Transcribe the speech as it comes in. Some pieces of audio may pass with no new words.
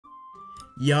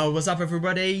Yo, what's up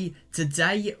everybody?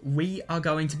 Today we are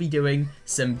going to be doing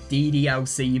some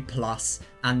DDLC Plus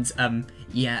and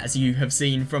yeah, as you have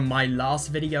seen from my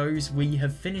last videos, we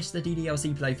have finished the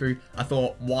DDLC playthrough. I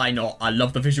thought, why not? I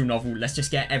love the visual novel, let's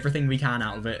just get everything we can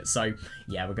out of it. So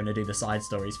yeah, we're going to do the side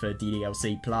stories for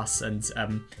DDLC Plus and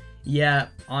yeah,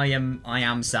 I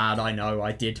am sad, I know,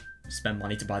 I did spend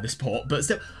money to buy this port, but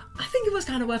still, I think it was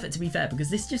kind of worth it, to be fair, because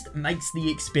this just makes the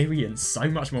experience so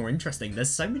much more interesting. There's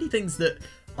so many things that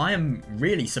I am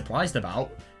really surprised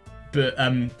about, but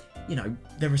you know,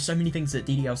 there are so many things that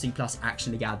DDLC Plus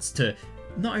actually adds to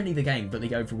not only the game but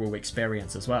the overall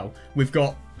experience as well. We've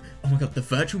got, oh my god, the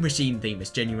virtual machine theme is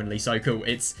genuinely so cool.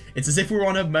 It's as if we're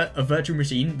on a virtual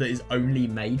machine that is only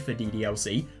made for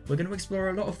DDLC. We're going to explore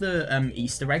a lot of the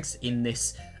Easter eggs in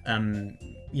this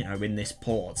you know, in this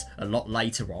port a lot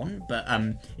later on, but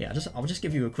yeah, I'll just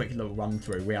give you a quick little run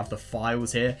through. We have the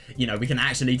files here, you know, we can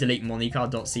actually delete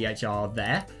monika.chr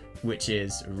there, which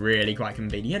is really quite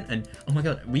convenient, and oh my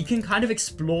god, we can kind of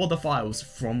explore the files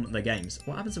from the games.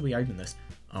 What happens if we open this?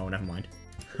 Oh, never mind.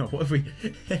 What if we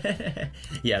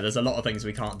yeah, there's a lot of things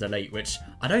we can't delete, which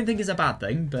I don't think is a bad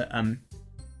thing, but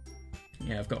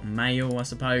yeah, I've got mail, I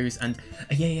suppose, and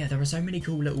yeah, there are so many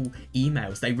cool little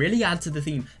emails. They really add to the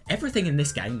theme. Everything in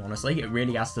this game, honestly, it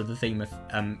really adds to the theme of,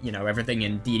 you know, everything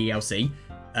in DDLC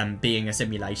being a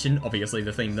simulation. Obviously,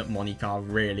 the theme that Monika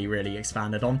really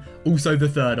expanded on. Also, the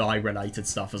Third Eye related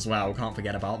stuff as well. Can't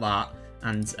forget about that.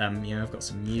 And, you know, I've got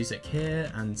some music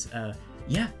here, and,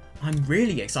 yeah. I'm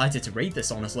really excited to read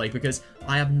this, honestly, because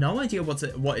I have no idea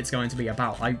what it's going to be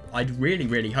about. I'd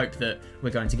really hope that we're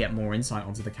going to get more insight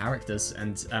onto the characters.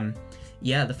 And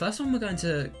yeah, the first one we're going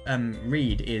to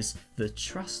read is the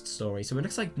trust story. So it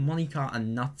looks like Monika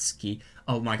and Natsuki.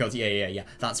 Oh my god, yeah.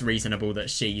 That's reasonable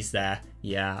that she's there.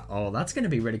 Yeah, oh, that's going to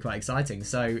be really quite exciting.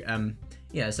 So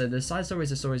yeah, so the side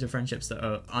stories are stories of friendships that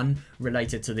are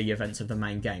unrelated to the events of the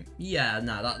main game. Yeah,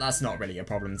 no, that's not really a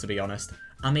problem, to be honest.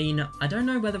 I mean, I don't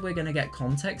know whether we're going to get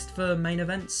context for main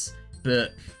events,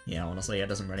 but yeah, honestly, it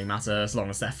doesn't really matter as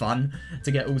long as they're fun. To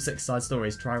get all 6 side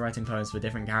stories, try writing poems for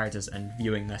different characters and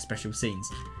viewing their special scenes.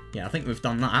 Yeah, I think we've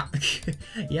done that.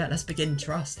 Yeah, let's begin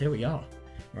Trust. Here we are.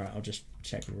 Right, I'll just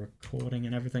check the recording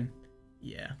and everything.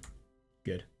 Yeah,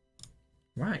 good.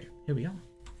 Right, here we are.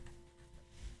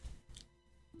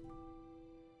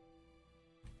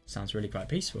 Sounds really quite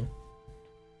peaceful.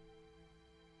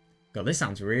 God, this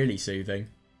sounds really soothing.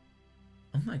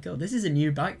 Oh my god, this is a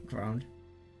new background.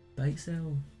 Bake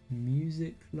sale,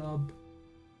 music club.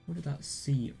 What did that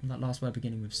C, that last word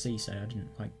beginning with C say? I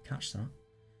didn't quite catch that.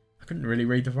 I couldn't really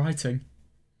read the writing.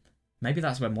 Maybe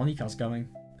that's where Monika's going.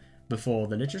 Before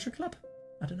the literature club?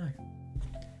 I don't know.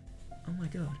 Oh my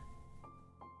god.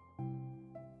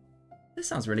 This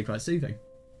sounds really quite soothing.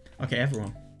 Okay,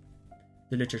 everyone.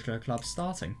 The literature club's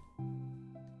starting.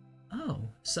 Oh,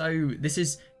 so this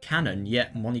is canon,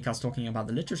 yet Monika's talking about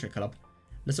the literature club.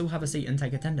 Let's all have a seat and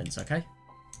take attendance, okay?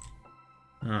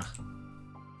 Ah.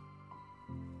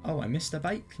 Oh, I missed a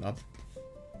bake club.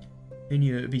 Who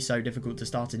knew it would be so difficult to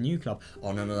start a new club?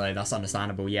 Oh, no, that's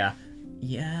understandable, yeah.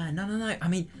 Yeah, no. I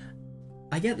mean,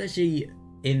 I get that she,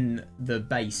 in the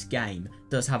base game,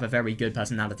 does have a very good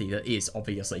personality that is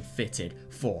obviously fitted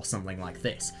for something like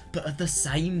this. But at the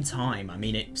same time, I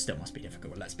mean, it still must be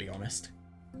difficult, let's be honest.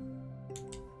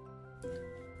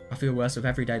 I feel worse with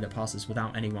every day that passes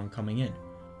without anyone coming in.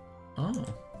 Oh.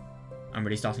 I'm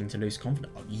really starting to lose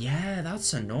confidence. Oh, yeah,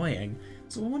 that's annoying.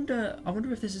 So I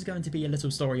wonder if this is going to be a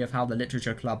little story of how the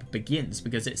literature club begins,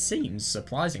 because it seems,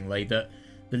 surprisingly, that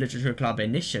the literature club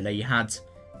initially had,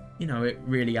 you know, it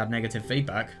really had negative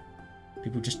feedback.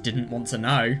 People just didn't want to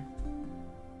know.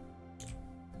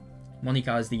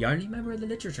 Monika is the only member of the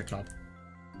literature club.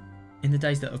 In the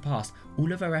days that have passed,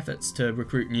 all of her efforts to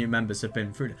recruit new members have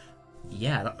been fruitless.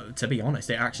 Yeah, to be honest,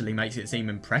 it actually makes it seem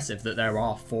impressive that there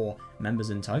are 4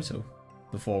 members in total.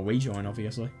 Before we join,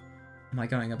 obviously. Am I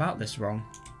going about this wrong?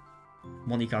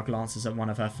 Monika glances at one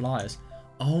of her flyers.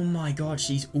 Oh my god,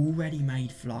 she's already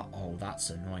made Oh,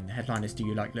 that's annoying. The headline is, do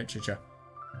you like literature?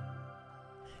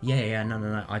 Yeah,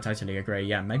 no, I totally agree.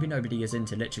 Yeah, maybe nobody is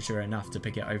into literature enough to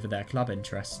pick it over their club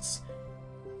interests.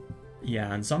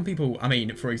 Yeah, and some people, I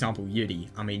mean, for example, Yuri,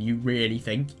 I mean, you really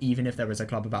think, even if there was a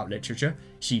club about literature,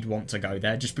 she'd want to go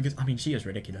there just because, I mean, she is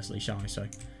ridiculously shy, so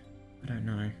I don't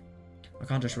know. I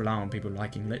can't just rely on people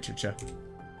liking literature.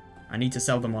 I need to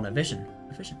sell them on a vision.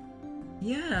 A vision?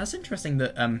 Yeah, that's interesting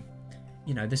that,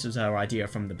 you know, this was her idea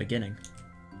from the beginning.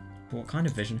 But what kind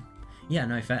of vision? Yeah,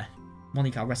 no, fair.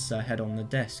 Monika rests her head on the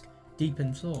desk, deep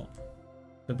in thought.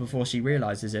 But before she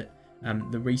realises it,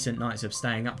 the recent nights of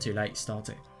staying up too late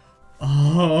started.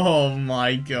 Oh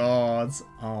my god.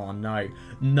 Oh no.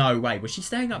 No way. Was she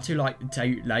staying up too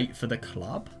late for the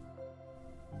club?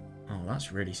 Oh,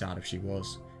 that's really sad if she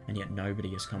was. And yet nobody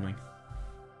is coming.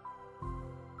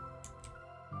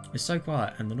 It's so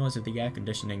quiet and the noise of the air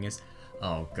conditioning is...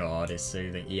 Oh god, it's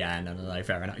soothing. Yeah, no,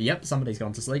 fair enough. Yep, somebody's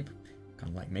gone to sleep.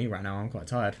 Kind of like me right now, I'm quite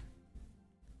tired.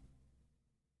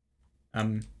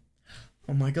 Oh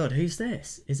my god, who's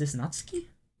this? Is this Natsuki?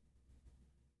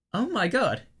 Oh my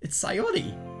god, it's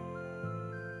Sayori!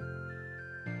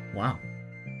 Wow.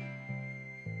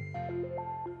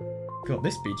 God,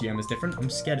 this BGM is different. I'm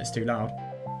scared it's too loud.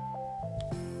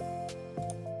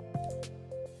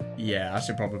 Yeah, I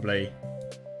should probably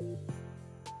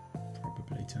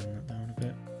turn that down a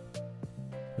bit.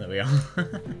 There we are.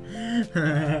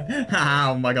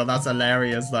 Oh my god, that's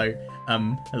hilarious though.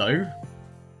 Hello?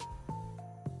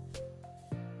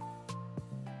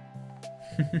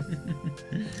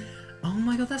 Oh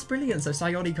my god, that's brilliant. So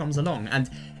Sayori comes along and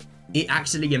it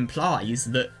actually implies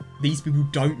that these people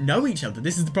don't know each other.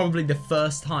 This is probably the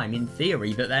first time in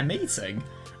theory that they're meeting.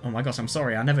 Oh my gosh, I'm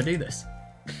sorry, I never do this.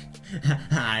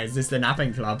 Is this the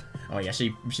napping club? Oh yeah,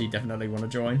 she definitely want to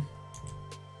join.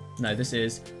 No, this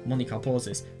is... Monika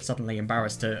pauses, suddenly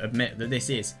embarrassed to admit that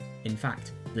this is, in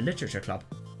fact, the literature club.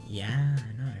 Yeah,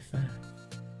 no, fair.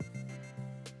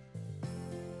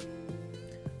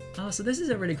 Oh, so this is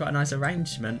a really quite nice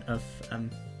arrangement of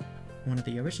one of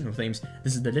the original themes.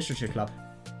 This is the literature club.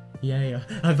 Yeah.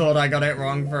 I thought I got it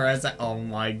wrong for a sec. Oh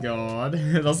my god.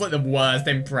 That's like the worst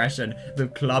impression. The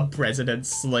club president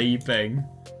sleeping.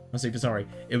 I'm super sorry.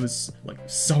 It was like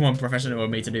so unprofessional of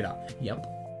me to do that. Yep.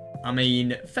 I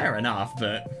mean, fair enough,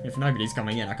 but if nobody's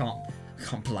coming in, I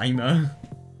can't blame her.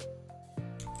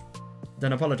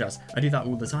 Don't apologise. I do that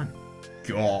all the time.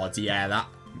 God,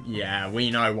 yeah, we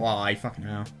know why. Fucking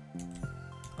hell.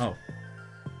 Oh.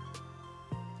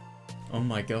 Oh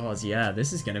my god, yeah,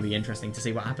 this is going to be interesting to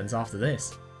see what happens after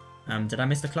this. Did I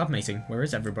miss the club meeting? Where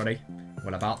is everybody?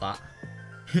 What about that?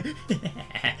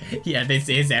 Yeah, this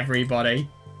is everybody.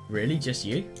 Really, just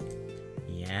you?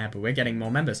 Yeah, but we're getting more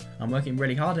members. I'm working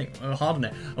really hard on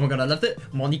it. Oh my god, I love that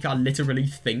Monika literally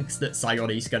thinks that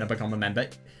Sayori's going to become a member.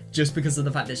 Just because of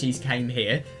the fact that she's came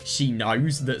here, she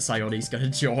knows that Sayori's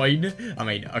going to join. I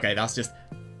mean, okay, that's just...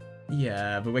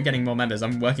 Yeah, but we're getting more members.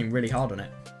 I'm working really hard on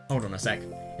it. Hold on a sec.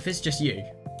 If it's just you...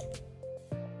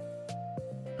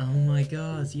 Oh my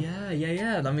god,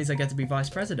 yeah. That means I get to be vice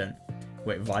president.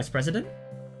 Wait, vice president?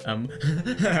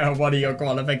 What are your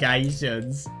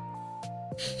qualifications?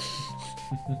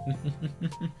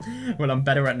 Well, I'm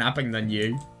better at napping than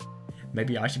you.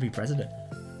 Maybe I should be president.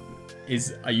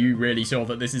 Are you really sure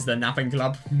that this is the napping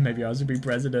club? Maybe I should be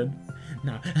president.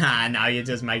 No. Now you're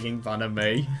just making fun of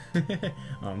me.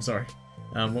 Oh, I'm sorry.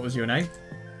 What was your name?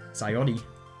 Sayori.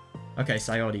 Okay,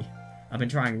 Sayori. I've been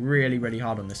trying really, really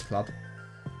hard on this club.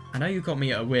 I know you got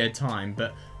me at a weird time,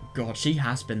 but god, she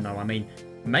has been though. I mean,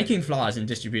 making flyers and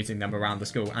distributing them around the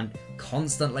school and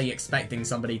constantly expecting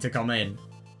somebody to come in.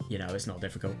 You know, it's not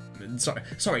difficult.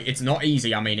 Sorry, it's not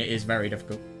easy. I mean, it is very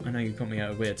difficult. I know you caught me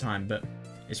at a weird time, but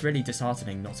it's really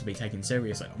disheartening not to be taken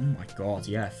seriously. Oh my god,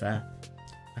 yeah, fair.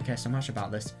 I care so much about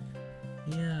this.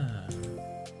 Yeah.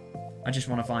 I just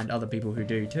want to find other people who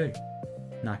do too.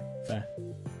 No, fair.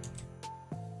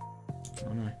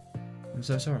 Oh no. I'm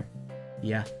so sorry.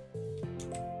 Yeah.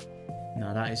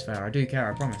 No, that is fair. I do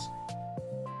care, I promise.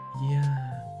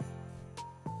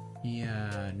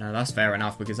 Yeah, no, that's fair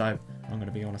enough because I'm going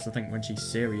to be honest. I think when she's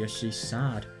serious, she's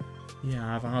sad. Yeah,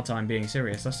 I have a hard time being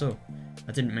serious, that's all.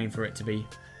 I didn't mean for it to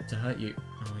hurt you.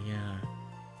 Oh, yeah.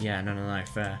 Yeah, no,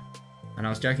 fair. And I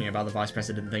was joking about the vice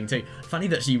president thing too. Funny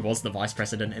that she was the vice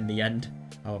president in the end.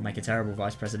 I would make a terrible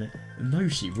vice president. No,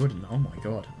 she wouldn't. Oh my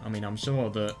god. I mean, I'm sure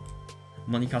that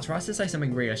Monika tries to say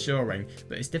something reassuring,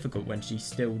 but it's difficult when she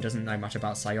still doesn't know much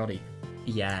about Sayori.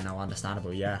 Yeah, no,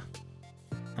 understandable, yeah.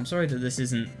 I'm sorry that this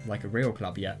isn't like a real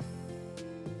club yet.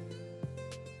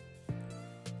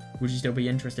 Would you still be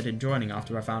interested in joining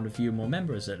after I found a few more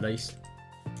members at least?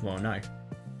 Well, no.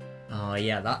 Oh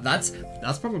yeah, that's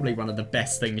probably one of the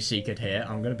best things she could hear.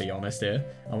 I'm gonna be honest here.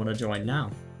 I want to join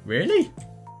now. Really?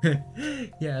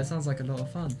 Yeah, it sounds like a lot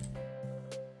of fun.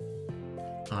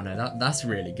 Oh no, that's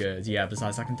really good. Yeah,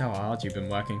 besides I can tell how hard you've been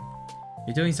working.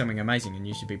 You're doing something amazing and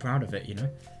you should be proud of it, you know?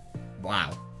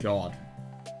 Wow, god.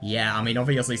 Yeah, I mean,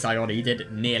 obviously Sayori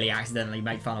did nearly accidentally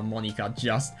make fun of Monika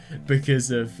just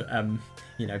because of,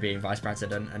 you know, being vice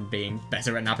president and being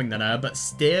better at napping than her, but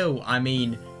still, I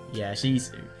mean, yeah,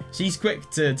 she's quick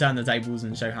to turn the tables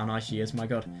and show how nice she is. My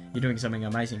god, you're doing something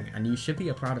amazing and you should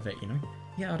be proud of it, you know?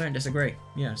 Yeah, I don't disagree.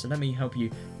 Yeah, so let me help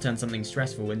you turn something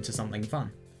stressful into something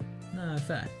fun. No,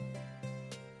 fair.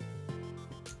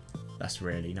 That's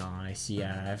really nice.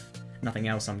 Yeah, if nothing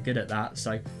else, I'm good at that.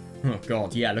 So, oh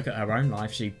god, yeah, look at her own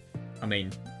life. I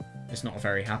mean, it's not a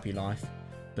very happy life,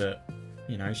 but,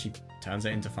 you know, she turns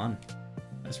it into fun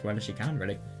as well as she can,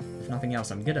 really. If nothing else,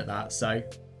 I'm good at that. So,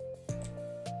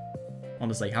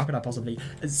 honestly, how could I possibly...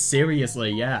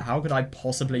 Seriously, yeah, how could I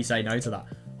possibly say no to that?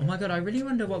 Oh my god, I really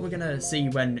wonder what we're going to see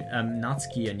when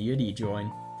Natsuki and Yuri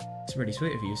join. It's really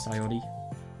sweet of you, Sayori.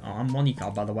 Oh, I'm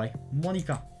Monika, by the way.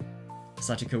 Monika.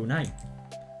 Such a cool name.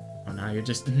 Oh, now you're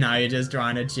just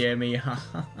trying to cheer me up.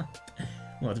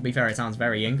 Well, to be fair, it sounds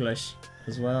very English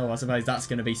as well. I suppose that's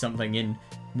going to be something in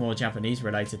more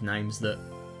Japanese-related names that,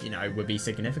 you know, would be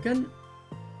significant.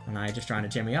 And now you're just trying to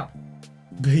cheer me up.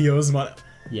 But yours,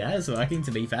 yeah, it's working,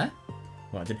 to be fair.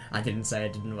 Well, I didn't say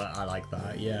it didn't work. I like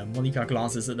that. Yeah, Monika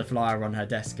glances at the flyer on her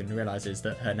desk and realises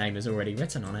that her name is already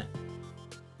written on it.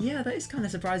 Yeah, that is kind of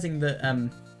surprising that,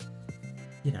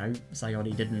 you know,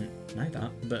 Sayori didn't know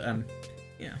that. But,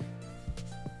 yeah.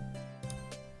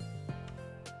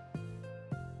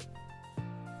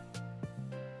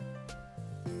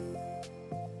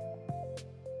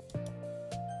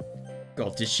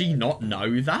 God, did she not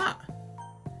know that?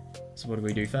 So what do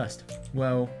we do first?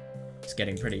 Well, it's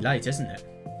getting pretty late, isn't it?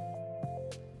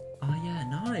 Oh yeah,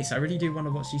 nice. I really do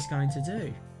wonder what she's going to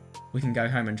do. We can go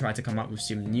home and try to come up with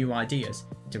some new ideas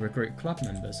to recruit club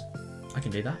members. I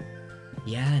can do that.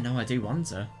 Yeah, no, I do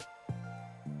wonder.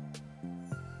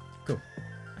 Cool.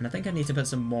 And I think I need to put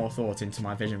some more thought into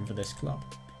my vision for this club.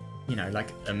 You know,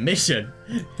 like a mission.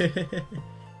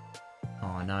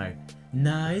 Oh no.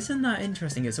 No, isn't that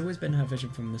interesting? It's always been her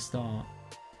vision from the start.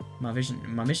 My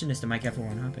mission is to make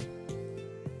everyone happy.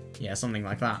 Yeah, something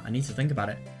like that. I need to think about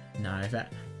it. No,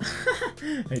 that...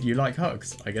 Hey, do you like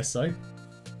hugs? I guess so.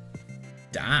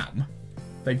 Damn.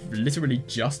 They've literally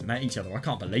just met each other. I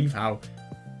can't believe how...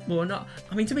 Well, not...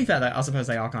 I mean, to be fair, I suppose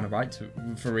they are kind of right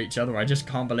for each other. I just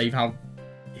can't believe how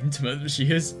intimate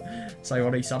she is.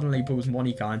 Sayori suddenly pulls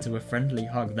Monika into a friendly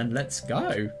hug. Then let's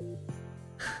go.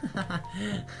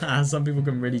 Some people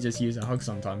can really just use a hug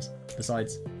sometimes.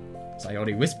 Besides,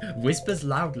 Sayori whispers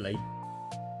loudly.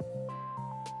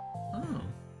 Oh.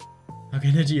 Hug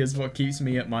energy is what keeps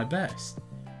me at my best.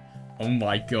 Oh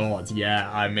my god,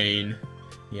 yeah, I mean...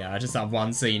 Yeah, I just have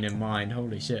one scene in mind.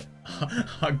 Holy shit.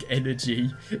 Hug energy.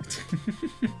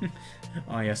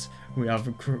 Oh yes, we have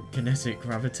a kinetic,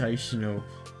 gravitational,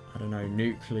 I don't know,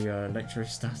 nuclear,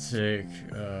 electrostatic,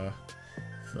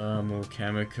 thermal,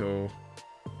 chemical...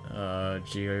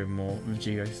 geothermal,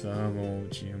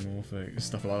 geomorphic,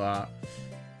 stuff like that.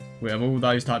 We have all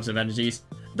those types of energies.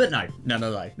 But no.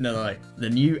 The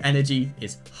new energy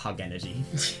is hug energy.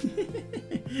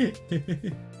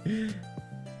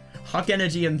 Hug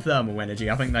energy and thermal energy,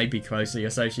 I think they'd be closely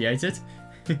associated.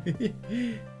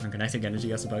 And kinetic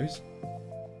energy, I suppose.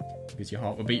 Because your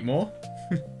heart will beat more.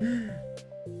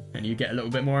 And you get a little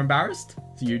bit more embarrassed.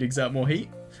 So you'd exert more heat.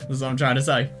 That's what I'm trying to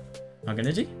say. Hug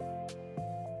energy.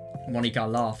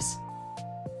 Monika laughs.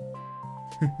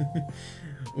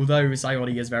 Although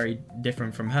Sayori is very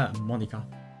different from her, Monika.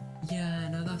 Yeah,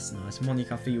 no, that's nice.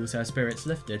 Monika feels her spirits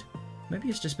lifted. Maybe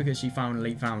it's just because she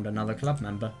finally found another club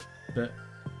member. But,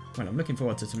 well, I'm looking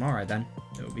forward to tomorrow then.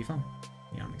 It'll be fun.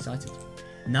 Yeah, I'm excited.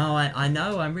 No, I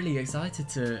know. I'm really excited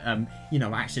to, you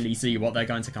know, actually see what they're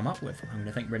going to come up with. I'm going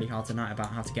to think really hard tonight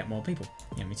about how to get more people.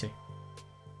 Yeah, me too.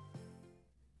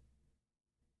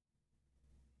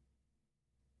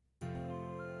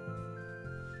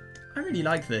 I really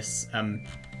like this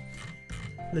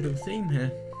little theme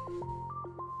here.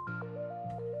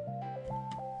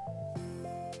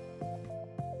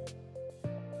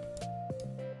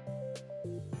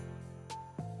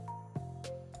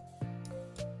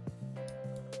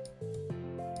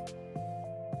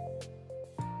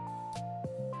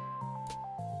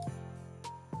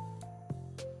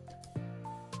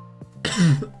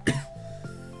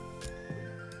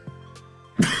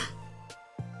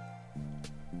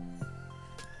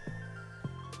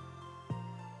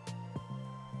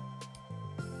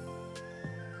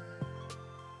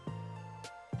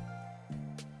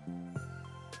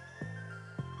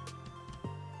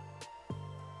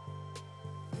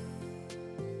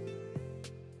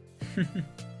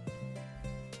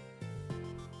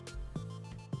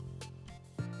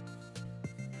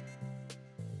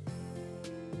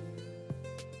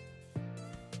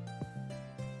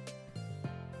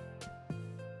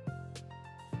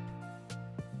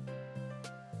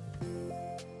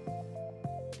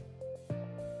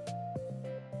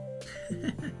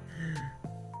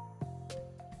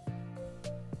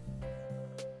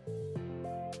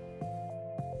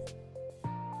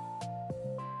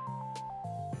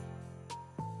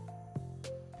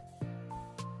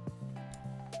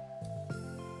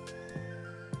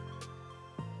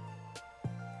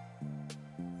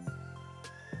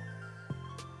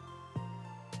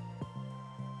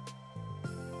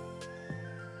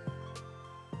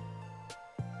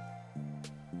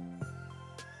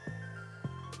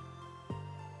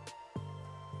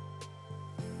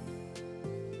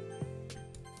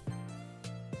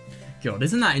 God,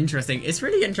 isn't that interesting? It's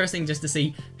really interesting just to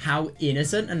see how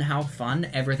innocent and how fun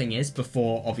everything is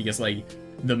before, obviously,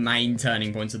 the main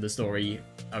turning points of the story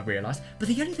are realised. But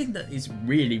the only thing that is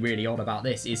really, really odd about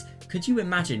this is, could you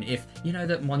imagine if, you know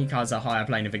that Monika's a higher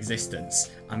plane of existence?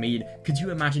 I mean, could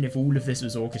you imagine if all of this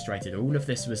was orchestrated, all of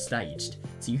this was staged?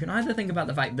 So you can either think about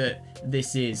the fact that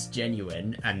this is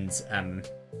genuine and, I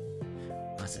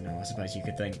don't know, I suppose you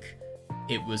could think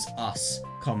it was us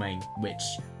coming, which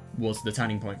was the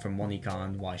turning point from Monika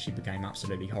and why she became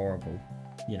absolutely horrible.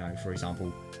 You know, for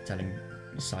example, telling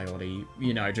Sayori,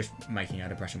 you know, just making her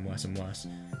depression worse and worse.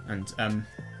 And,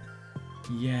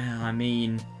 yeah, I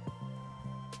mean,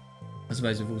 I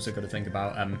suppose we've also got to think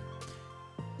about,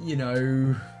 you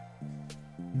know,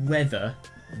 whether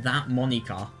that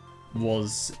Monika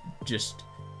was just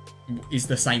is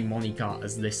the same Monika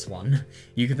as this one.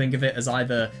 You could think of it as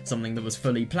either something that was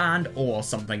fully planned or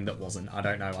something that wasn't. I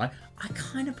don't know. I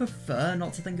kind of prefer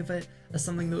not to think of it as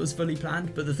something that was fully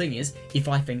planned, but the thing is, if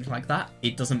I think like that,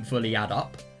 it doesn't fully add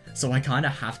up. So I kind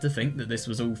of have to think that this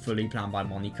was all fully planned by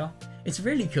Monika. It's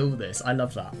really cool, this. I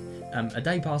love that. A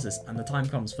day passes, and the time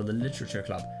comes for the literature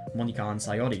club, Monika and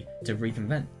Sayori, to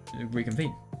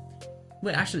reconvene.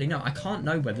 Wait, actually, no, I can't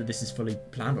know whether this is fully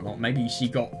planned or not. Maybe she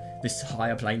got this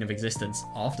higher plane of existence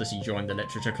after she joined the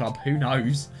literature club. Who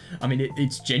knows? I mean,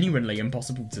 it's genuinely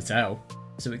impossible to tell.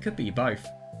 So it could be both.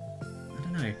 I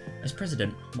don't know. As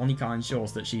president, Monika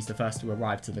ensures that she's the first to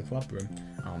arrive to the club room.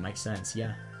 Oh, makes sense,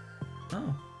 yeah.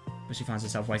 Oh, but she finds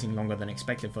herself waiting longer than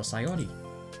expected for Sayori.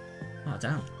 Oh,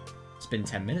 damn. It's been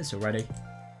 10 minutes already.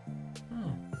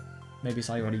 Oh, maybe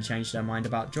Sayori changed her mind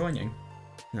about joining.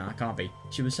 No, it can't be.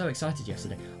 She was so excited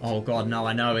yesterday. Oh god, no,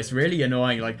 I know. It's really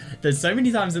annoying. Like, there's so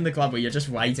many times in the club where you're just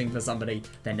waiting for somebody.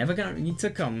 They're never going to need to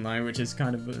come, though, which is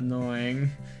kind of annoying.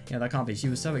 Yeah, that can't be. She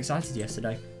was so excited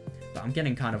yesterday. But I'm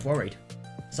getting kind of worried.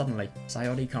 Suddenly,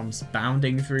 Sayori comes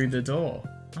bounding through the door.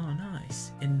 Oh,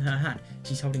 nice. In her hand,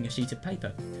 she's holding a sheet of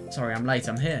paper. Sorry, I'm late.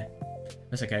 I'm here.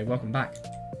 That's okay. Welcome back.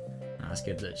 That's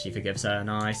good that she forgives her.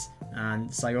 Nice. And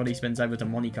Sayori spins over to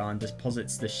Monika and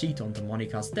deposits the sheet onto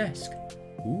Monika's desk.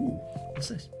 Ooh, what's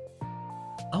this?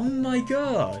 Oh my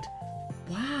god!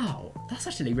 Wow, that's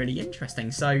actually really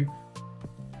interesting. So,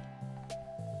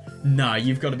 no,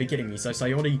 you've got to be kidding me. So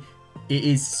Sayori, it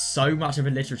is so much of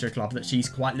a literature club that she's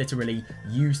quite literally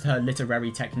used her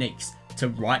literary techniques to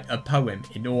write a poem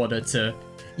in order to,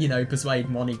 you know, persuade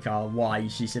Monika why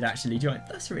she should actually join.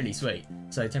 That's really sweet.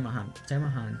 So take my hand,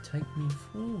 take me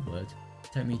forward,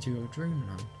 take me to your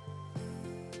dreamland.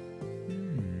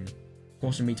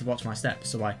 Caution me to watch my steps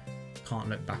so I can't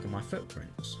look back at my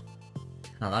footprints.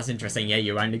 Now that's interesting. Yeah,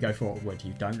 you only go forward.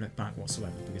 You don't look back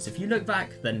whatsoever. Because if you look back,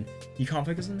 then you can't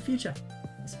focus on the future,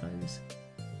 I suppose.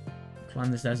 Climb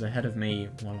the stairs ahead of me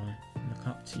while I look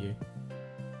up to you.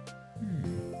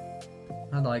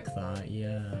 I like that,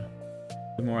 yeah.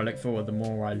 The more I look forward, the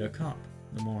more I look up.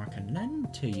 The more I can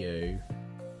lend to you.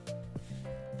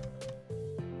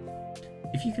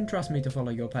 If you can trust me to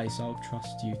follow your pace, I'll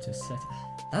trust you to set it.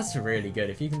 That's really good.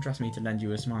 If you can trust me to lend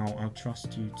you a smile, I'll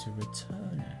trust you to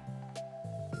return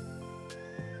it.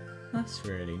 That's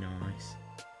really nice.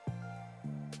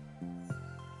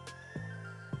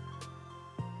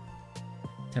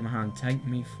 Take my hand, take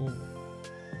me forward.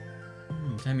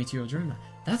 Take me to your dreamland.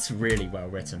 That's really well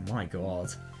written, my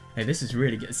god. Hey, this is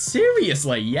really good.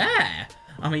 Seriously, yeah!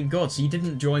 I mean, god, she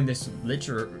didn't join this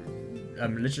literature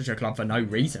club for no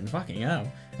reason. Fucking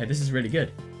hell. Hey, this is really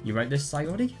good. You wrote this,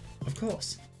 Sayori? Of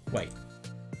course. Wait.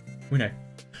 Oh no.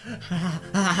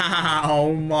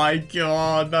 Oh my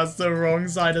god, that's the wrong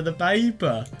side of the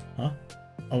paper. Huh?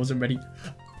 I wasn't ready.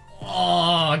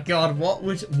 Oh god, what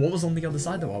was on the other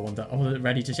side though, I wonder? I wasn't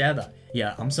ready to share that.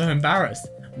 Yeah, I'm so embarrassed.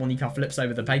 Monika flips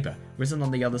over the paper. Written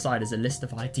on the other side is a list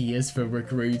of ideas for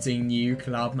recruiting new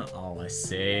club. Oh, I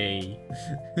see.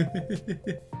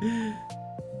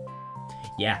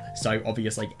 Yeah, so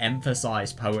obviously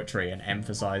emphasize poetry and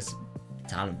emphasize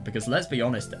talent, because let's be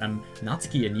honest,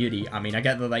 Natsuki and Yuri, I mean, I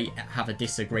get that they have a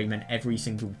disagreement every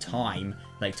single time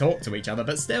they talk to each other,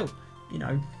 but still, you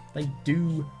know, they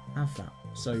do have that.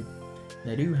 So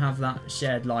they do have that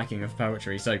shared liking of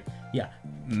poetry. So yeah,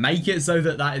 make it so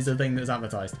that that is a thing that's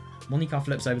advertised. Monika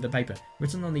flips over the paper.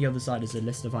 Written on the other side is a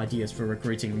list of ideas for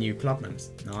recruiting new club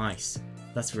members. Nice.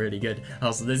 That's really good.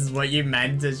 Oh, so this is what you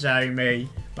meant to show me.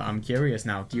 But I'm curious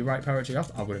now. Do you write poetry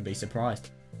often? I wouldn't be surprised.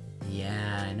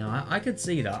 Yeah, no, I could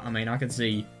see that. I mean, I could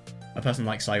see a person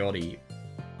like Sayori.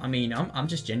 I mean, I'm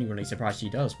just genuinely surprised she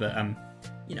does. But,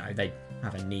 you know, they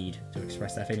have a need to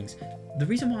express their feelings. The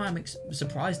reason why I'm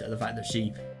surprised at the fact that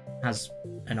she has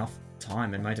enough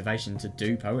time and motivation to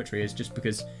do poetry is just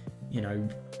because you know,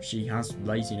 she has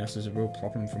laziness as a real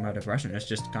problem from her depression. It's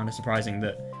just kind of surprising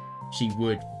that she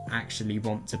would actually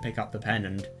want to pick up the pen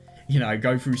and, you know,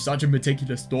 go through such a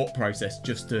meticulous thought process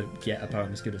just to get a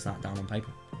poem as good as that down on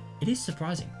paper. It is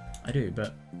surprising, I do,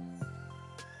 but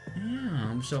yeah,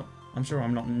 I'm sure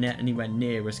I'm not anywhere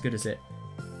near as good as it.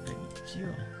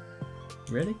 Sure.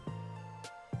 Really?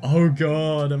 Oh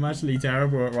god, I'm actually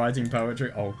terrible at writing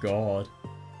poetry. Oh god.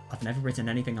 I've never written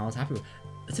anything I was happy with.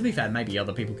 To be fair, maybe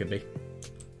other people could be.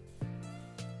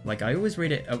 Like, I always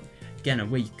read it again a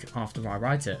week after I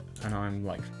write it, and I'm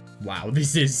like, wow,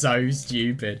 this is so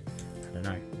stupid. I don't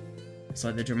know. It's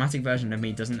like the dramatic version of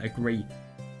me doesn't agree,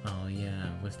 oh yeah,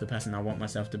 with the person I want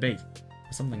myself to be.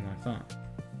 Or something like that.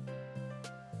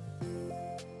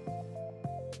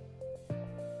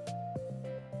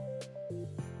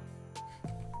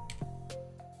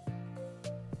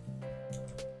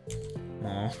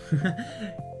 Oh.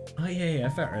 Oh yeah,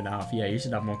 fair enough. Yeah, you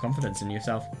should have more confidence in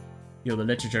yourself. You're the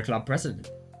literature club president.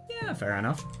 Yeah, fair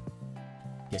enough.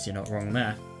 Guess you're not wrong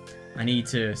there. I need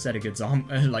to set a good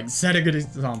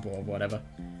example of whatever.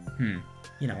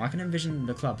 You know, I can envision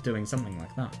the club doing something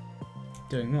like that.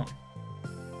 Doing what?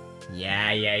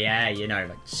 Yeah, you know,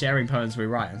 like sharing poems we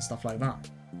write and stuff like that.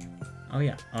 Oh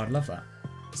yeah, I'd love that.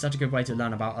 It's such a good way to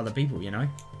learn about other people, you know?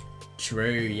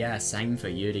 True, yeah, same for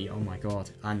Yuri, oh my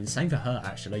god. And same for her,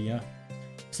 actually, yeah.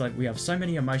 It's like we have so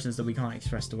many emotions that we can't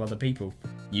express to other people,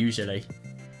 usually.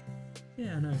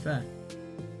 Yeah, no, fair.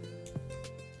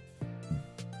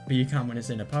 But you can when it's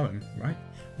in a poem, right?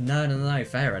 No,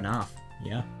 fair enough,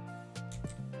 yeah.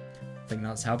 I think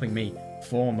that's helping me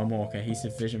form a more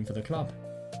cohesive vision for the club.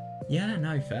 Yeah,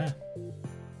 no, fair.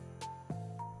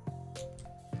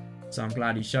 So I'm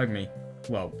glad he showed me.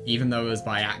 Well, even though it was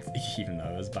by accident,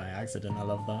 I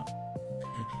love that.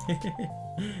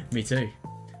 Me too.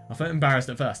 I felt embarrassed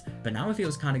at first, but now it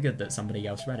feels kind of good that somebody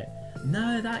else read it.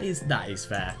 No, that is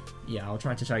fair. Yeah, I'll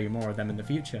try to show you more of them in the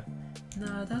future.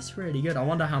 No, that's really good. I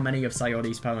wonder how many of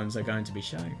Sayori's poems are going to be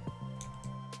shown.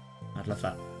 I'd love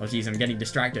that. Oh geez, I'm getting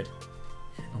distracted.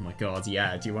 Oh my god,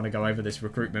 yeah. Do you want to go over this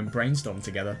recruitment brainstorm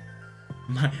together?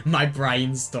 My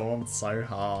brain stormed so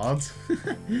hard.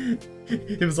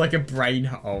 It was like a brain...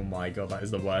 Oh my god, that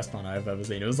is the worst pun I've ever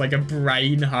seen. It was like a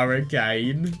brain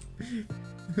hurricane.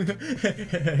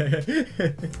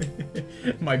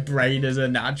 My brain is a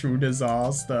natural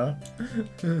disaster.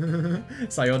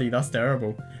 Sayori, that's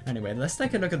terrible. Anyway, let's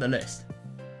take a look at the list.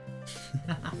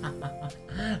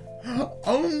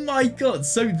 Oh my god,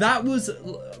 so that was...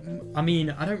 I mean,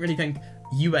 I don't really think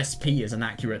USP is an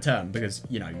accurate term because,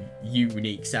 you know,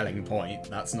 unique selling point,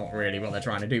 that's not really what they're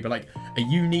trying to do, but like a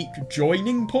unique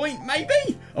joining point,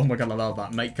 maybe? Oh my god, I love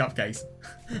that. Make cupcakes.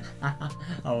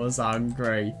 I was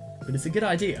hungry. But it's a good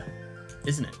idea,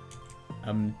 isn't it?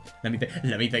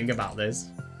 Let me think about this.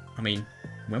 I mean,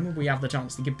 when will we have the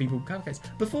chance to give people cupcakes?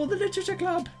 Before the literature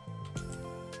club!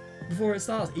 Before it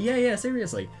starts. Yeah,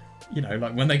 seriously. You know,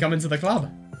 like when they come into the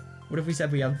club. What if we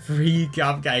said we have 3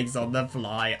 cupcakes on the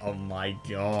fly? Oh my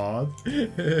god.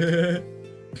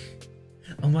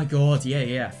 Oh my god,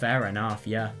 yeah, fair enough.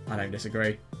 Yeah, I don't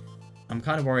disagree. I'm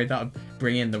kind of worried that I'll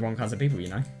bring in the wrong kinds of people, you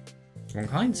know? Wrong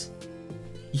kinds?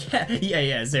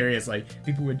 Yeah, seriously.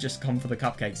 People would just come for the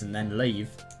cupcakes and then leave.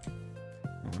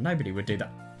 Oh, nobody would do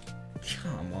that.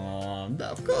 Come on.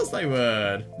 Of course they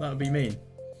would. That would be mean.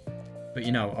 But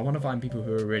you know, I want to find people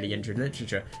who are really into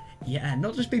literature. Yeah,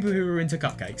 not just people who are into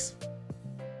cupcakes.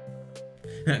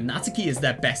 Natsuki is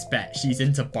their best bet. She's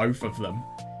into both of them.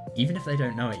 Even if they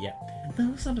don't know it yet.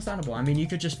 That's understandable. I mean, you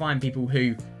could just find people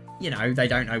who, you know, they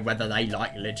don't know whether they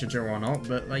like literature or not,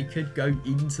 but they could go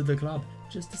into the club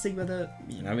just to see whether,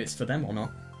 you know, it's for them or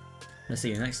not. Let's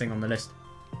see, the next thing on the list.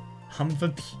 Hunt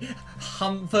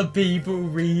for people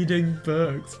reading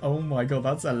books. Oh my god,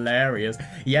 that's hilarious.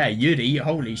 Yeah, Yuri,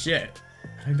 holy shit.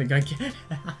 I don't think I can.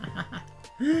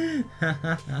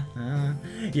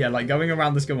 Yeah, like going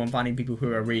around the school and finding people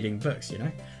who are reading books, you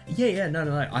know? Yeah,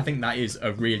 no. I think that is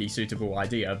a really suitable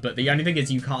idea. But the only thing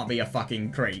is you can't be a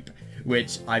fucking creep.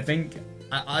 Which I think...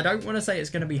 I don't want to say it's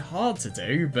going to be hard to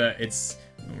do, but it's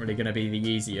not really going to be the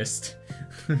easiest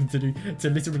to do. To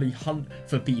literally hunt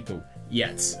for people.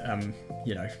 Yet,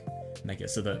 you know, make it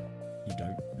so that you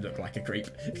don't look like a creep.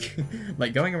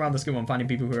 Like going around the school and finding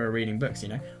people who are reading books, you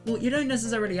know? Well, you don't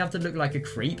necessarily have to look like a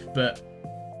creep, but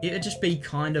it'd just be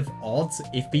kind of odd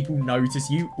if people notice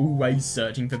you always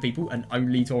searching for people and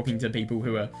only talking to people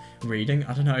who are reading.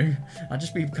 I don't know. I'd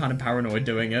just be kind of paranoid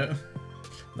doing it.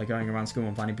 Like going around school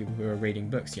and finding people who are reading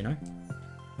books, you know?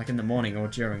 Like in the morning or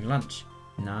during lunch.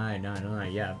 No,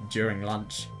 yeah, during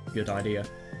lunch. Good idea.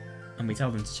 And we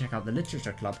tell them to check out the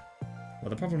literature club.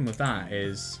 Well, the problem with that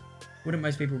is Wouldn't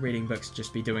most people reading books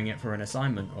just be doing it for an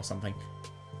assignment or something?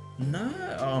 No,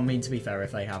 oh, I mean, to be fair,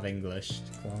 if they have English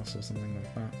class or something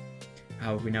like that.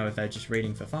 How would we know if they're just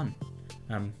reading for fun?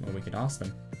 Well, we could ask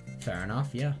them. Fair enough,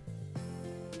 yeah.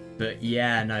 But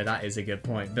yeah, no, that is a good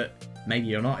point. But maybe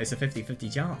you're not, it's a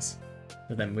 50-50 chance.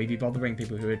 But then we'd be bothering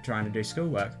people who are trying to do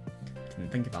schoolwork.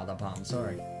 Didn't think about that part, I'm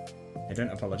sorry. I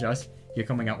don't apologise. You're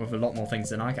coming up with a lot more things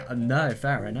than I can. No,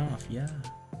 fair enough, yeah.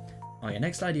 Oh, your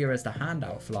next idea is to hand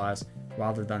out flyers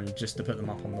rather than just to put them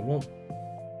up on the wall.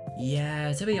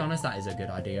 Yeah, to be honest, that is a good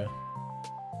idea.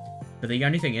 But the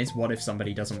only thing is, what if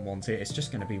somebody doesn't want it? It's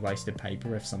just going to be wasted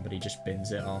paper if somebody just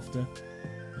bins it after.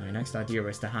 My next idea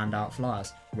is to hand out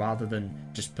flyers rather than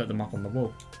just put them up on the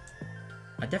wall.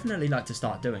 I'd definitely like to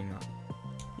start doing that.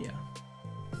 Yeah.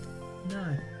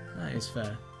 No, that is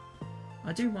fair.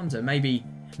 I do wonder, maybe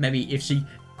if she...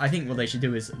 I think what they should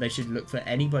do is they should look for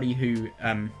anybody who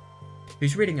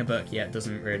who's reading a book yet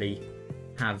doesn't really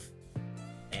have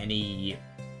any...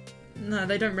 No,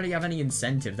 they don't really have any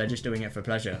incentive. They're just doing it for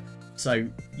pleasure. So,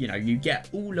 you know, you get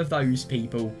all of those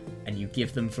people and you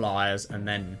give them flyers and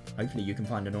then hopefully you can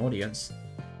find an audience.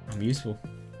 I'm useful.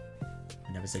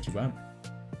 I never said you weren't.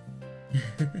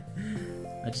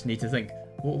 I just need to think,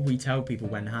 what would we tell people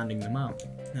when handing them out?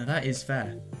 Now, that is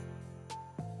fair.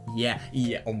 Yeah,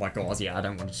 oh my god, yeah, I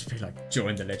don't want to just be like,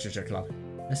 join the literature club.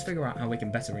 Let's figure out how we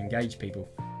can better engage people.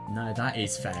 No, that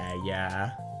is fair,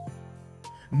 yeah.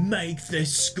 Make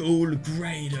this school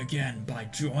great again by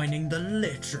joining the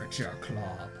literature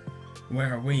club,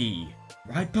 where we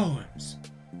write poems,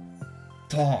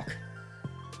 talk,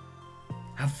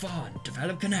 have fun,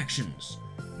 develop connections,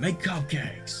 make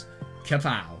cupcakes.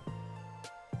 Kapow.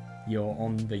 You're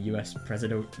on the US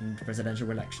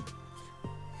presidential election.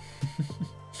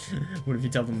 What if you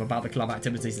tell them about the club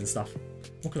activities and stuff?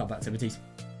 What club activities?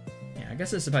 Yeah, I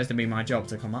guess it's supposed to be my job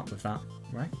to come up with that,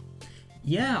 right?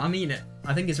 Yeah, I mean,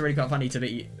 I think it's really quite funny to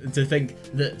think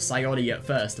that Sayori at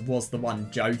first was the one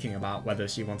joking about whether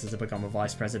she wanted to become a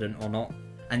vice president or not.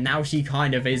 And now she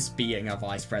kind of is being a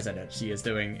vice president. She is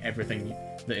doing everything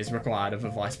that is required of a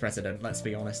vice president, let's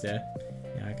be honest here.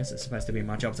 Yeah, I guess it's supposed to be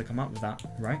my job to come up with that,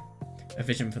 right? A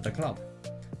vision for the club.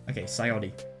 Okay,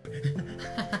 Sayori.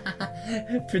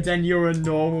 Pretend you're a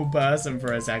normal person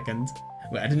for a second.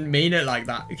 Wait, I didn't mean it like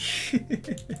that.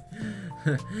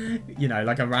 You know,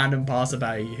 like a random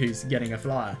passerby who's getting a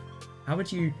flyer. How would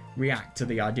you react to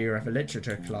the idea of a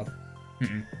literature club?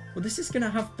 Well, this is going to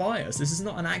have bias. This is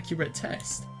not an accurate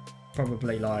test.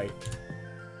 Probably like...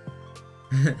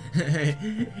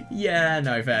 Yeah,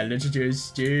 no fair. Literature is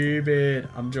stupid.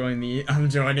 I'm joining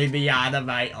the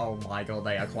anime. Oh my god,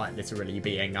 they are quite literally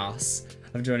being us.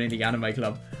 I'm joining the anime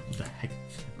club. What the heck?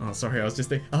 Oh, sorry. I was just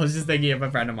thinking of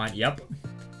a friend of mine. Yep.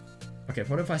 Okay.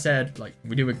 What if I said like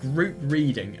we do a group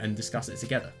reading and discuss it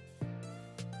together?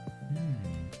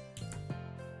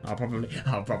 I'll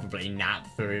probably nap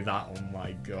through that. Oh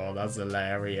my god, that's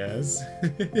hilarious.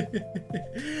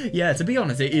 Yeah, to be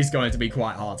honest, it is going to be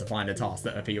quite hard to find a task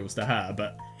that appeals to her,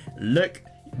 but look,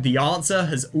 the answer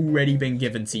has already been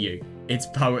given to you. It's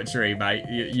poetry, mate.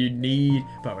 You need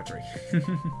poetry.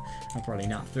 I'll probably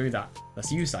nap through that.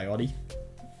 That's you, Sayori.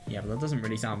 Yeah, but that doesn't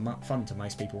really sound fun to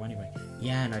most people anyway.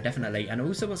 Yeah, no, definitely. And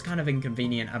also what's kind of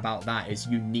inconvenient about that is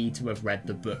you need to have read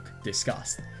the book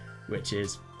discussed, which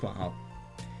is quite hard.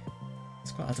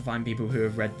 It's quite hard to find people who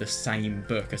have read the same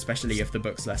book, especially if the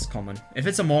book's less common. If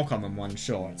it's a more common one,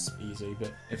 sure, it's easy,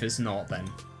 but if it's not, then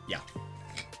yeah.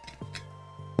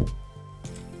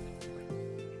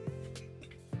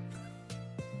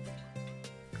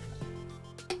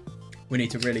 We need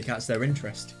to really catch their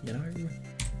interest, you know?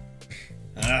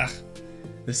 Ugh.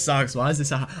 This sucks. Why is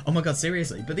this oh my god,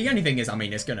 seriously. But the only thing is, I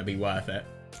mean, it's going to be worth it.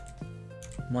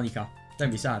 Monika, don't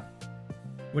be sad.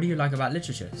 What do you like about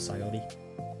literature, Sayori?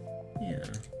 Yeah.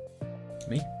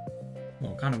 Me?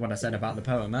 Well, kind of what I said about the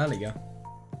poem earlier.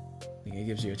 I think it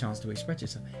gives you a chance to express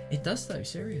yourself. It does though,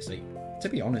 seriously. To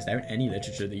be honest, any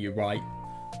literature that you write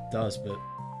does, but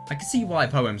I can see why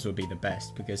poems would be the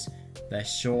best, because they're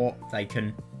short, they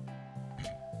can...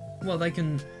 Well,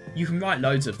 you can write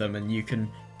loads of them and you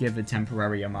can give a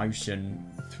temporary emotion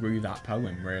through that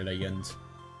poem, really, and...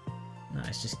 No,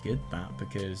 it's just good that,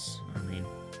 because, I mean...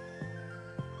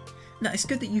 No, it's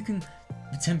good that you can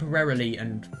temporarily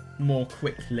and more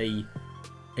quickly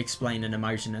explain an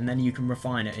emotion, and then you can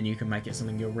refine it and you can make it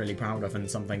something you're really proud of and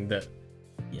something that,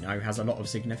 you know, has a lot of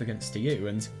significance to you.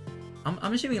 And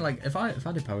I'm assuming, like, if I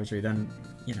did poetry, then,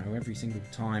 you know, every single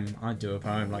time I do a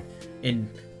poem, like, in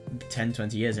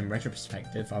 10-20 years in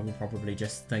retrospective, I will probably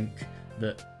just think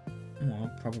that, well,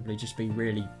 I'll probably just be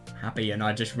really happy, and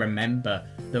I just remember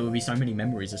there will be so many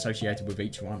memories associated with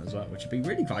each one as well, which would be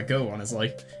really quite cool,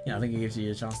 honestly. Yeah, I think it gives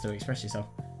you a chance to express yourself.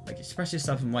 Like, express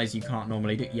yourself in ways you can't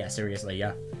normally do. Yeah, seriously,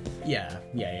 yeah.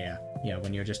 Yeah,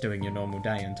 when you're just doing your normal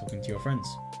day and talking to your friends.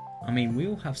 I mean, we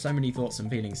all have so many thoughts and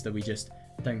feelings that we just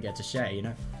don't get to share, you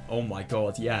know? Oh my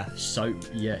god, yeah. So,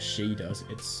 yeah, she does.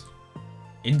 It's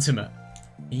intimate.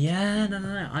 Yeah,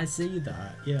 no, I see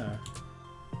that, yeah.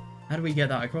 How do we get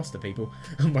that across to people?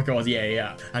 Oh my god,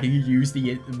 yeah. How do you use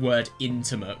the word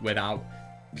intimate without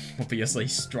obviously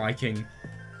striking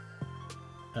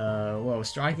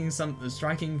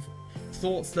striking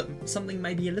thoughts that something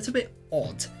may be a little bit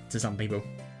odd to some people.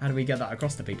 How do we get that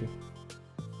across to people?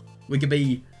 We could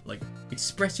be like,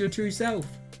 express your true self.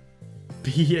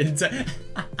 Be intimate.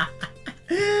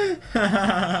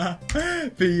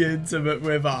 Be intimate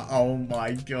with her. Oh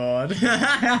my god.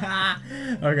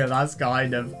 Okay, that's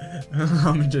kind of...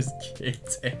 I'm just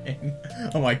kidding.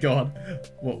 Oh my god.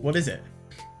 What is it?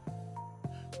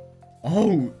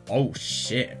 Oh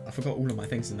shit. I forgot all of my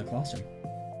things in the classroom.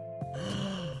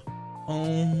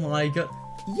 Oh my god.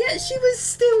 Yeah, she was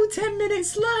still 10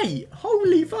 minutes late.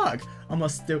 Holy fuck. I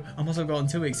must have gotten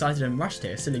too excited and rushed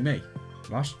here. Silly me.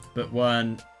 Rushed, but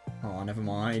weren't... Oh, never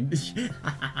mind.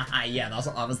 Yeah, that's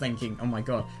what I was thinking. Oh my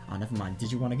god. Oh, never mind.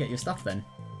 Did you want to get your stuff then?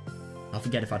 I'll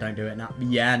forget if I don't do it now.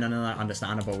 Yeah, no.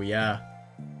 Understandable, yeah.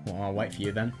 Well, I'll wait for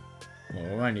you then. Well,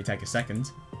 it'll only take a second.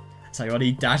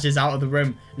 Sayori dashes out of the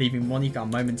room, leaving Monika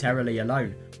momentarily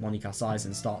alone. Monika sighs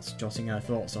and starts jotting her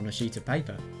thoughts on a sheet of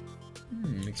paper.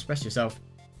 Express yourself.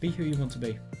 Be who you want to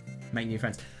be. Make new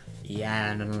friends.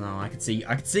 Yeah, no. I could see,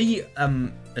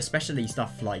 especially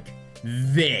stuff like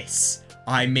this.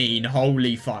 I mean,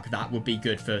 holy fuck, that would be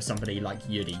good for somebody like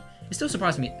Yuri. It still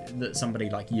surprised me that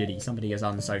somebody like Yuri, somebody as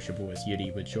unsociable as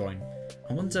Yuri, would join.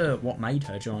 I wonder what made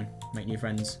her join. Make new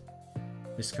friends.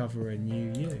 Discover a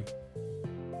new you.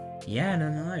 Yeah,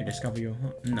 no. Discover your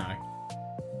heart. No.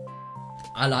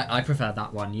 I prefer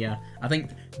that one, yeah. I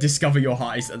think discover your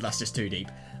heart is, that's just too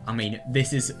deep. I mean,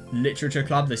 this is literature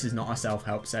club. This is not a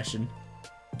self-help session.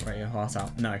 Write your heart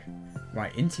out. No.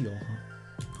 Right into your heart.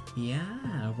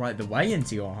 Yeah, right the way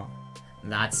into your heart.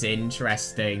 That's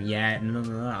interesting. Yeah,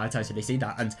 no, I totally see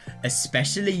that, and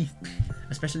especially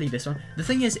this one. The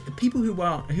thing is, people who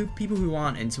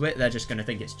aren't into it, they're just gonna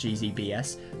think it's cheesy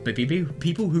BS. But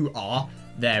people who are,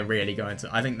 they're really going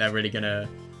to. I think they're really gonna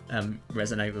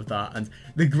resonate with that. And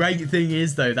the great thing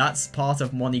is, though, that's part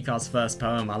of Monika's first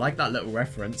poem. I like that little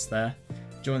reference there.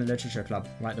 Join the literature club.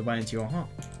 Write the way into your heart.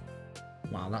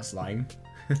 Wow, that's lame.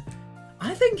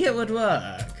 I think it would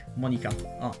work. Monika.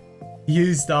 Oh,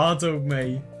 you startled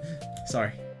me.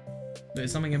 Sorry. But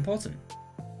it's something important.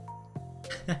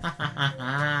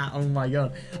 Oh my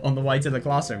god. On the way to the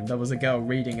classroom, there was a girl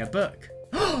reading a book.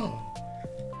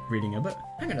 Reading a book?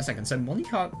 Hang on a second. So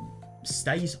Monika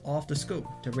stays after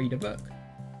school to read a book.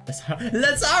 Let's hurry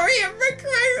and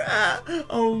recruit her!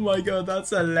 Oh my god,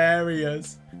 that's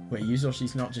hilarious. Wait, you saw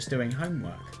she's not just doing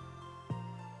homework?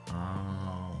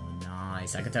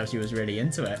 Nice. I could tell she was really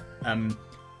into it.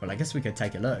 Well, I guess we could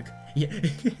take a look. Yeah.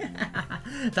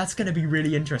 That's going to be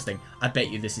really interesting. I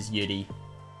bet you this is Yuri.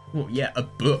 Well, yeah, a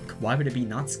book. Why would it be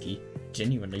Natsuki?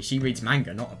 Genuinely, she reads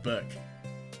manga, not a book.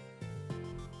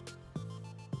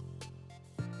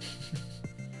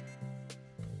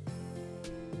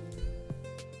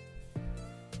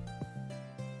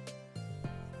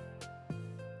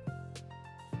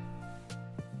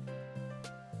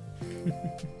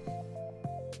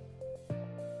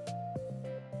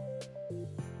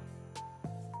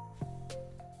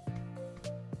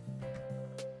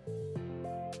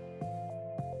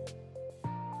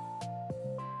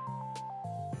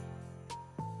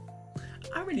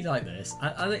 I really like this.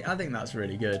 I think that's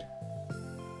really good.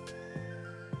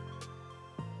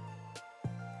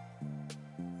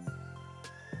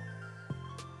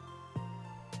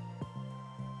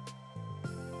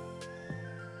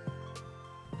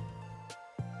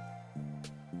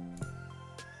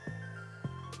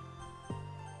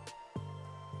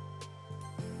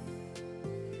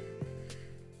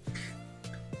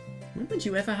 When would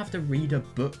you ever have to read a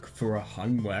book for a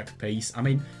homework piece? I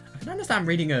mean, I can understand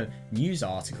reading a news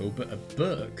article, but a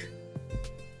book?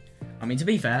 I mean, to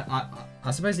be fair,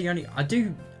 I suppose the only... I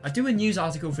do a news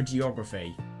article for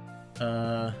geography.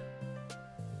 I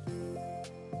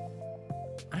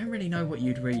don't really know what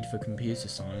you'd read for computer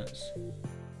science.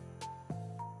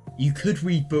 You could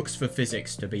read books for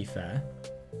physics, to be fair.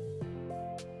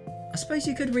 I suppose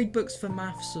you could read books for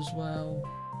maths as well.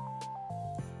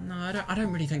 No, I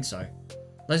don't really think so.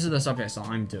 Those are the subjects that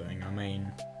I'm doing. I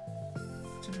mean, I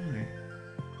don't know.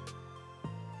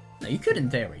 No, you could in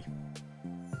theory.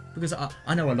 Because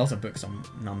I know a lot of books on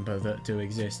number that do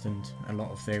exist and a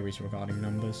lot of theories regarding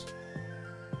numbers.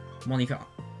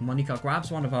 Monika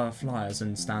grabs one of her flyers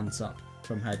and stands up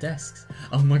from her desks.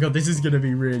 Oh my god, this is going to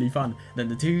be really fun. Then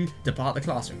the two depart the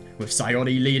classroom, with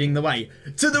Sayori leading the way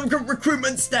to the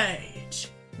recruitment stage.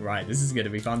 Right, this is going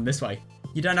to be fun. This way.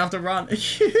 You don't have to run.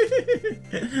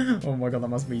 Oh my god, that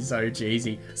must be so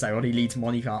cheesy. Sayori leads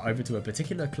Monika over to a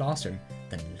particular classroom,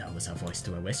 then lowers her voice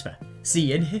to a whisper.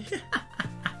 See in here?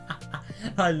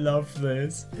 I love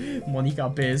this.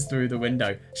 Monika peers through the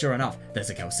window. Sure enough, there's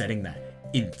a girl sitting there,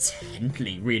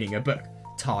 intently reading a book.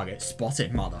 Target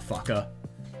spotted, motherfucker.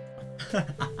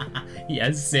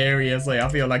 Yes, seriously, I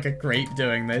feel like a creep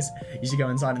doing this. You should go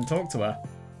inside and talk to her.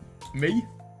 Me?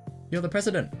 You're the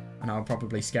president, and I'll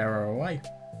probably scare her away.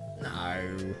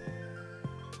 No.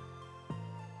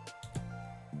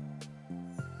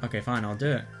 Okay, fine, I'll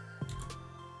do it.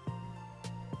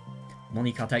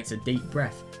 Monika takes a deep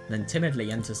breath, then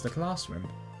timidly enters the classroom.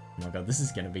 Oh my god, this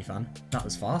is going to be fun. That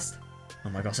was fast. Oh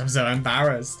my gosh, I'm so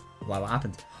embarrassed. Why, what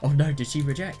happened? Oh no, did she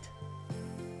reject?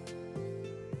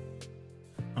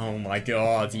 Oh my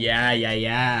god,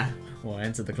 yeah. Well, I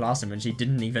entered the classroom and she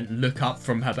didn't even look up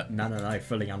from her, but no,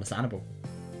 fully understandable.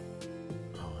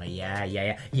 Oh,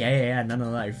 yeah,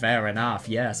 no, fair enough,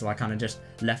 yeah, so I kind of just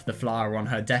left the flyer on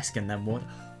her desk and then what?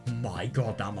 My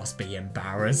god, that must be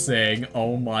embarrassing.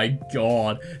 Oh my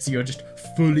god. So you're just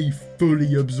fully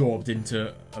absorbed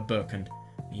into a book and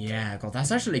yeah, god,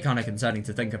 that's actually kind of concerning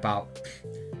to think about.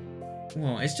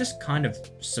 Well, it's just kind of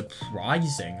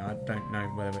surprising. I don't know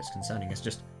whether it's concerning. It's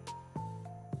just...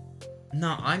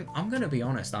 No, I'm going to be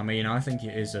honest. I mean, I think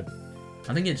it is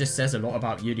I think it just says a lot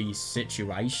about Yudi's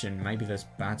situation. Maybe there's a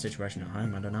bad situation at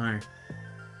home. I don't know.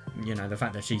 You know, the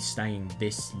fact that she's staying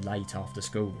this late after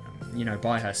school, you know,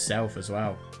 by herself as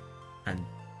well. And,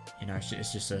 you know, it's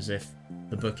just as if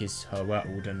the book is her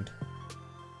world and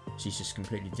she's just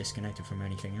completely disconnected from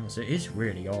anything else. It is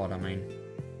really odd, I mean.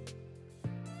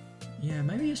 Yeah,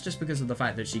 maybe it's just because of the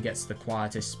fact that she gets the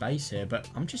quietest space here, but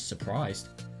I'm just surprised.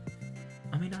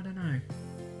 I mean, I don't know.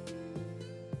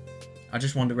 I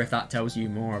just wonder if that tells you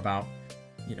more about,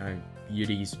 you know,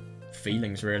 Yudi's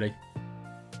feelings, really.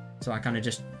 So I kind of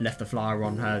just left the flyer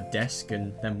on her desk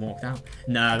and then walked out.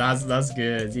 No, that's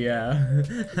good, yeah.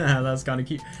 That's kind of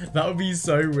cute. That would be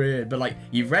so weird. But like,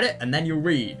 you've read it and then you'll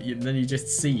read. And then you just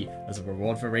see, as a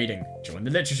reward for reading, join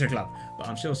the literature club. But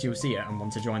I'm sure she'll see it and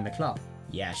want to join the club.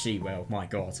 Yeah, she will. My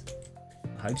god.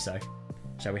 I hope so.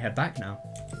 Shall we head back now?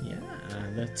 Yeah,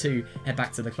 the two head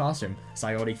back to the classroom.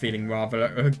 Sayori feeling rather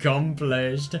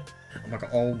accomplished.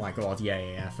 Oh my god,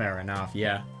 yeah, fair enough,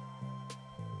 yeah.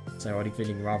 Sayori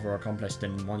feeling rather accomplished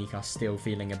and Monika still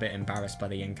feeling a bit embarrassed by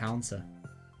the encounter.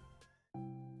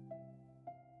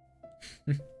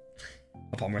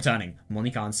 Upon returning,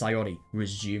 Monika and Sayori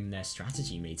resume their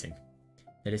strategy meeting.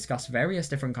 They discuss various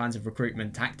different kinds of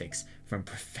recruitment tactics, from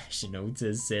professional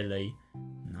to silly.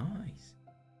 Nice.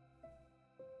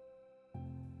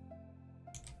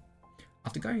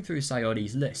 After going through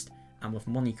Sayori's list, and with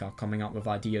Monika coming up with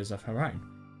ideas of her own,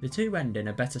 the two end in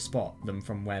a better spot than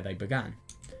from where they began.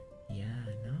 Yeah,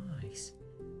 nice.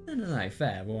 No,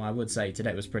 fair. Well, I would say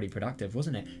today was pretty productive,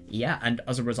 wasn't it? Yeah, and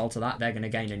as a result of that, they're going to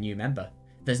gain a new member.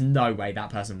 There's no way that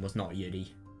person was not Yudi.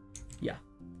 Yeah,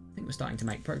 I think we're starting to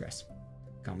make progress.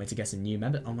 Can't wait to get some new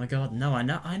member. Oh my god, no, I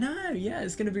know. Yeah,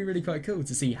 it's going to be really quite cool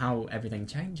to see how everything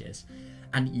changes.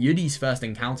 And Yudi's first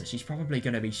encounter, she's probably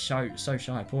going to be so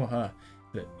shy, poor her.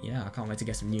 But yeah, I can't wait to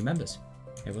get some new members.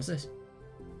 Hey, what's this?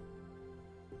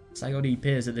 Sayori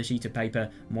peers at the sheet of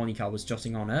paper Monika was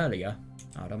jotting on earlier.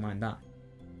 Oh, I don't mind that.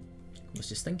 I was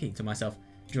just thinking to myself,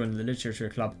 join the literature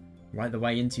club right the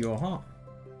way into your heart.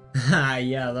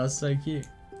 Yeah, that's so cute.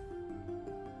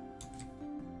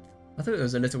 I thought it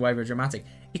was a little over dramatic.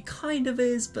 It kind of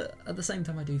is, but at the same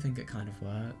time I do think it kind of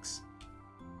works.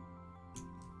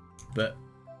 But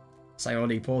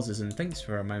Sayori pauses and thinks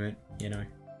for a moment, you know.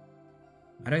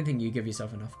 I don't think you give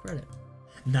yourself enough credit.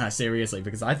 Nah, seriously,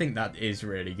 because I think that is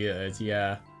really good,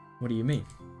 yeah. What do you mean?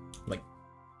 Like,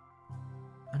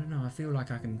 I don't know, I feel like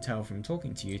I can tell from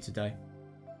talking to you today.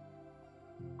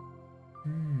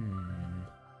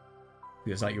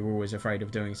 Feels like you're always afraid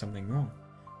of doing something wrong.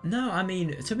 No, I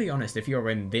mean, to be honest, if you're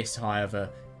in this high of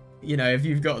a... You know, if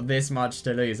you've got this much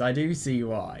to lose, I do see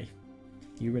why.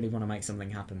 You really want to make something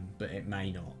happen, but it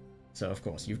may not. So, of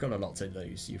course, you've got a lot to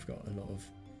lose. You've got a lot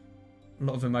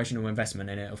of emotional investment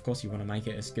in it. Of course, you want to make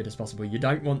it as good as possible. You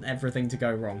don't want everything to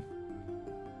go wrong.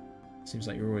 Seems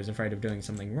like you're always afraid of doing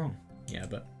something wrong. Yeah,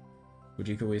 but would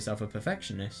you call yourself a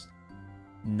perfectionist?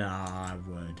 Nah, I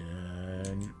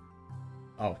wouldn't.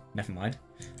 Oh, never mind.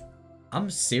 I'm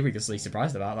seriously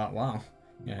surprised about that. Wow.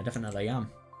 Yeah, I definitely am.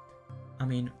 I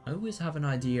mean, I always have an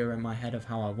idea in my head of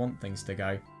how I want things to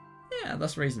go. Yeah,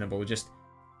 that's reasonable. Just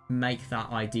make that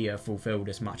idea fulfilled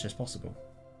as much as possible.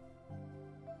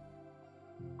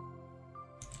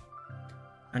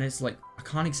 And it's like, I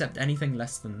can't accept anything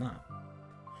less than that.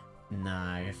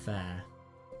 No, fair.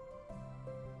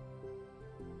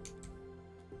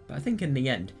 But I think in the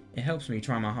end, it helps me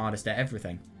try my hardest at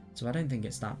everything. So I don't think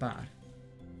it's that bad.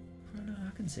 Oh no,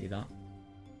 I can see that.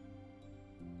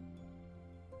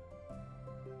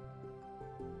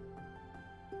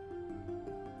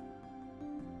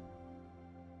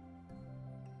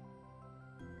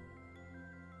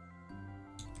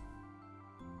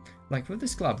 Like, with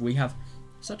this club, we have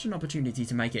such an opportunity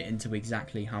to make it into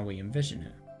exactly how we envision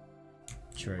it.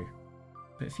 True.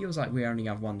 But it feels like we only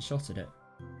have one shot at it.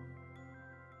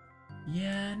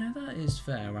 Yeah, no, that is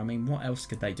fair. I mean, what else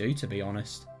could they do, to be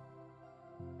honest?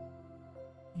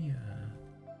 Yeah.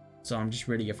 So I'm just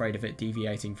really afraid of it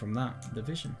deviating from that. The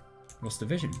vision. What's the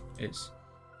vision? It's...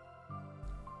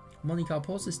 Monika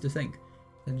pauses to think,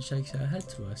 then shakes her head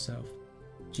to herself.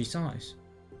 She sighs.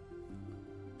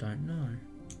 Don't know.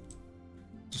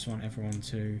 Just want everyone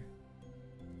to...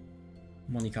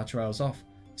 Monika trails off.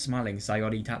 Smiling,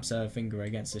 Sayori taps her finger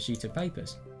against a sheet of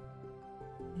papers.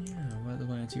 Yeah, right the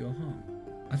way into your heart.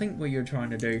 I think what you're trying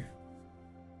to do...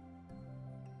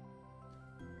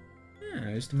 Yeah,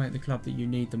 is to make the club that you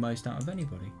need the most out of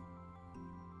anybody.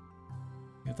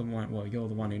 You're the one, well, you're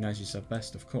the one who knows yourself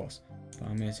best, of course. But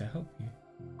I'm here to help you.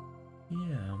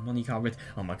 Yeah, Monika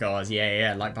oh my god,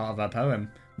 yeah, like part of her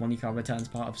poem. Monika returns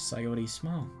part of Sayori's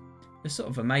smile. It's sort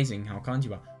of amazing how kind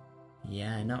you are.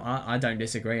 Yeah, no, I don't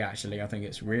disagree, actually. I think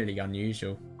it's really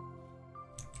unusual.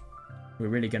 We're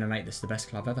really going to make this the best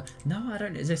club ever. No, I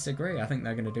don't disagree. I think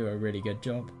they're going to do a really good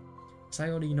job.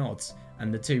 Sayori nods,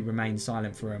 and the two remain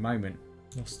silent for a moment,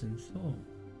 lost in thought.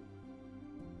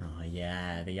 Oh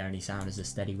yeah, the only sound is the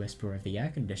steady whisper of the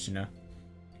air conditioner.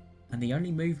 And the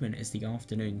only movement is the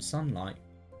afternoon sunlight,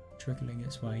 trickling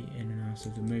its way in and out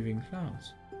of the moving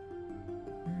clouds.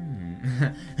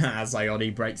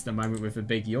 Sayori breaks the moment with a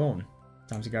big yawn.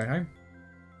 Time to go home?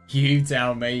 You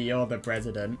tell me, you're the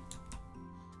president.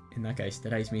 In that case,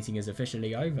 today's meeting is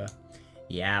officially over.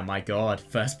 Yeah, my god,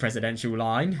 first presidential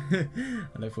line.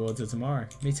 I look forward to tomorrow.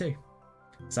 Me too.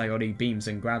 Sayori beams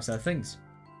and grabs her things.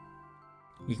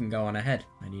 You can go on ahead.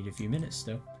 I need a few minutes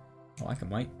still. Oh, I can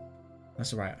wait.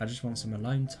 That's alright, I just want some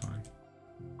alone time.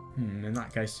 In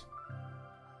that case...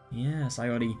 Yeah,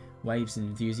 Sayori waves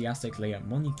enthusiastically at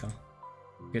Monika.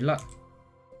 Good luck.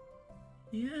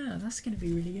 Yeah, that's going to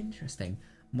be really interesting.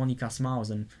 Monika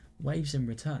smiles and waves in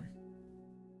return.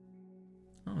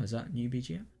 Oh, is that new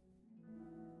BGM?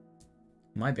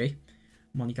 Might be.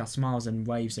 Monika smiles and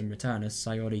waves in return as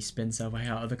Sayori spins her way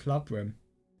out of the club room.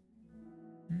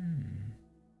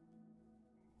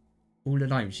 All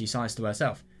alone, she sighs to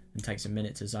herself and takes a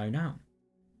minute to zone out.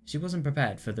 She wasn't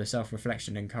prepared for the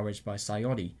self-reflection encouraged by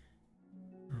Sayori.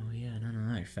 Oh yeah,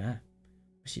 no, fair.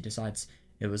 But she decides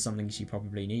it was something she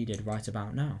probably needed right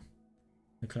about now.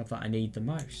 The club that I need the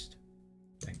most.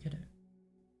 Don't get it.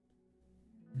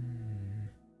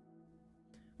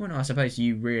 Well, no, I suppose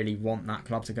you really want that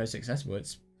club to go successful.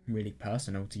 It's really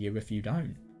personal to you if you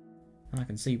don't. And I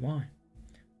can see why.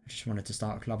 I just wanted to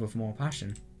start a club with more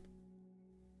passion.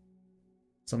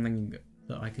 Something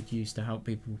that I could use to help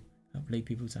lead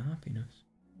people to happiness.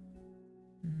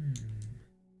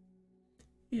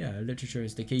 Yeah, literature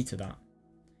is the key to that.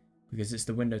 Because it's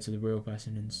the window to the real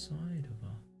person inside of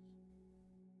us.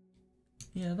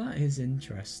 Yeah, that is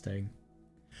interesting.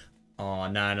 Oh,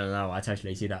 no, I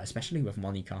totally see that, especially with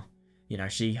Monika. You know,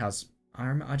 she has...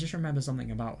 I just remember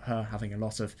something about her having a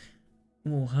lot of...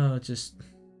 Well, her just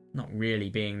not really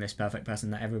being this perfect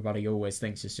person that everybody always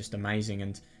thinks is just amazing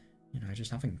and, you know,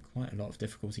 just having quite a lot of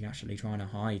difficulty actually trying to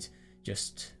hide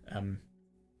just,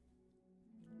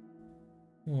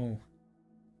 well...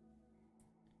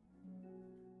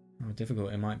 How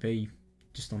difficult it might be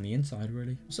just on the inside,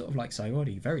 really. Sort of like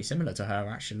Sayori, very similar to her,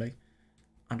 actually.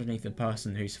 Underneath the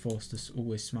person who's forced to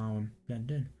always smile and blend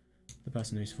in. The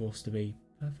person who's forced to be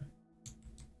perfect.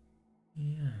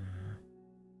 Yeah.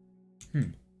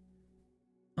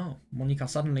 Oh, Monika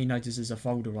suddenly notices a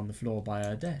folder on the floor by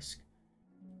her desk.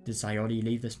 Did Sayori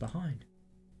leave this behind?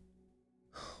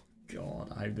 Oh,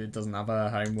 God, I hope it doesn't have her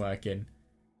homework in.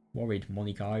 Worried,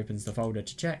 Monika opens the folder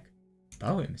to check.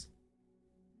 Poems.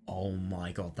 Oh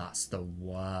my god, that's the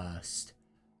worst.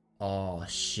 Oh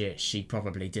shit, she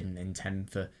probably didn't intend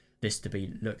for this to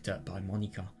be looked at by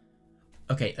Monika.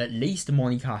 Okay, at least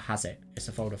Monika has it. It's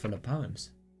a folder full of poems.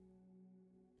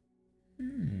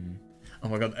 Oh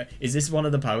my god, is this one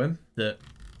of the poem that...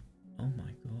 Oh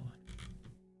my god.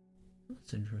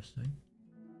 It's interesting.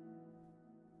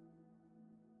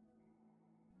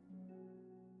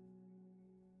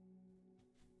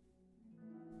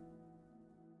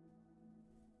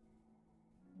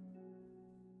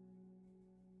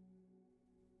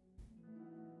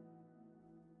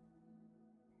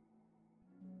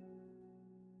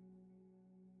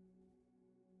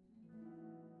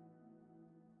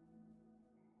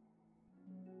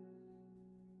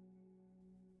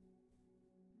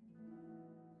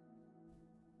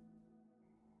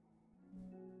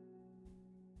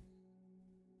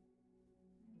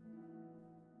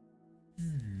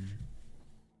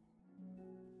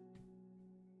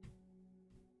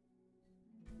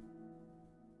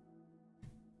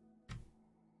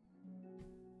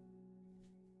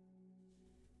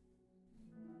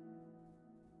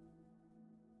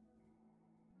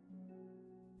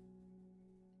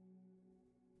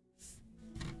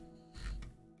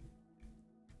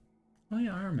 Oh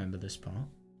yeah, I remember this part.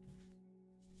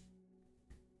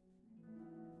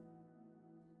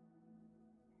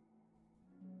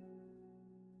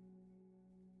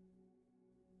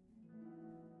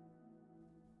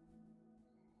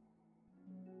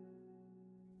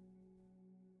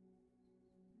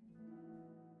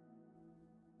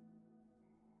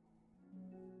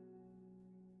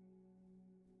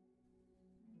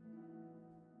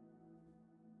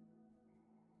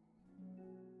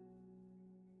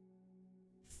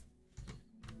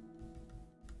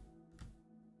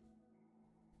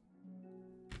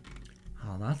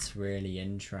 Oh, that's really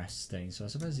interesting. So I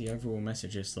suppose the overall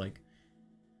message is like,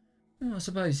 well, I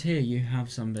suppose here you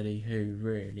have somebody who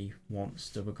really wants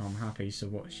to become happy, so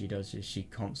what she does is she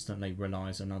constantly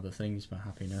relies on other things for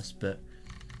happiness, but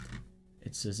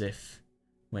it's as if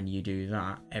when you do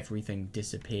that, everything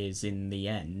disappears in the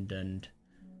end, and,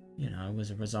 you know,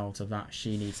 as a result of that,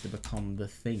 she needs to become the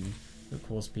thing that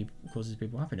causes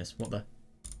people happiness. What the...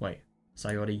 Wait,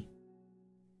 Sayori...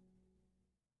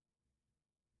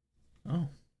 Oh,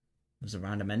 there's a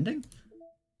random ending?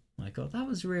 My god, that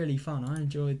was really fun. I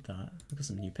enjoyed that. I got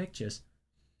some new pictures.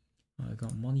 Oh, I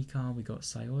got Monika, we got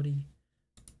Sayori.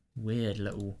 Weird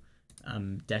little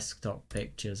desktop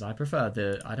pictures. I prefer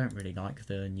I don't really like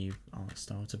the new art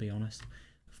style, to be honest.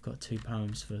 I've got 2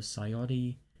 poems for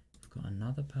Sayori. I've got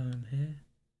another poem here.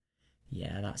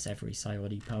 Yeah, that's every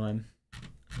Sayori poem.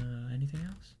 Anything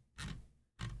else?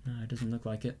 No, it doesn't look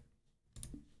like it.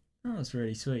 Oh, that's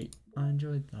really sweet. I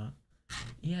enjoyed that.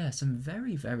 Yeah, some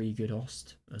very, very good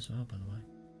Ost as well, by the way.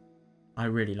 I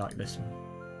really like this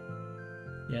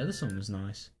one. Yeah, this one was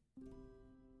nice.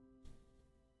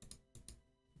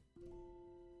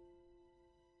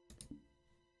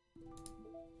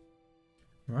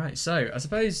 Right, so I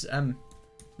suppose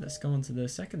let's go on to the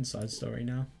second side story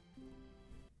now.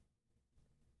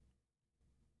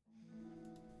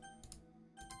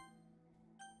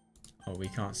 Oh, we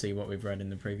can't see what we've read in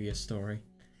the previous story.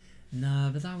 No,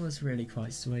 but that was really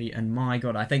quite sweet, and my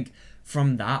god, I think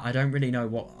from that, I don't really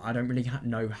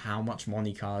know how much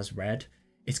Monika has read.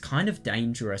 It's kind of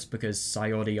dangerous because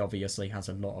Sayori obviously has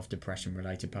a lot of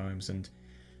depression-related poems, and,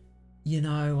 you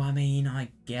know, I mean, I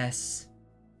guess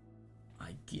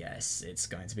it's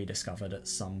going to be discovered at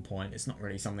some point. It's not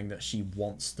really something that she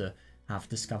wants to have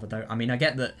discovered, though. I mean, I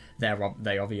get that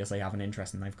they obviously have an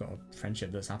interest and they've got a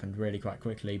friendship that's happened really quite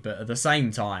quickly, but at the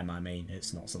same time, I mean,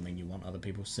 it's not something you want other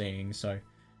people seeing, so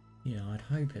yeah, I'd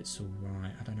hope it's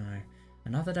alright. I don't know.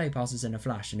 Another day passes in a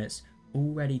flash and it's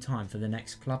already time for the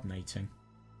next club meeting.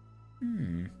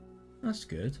 That's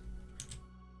good.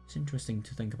 It's interesting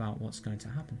to think about what's going to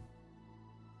happen.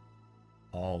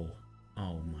 Oh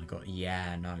my god,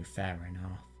 yeah, no, fair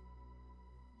enough.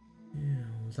 Yeah,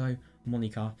 although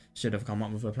Monika should have come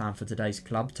up with a plan for today's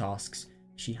club tasks,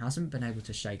 she hasn't been able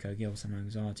to shake her guilt and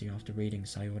anxiety after reading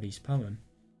Sayori's poem.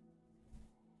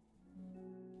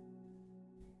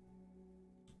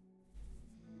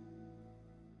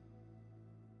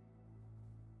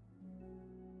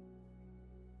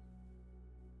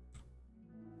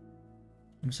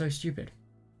 I'm so stupid.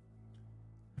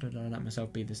 How did I let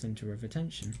myself be the centre of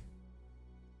attention?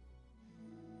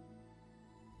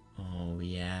 Oh,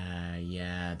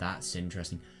 yeah, that's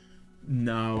interesting.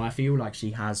 No, I feel like she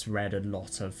has read a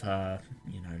lot of her,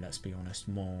 you know, let's be honest,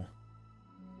 more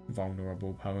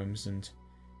vulnerable poems, and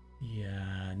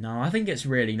yeah, no, I think it's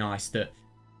really nice that,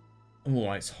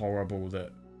 well, it's horrible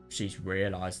that she's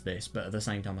realised this, but at the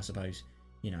same time, I suppose,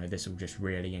 you know, this will just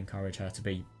really encourage her to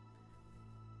be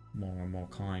more and more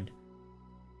kind.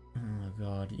 Oh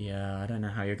god, yeah, I don't know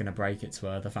how you're going to break it to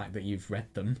her, the fact that you've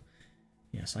read them.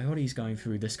 Yeah, Sayori's going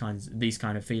through these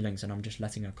kind of feelings, and I'm just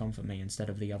letting her comfort me instead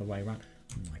of the other way around.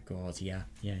 Oh my god, yeah,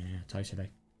 totally.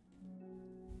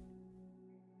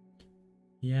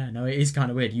 Yeah, no, it is kind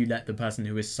of weird. You let the person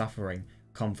who is suffering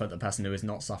comfort the person who is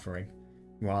not suffering,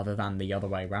 rather than the other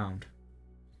way round.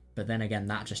 But then again,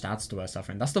 that just adds to her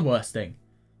suffering. That's the worst thing.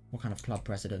 What kind of club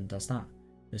president does that?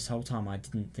 This whole time I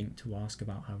didn't think to ask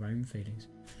about her own feelings.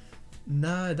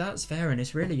 No, that's fair, and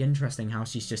it's really interesting how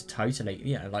she's just totally,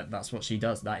 yeah, like that's what she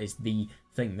does. That is the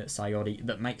thing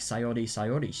that makes Sayori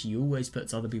Sayori. She always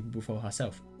puts other people before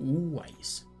herself.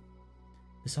 Always.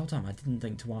 This whole time I didn't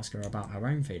think to ask her about her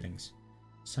own feelings.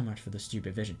 So much for the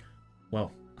stupid vision.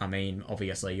 Well, I mean,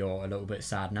 obviously you're a little bit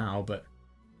sad now, but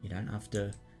you don't have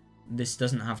to... This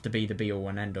doesn't have to be the be-all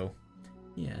and end-all.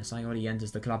 Yeah, Sayori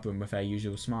enters the club room with her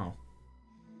usual smile.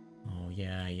 Oh,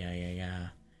 yeah.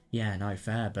 Yeah, no,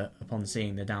 fair, but upon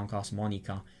seeing the downcast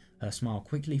Monika, her smile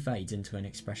quickly fades into an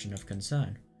expression of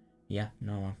concern. Yeah,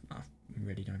 no, I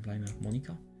really don't blame her.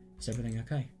 Monika? Is everything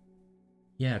okay?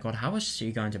 Yeah, God, how is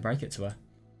she going to break it to her?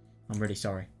 I'm really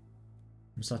sorry.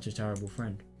 I'm such a terrible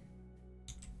friend.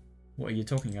 What are you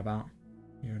talking about?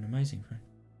 You're an amazing friend.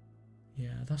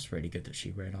 Yeah, that's really good that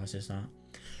she realises that.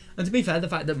 And to be fair, the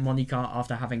fact that Monika,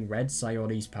 after having read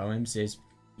Sayori's poems, is,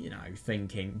 you know,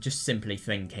 just simply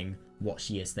thinking what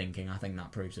she is thinking, I think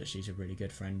that proves that she's a really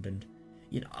good friend. And,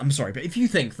 you know, I'm sorry, but if you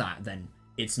think that, then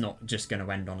it's not just going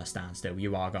to end on a standstill.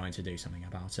 You are going to do something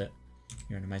about it.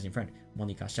 You're an amazing friend.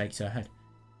 Monika shakes her head.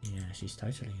 Yeah, she's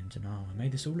totally in denial. I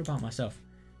made this all about myself.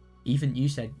 Even you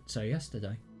said so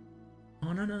yesterday.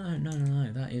 Oh, no,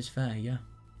 that is fair, yeah.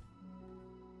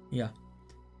 Yeah,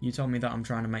 you told me that I'm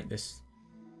trying to make this...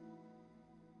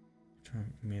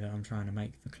 I'm trying to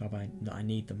make the club that I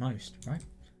need the most, right?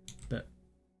 But...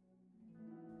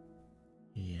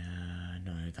 Yeah,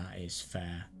 no, that is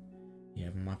fair. Yeah,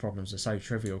 but my problems are so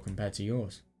trivial compared to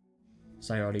yours.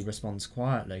 Sayori responds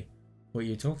quietly. What are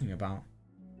you talking about?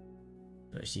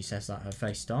 But she says that her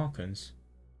face darkens.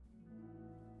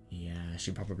 Yeah,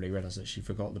 she probably realised that she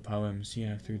forgot the poems.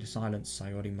 Yeah, through the silence,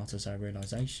 Sayori mutters her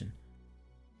realisation.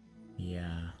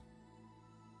 Yeah.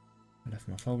 I left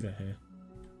my folder here.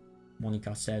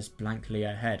 Monika stares blankly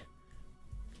ahead.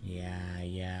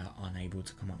 Yeah, unable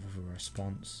to come up with a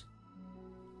response.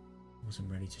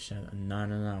 Wasn't ready to share that.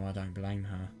 No, I don't blame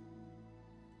her.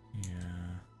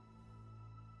 Yeah.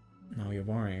 Now you're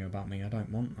worrying about me, I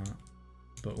don't want that.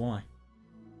 But why?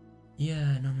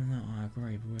 Yeah, no, I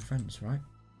agree, but we're friends, right?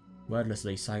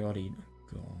 Wordlessly, Sayori...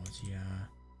 God, yeah.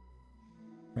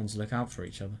 Friends look out for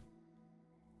each other.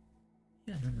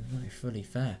 Yeah, no, fully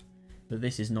fair. But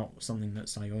this is not something that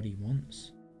Sayori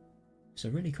wants. It's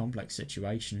a really complex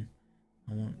situation.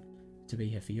 I want to be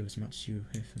here for you as much as you're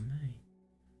here for me.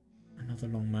 Another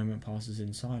long moment passes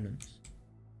in silence.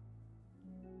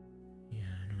 Yeah,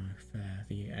 no, fair.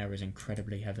 The air is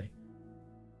incredibly heavy.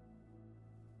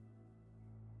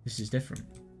 This is different.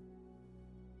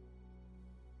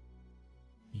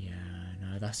 Yeah,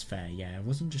 no, that's fair. Yeah, it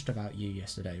wasn't just about you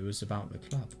yesterday. It was about the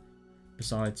club.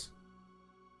 Besides...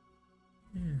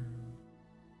 Yeah.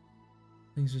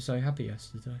 Things were so happy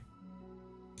yesterday.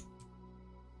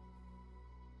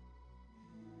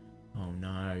 Oh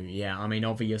no, yeah, I mean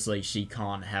obviously she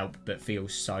can't help but feel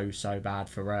so bad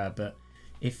for her, but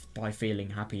if by feeling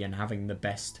happy and having the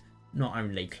best, not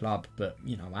only club, but,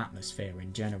 you know, atmosphere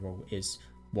in general is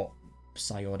what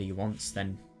Sayori wants,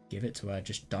 then give it to her.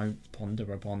 Just don't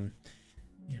ponder upon,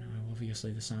 you know,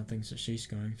 obviously the sad things that she's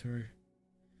going through.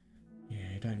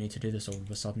 Yeah, you don't need to do this all of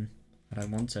a sudden. I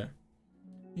don't want it.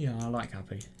 Yeah, I like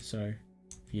happy, so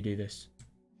if you do this,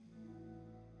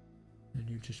 then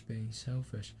you're just being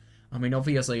selfish. I mean,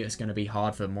 obviously it's going to be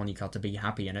hard for Monika to be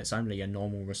happy, and it's only a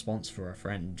normal response for a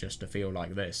friend just to feel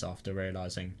like this after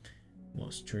realising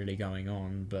what's truly going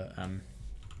on, but,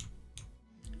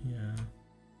 yeah.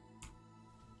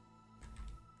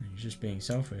 You're just being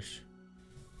selfish.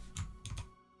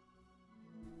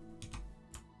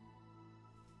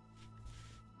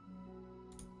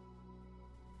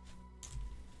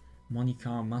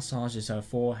 Monika massages her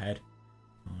forehead.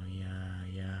 Oh, yeah.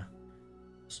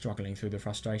 Struggling through the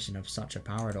frustration of such a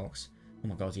paradox. Oh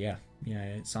my god, yeah. Yeah,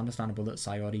 it's understandable that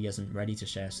Sayori isn't ready to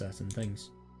share certain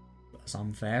things. But as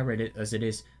unfair as it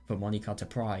is for Monika to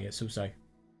pry, it's also...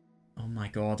 Oh my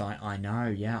god, I know,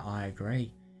 yeah, I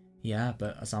agree. Yeah,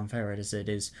 but as unfair as it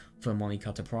is for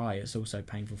Monika to pry, it's also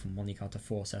painful for Monika to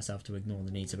force herself to ignore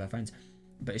the needs of her friends.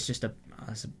 But it's just I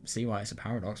see why it's a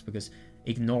paradox, because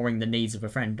ignoring the needs of a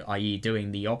friend, i.e.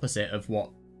 doing the opposite of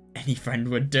what any friend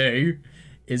would do,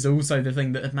 is also the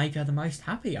thing that would make her the most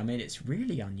happy. I mean, it's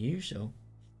really unusual.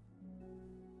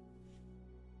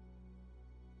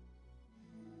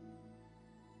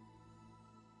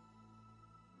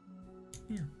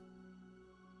 Yeah.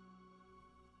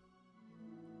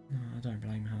 No, I don't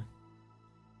blame her.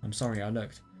 I'm sorry I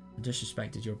looked. I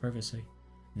disrespected your privacy.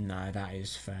 No, that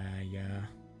is fair, yeah.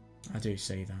 I do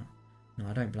see that. No,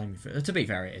 I don't blame you for... To be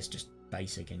fair, it is just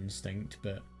basic instinct,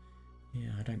 but...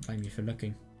 Yeah, I don't blame you for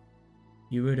looking.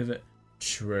 You would have...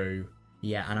 True.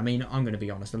 Yeah, and I mean, I'm going to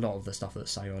be honest, a lot of the stuff that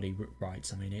Sayori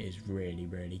writes, I mean, it is really,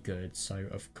 really good. So,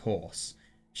 of course,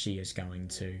 she is going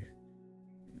to...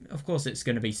 Of course, it's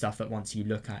going to be stuff that once you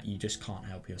look at, you just can't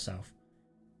help yourself.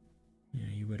 Yeah,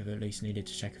 you would have at least needed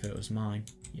to check if it was mine.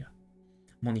 Yeah.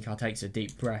 Monika takes a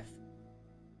deep breath.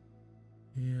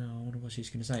 Yeah, I wonder what she's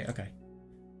going to say. Okay.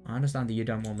 I understand that you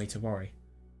don't want me to worry.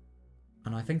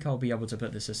 And I think I'll be able to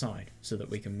put this aside so that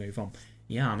we can move on.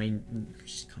 Yeah, I mean,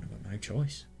 she's kind of got no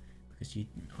choice. Because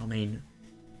I mean,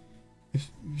 if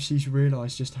she's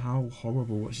realised just how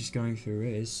horrible what she's going through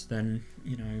is, then,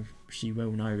 you know, she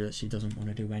will know that she doesn't want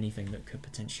to do anything that could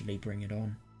potentially bring it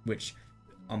on. Which,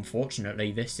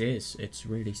 unfortunately, this is. It's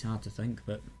really sad to think,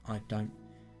 but I don't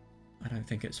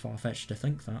think it's far-fetched to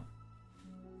think that.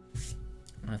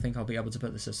 I think I'll be able to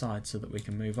put this aside so that we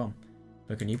can move on.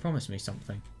 But can you promise me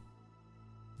something?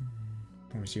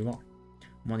 Promise you what?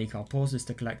 Monika pauses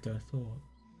to collect her thoughts.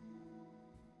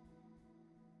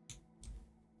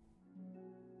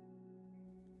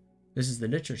 This is the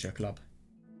literature club.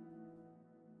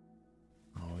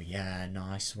 Oh yeah,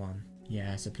 nice one.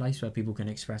 Yeah, it's a place where people can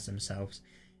express themselves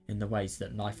in the ways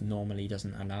that life normally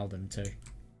doesn't allow them to.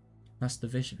 That's the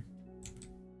vision.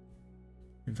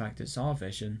 In fact, it's our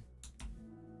vision.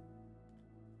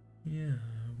 Yeah,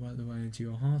 work the way into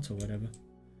your heart or whatever.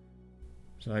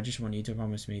 So I just want you to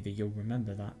promise me that you'll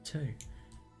remember that too.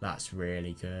 That's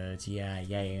really good. Yeah.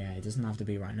 It doesn't have to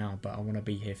be right now, but I want to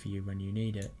be here for you when you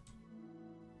need it.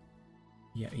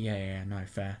 Yeah, no,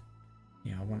 fair.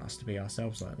 Yeah, I want us to be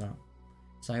ourselves like that.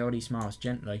 Sayori smiles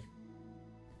gently.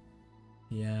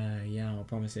 Yeah, I'll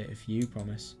promise it if you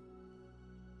promise.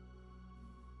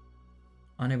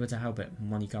 Unable to help it,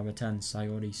 Monika returns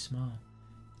Sayori's smile.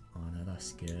 Oh no,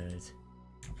 that's good.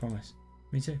 I promise.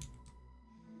 Me too.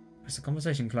 As the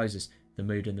conversation closes, the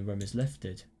mood in the room is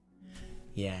lifted.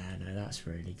 Yeah, no, that's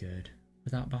really good.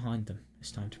 With that behind them,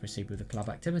 it's time to proceed with the club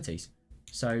activities.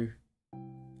 So...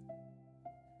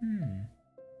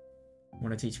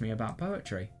 Want to teach me about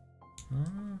poetry?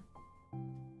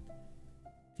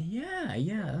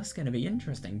 Yeah, that's going to be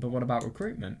interesting. But what about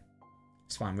recruitment?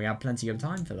 It's fine, we have plenty of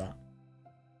time for that.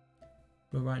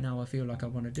 But right now I feel like I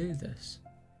want to do this.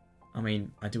 I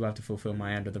mean, I do have to fulfill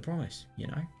my end of the promise, you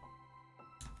know?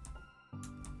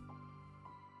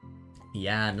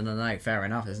 Yeah, no, fair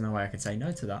enough. There's no way I could say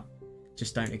no to that.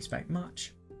 Just don't expect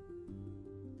much.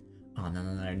 Oh,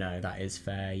 no, that is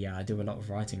fair. Yeah, I do a lot of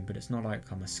writing, but it's not like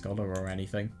I'm a scholar or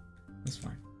anything. That's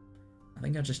fine. I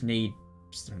think I just need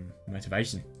some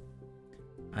motivation.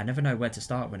 I never know where to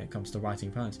start when it comes to writing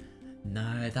poems.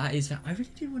 No, that is fair. I really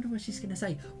do wonder what she's going to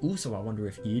say. Also, I wonder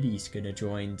if Yudi's going to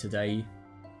join today.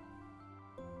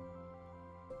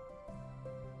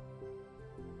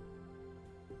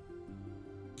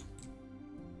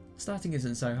 Starting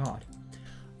isn't so hard.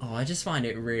 Oh, I just find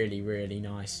it really, really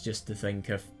nice just to think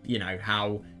of, you know,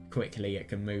 how quickly it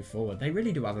can move forward. They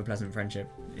really do have a pleasant friendship.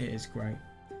 It is great.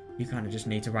 You kind of just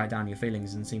need to write down your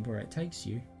feelings and see where it takes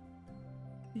you.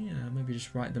 Yeah, maybe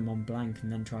just write them on blank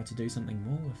and then try to do something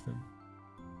more with them.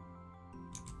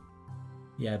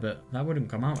 Yeah, but that wouldn't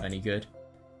come out any good.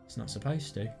 It's not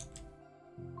supposed to.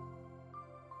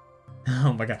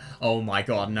 Oh my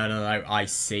god, no, I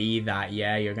see that.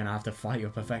 Yeah, you're gonna have to fight your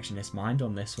perfectionist mind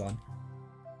on this one.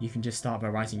 You can just start by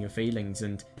writing your feelings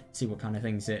and see what kind of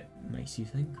things it makes you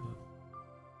think of.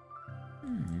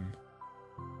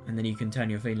 And then you can turn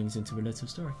your feelings into a little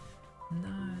story.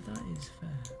 No, that is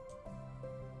fair.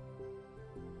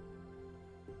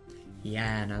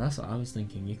 Yeah, no, that's what I was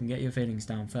thinking. You can get your feelings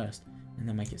down first and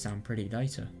then make it sound pretty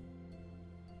later.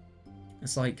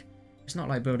 It's like, it's not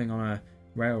like building on a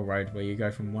railroad where you go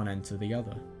from one end to the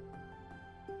other.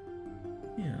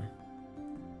 Yeah.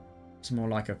 It's more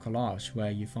like a collage where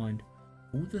you find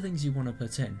all the things you want to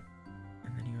put in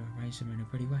and then you arrange them in a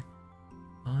pretty way.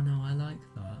 Oh no, I like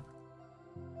that.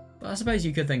 But I suppose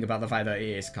you could think about the fact that it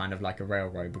is kind of like a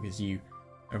railroad because you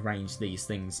arrange these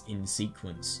things in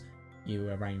sequence. You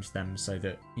arrange them so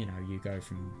that, you know, you go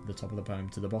from the top of the poem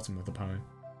to the bottom of the poem.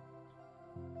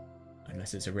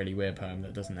 Unless it's a really weird poem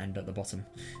that doesn't end at the bottom.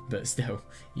 But still,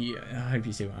 yeah, I hope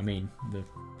you see what I mean. The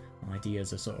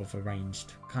ideas are sort of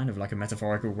arranged kind of like a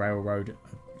metaphorical railroad,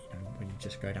 you know, when you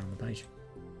just go down the page.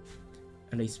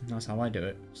 At least that's how I do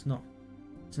it. It's not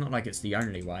like it's the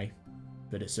only way,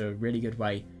 but it's a really good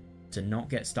way to not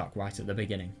get stuck right at the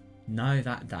beginning. No,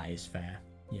 that is fair.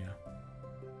 Yeah.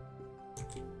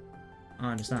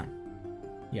 I understand.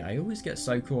 Yeah, I always get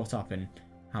so caught up in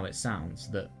how it sounds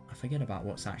that I forget about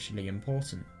what's actually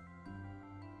important.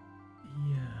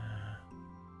 Yeah.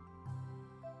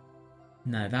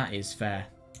 No, that is fair.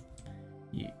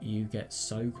 You get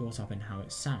so caught up in how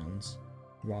it sounds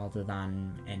rather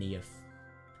than any of,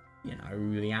 you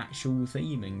know, the actual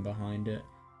theming behind it.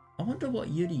 I wonder what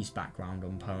Yudi's background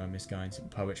on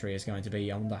poetry is going to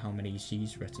be. I wonder how many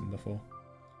she's written before.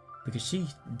 Because she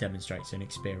demonstrates an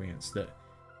experience that,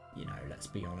 you know, let's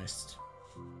be honest,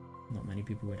 not many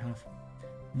people would have.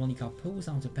 Monika pulls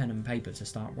out a pen and paper to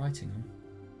start writing on.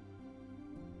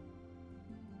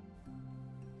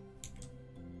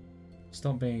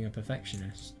 Stop being a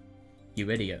perfectionist. You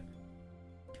idiot.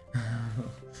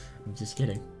 I'm just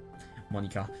kidding.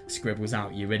 Monika scribbles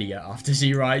out "you idiot" after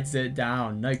she writes it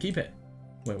down. No, keep it.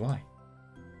 Wait, why?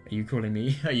 Are you calling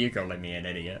me an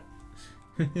idiot?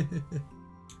 Of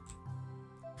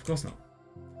course not.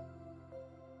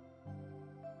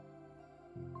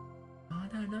 Oh,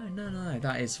 no,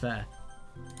 that is fair.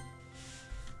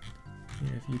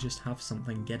 Yeah, if you just have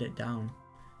something, get it down.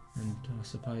 And I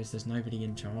suppose there's nobody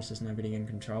in charge, there's nobody in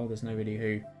control, there's nobody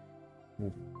who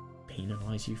will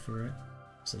penalise you for it.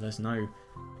 So there's no...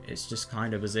 It's just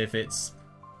kind of as if it's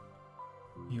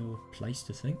your place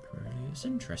to think, really. It's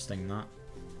interesting, that.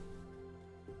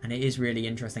 And it is really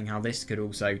interesting how this could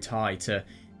also tie to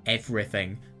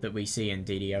everything that we see in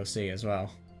DDLC as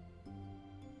well.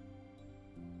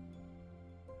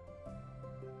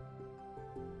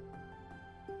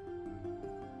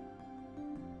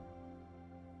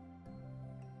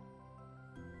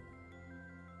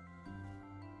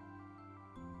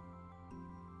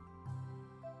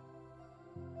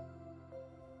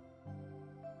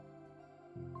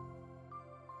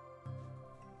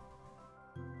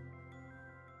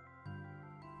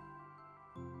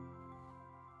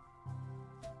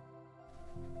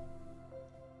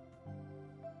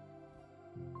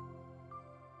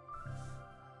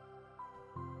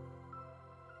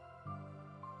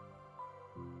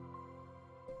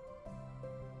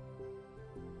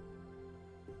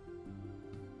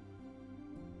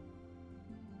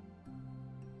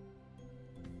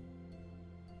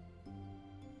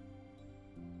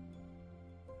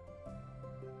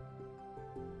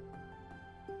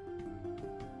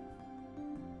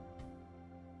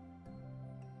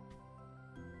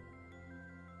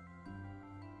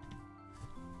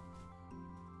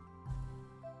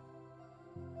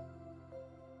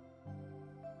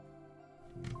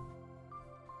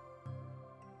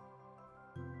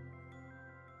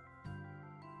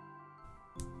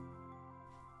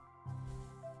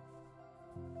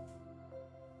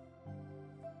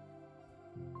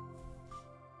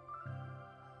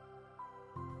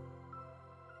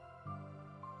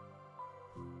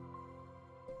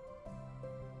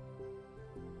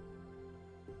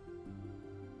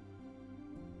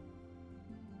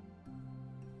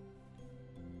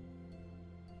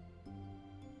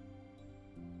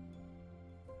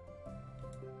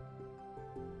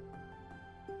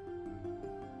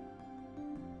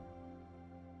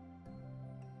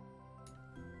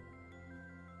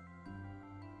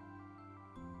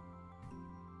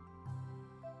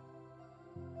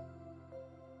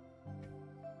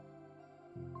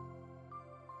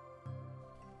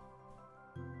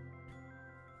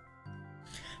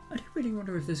 I do really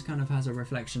wonder if this kind of has a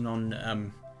reflection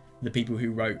on the people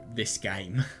who wrote this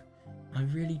game. I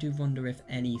really do wonder if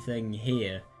anything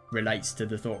here relates to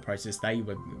the thought processes they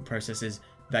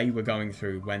were going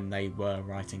through when they were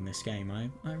writing this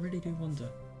game. I really do wonder.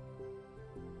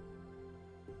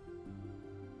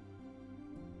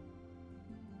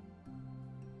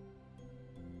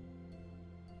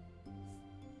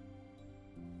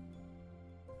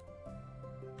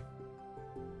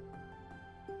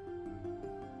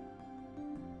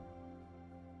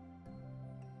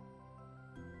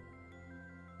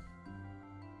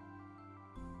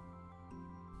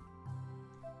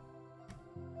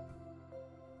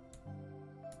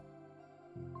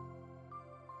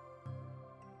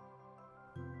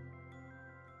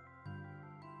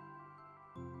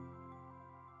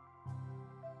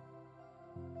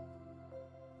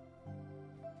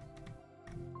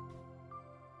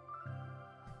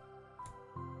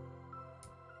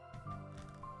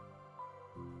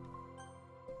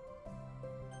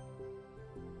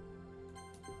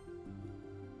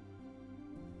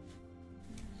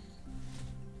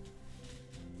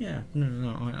 Yeah,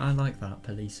 no, I like that,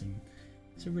 policing.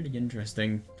 It's a really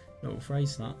interesting little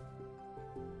phrase, that.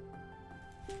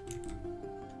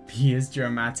 Be as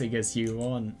dramatic as you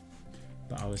want.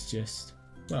 But I was just...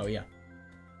 Well, yeah.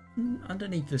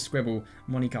 Underneath the scribble,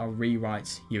 Monika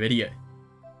rewrites, "You idiot."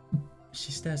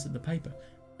 She stares at the paper.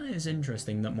 It is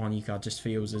interesting that Monika just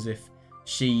feels as if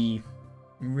she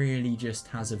really just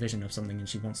has a vision of something and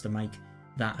she wants to make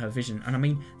that her vision. And I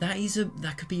mean,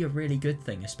 that could be a really good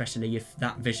thing, especially if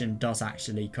that vision does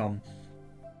actually become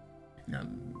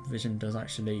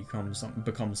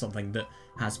become something that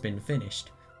has been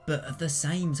finished. But at the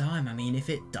same time, I mean, if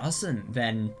it doesn't,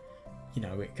 then, you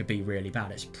know, it could be really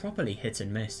bad. It's properly hit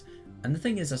and miss. And the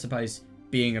thing is, I suppose,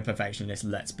 being a perfectionist,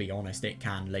 let's be honest, it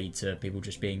can lead to people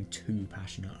just being too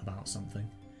passionate about something.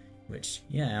 Which,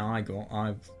 yeah,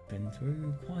 I've been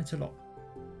through quite a lot.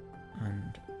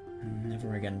 And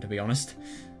never again, to be honest.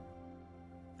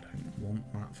 I don't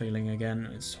want that feeling again.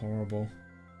 It's horrible.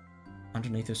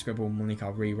 Underneath the scribble,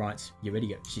 Monika rewrites, "You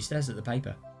idiot." She stares at the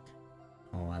paper.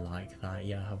 Oh, I like that.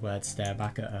 Yeah, her words stare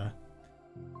back at her.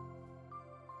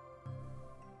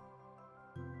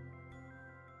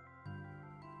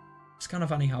 It's kind of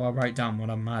funny how I wrote down what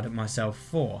I'm mad at myself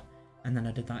for, and then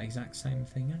I did that exact same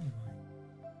thing anyway.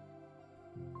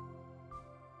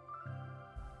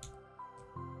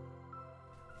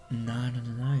 No,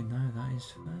 that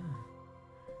is fair.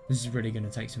 This is really going to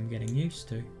take some getting used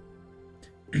to.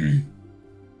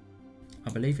 I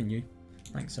believe in you.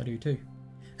 Thanks, I do too.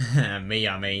 Me,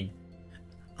 I mean.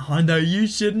 I know you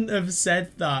shouldn't have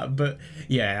said that, but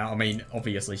yeah, I mean,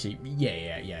 obviously she...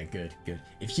 Yeah, good.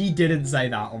 If she didn't say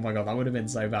that, oh my god, that would have been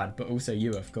so bad. But also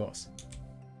you, of course.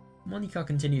 Monika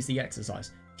continues the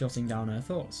exercise, jotting down her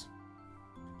thoughts.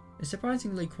 It's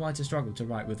surprisingly quite a struggle to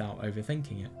write without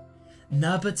overthinking it.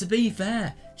 No, but to be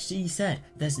fair, she said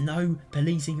there's no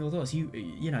policing your thoughts.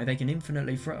 You know, they can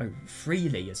infinitely flow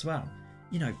freely as well.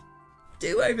 You know,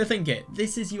 do overthink it.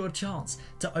 This is your chance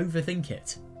to overthink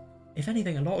it. If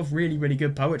anything, a lot of really, really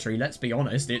good poetry, let's be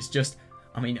honest, it's just...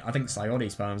 I mean, I think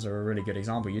Sayori's poems are a really good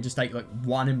example. You just take, like,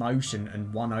 one emotion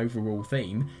and one overall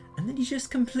theme, and then you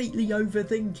just completely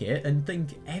overthink it and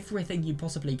think everything you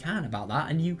possibly can about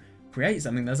that, and you create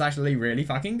something that's actually really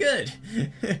fucking good.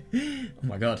 Oh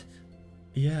my god.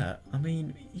 Yeah, I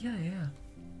mean, yeah.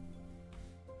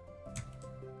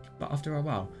 But after a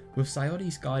while, with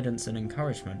Sayori's guidance and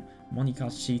encouragement,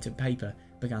 Monika's sheet of paper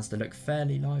begins to look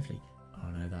fairly lively. Oh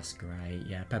no, that's great.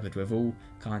 Yeah, peppered with all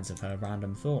kinds of her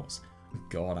random thoughts.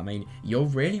 God, I mean, you're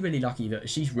really, really lucky that...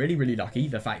 She's really, really lucky,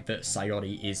 the fact that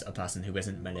Sayori is a person who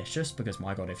isn't malicious, because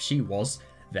my god, if she was,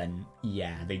 then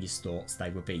yeah, these thoughts, they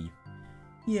would be...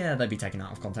 Yeah, they'd be taken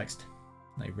out of context.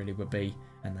 They really would be,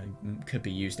 and they could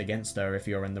be used against her if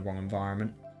you're in the wrong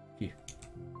environment. Phew.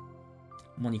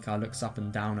 Monika looks up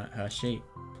and down at her sheet.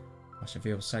 She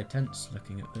feels so tense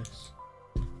looking at this.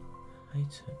 I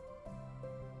hate it.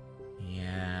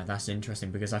 Yeah, that's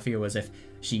interesting, because I feel as if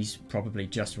she's probably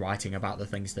just writing about the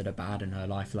things that are bad in her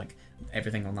life. Like,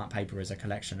 everything on that paper is a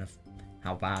collection of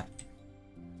how bad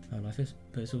her life is.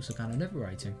 But it's also kind of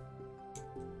liberating.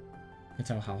 I can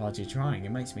tell how hard you're trying.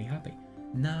 It makes me happy.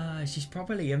 No, she's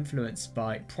properly influenced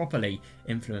by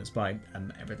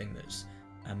everything that's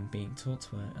being taught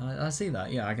to her. I see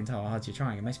that. Yeah, I can tell how hard you're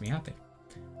trying. It makes me happy.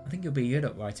 I think you'll be good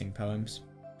at writing poems.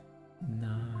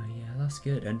 No, yeah, that's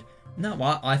good. And no,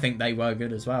 I think they were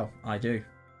good as well. I do.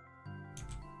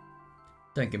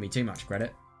 Don't give me too much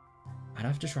credit. I'd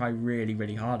have to try really,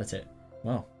 really hard at it.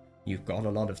 Well, you've got a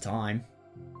lot of time.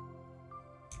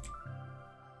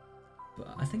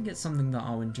 But I think it's something that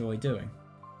I'll enjoy doing.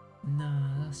 No,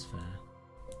 that's fair.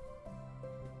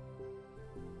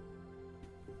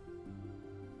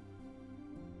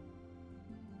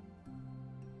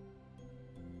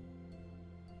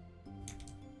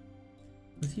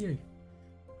 With you.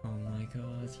 Oh my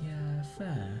god, yeah,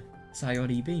 fair.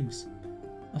 Sayori beams.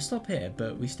 I'll stop here,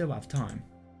 but we still have time.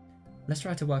 Let's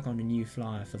try to work on a new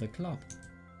flyer for the club.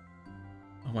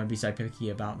 I won't be so picky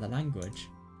about the language.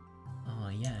 Oh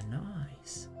yeah,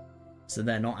 nice. So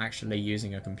they're not actually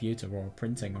using a computer or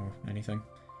printing or anything.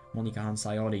 Monika and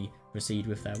Sayori proceed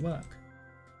with their work.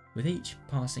 With each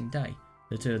passing day,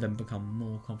 the two of them become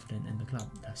more confident in the club.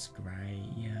 That's great,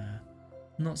 yeah.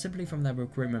 Not simply from their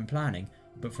recruitment planning,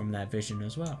 but from their vision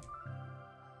as well.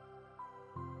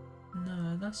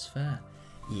 No, that's fair.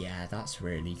 Yeah, that's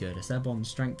really good. As their bond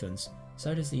strengthens,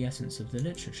 so does the essence of the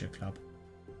literature club.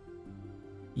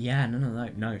 Yeah,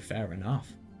 no, fair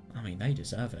enough. I mean, they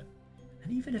deserve it.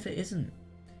 And even if it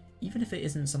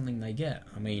isn't something they get,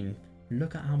 I mean,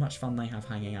 look at how much fun they have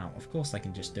hanging out. Of course they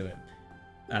can just do it.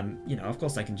 You know, of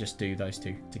course they can just do those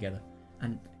two together.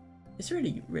 And it's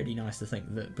really, really nice to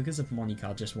think that because of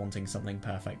Monika just wanting something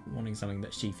perfect, wanting something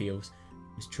that she feels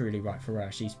is truly right for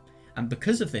her, and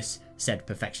because of this said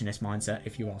perfectionist mindset,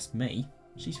 if you ask me,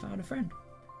 she's found a friend.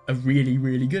 A really,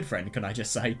 really good friend, can I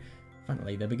just say.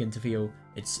 Finally, they begin to feel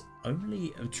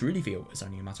truly feel it's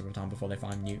only a matter of time before they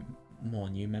find more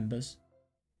new members.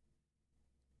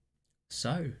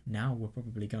 So, now we're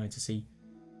probably going to see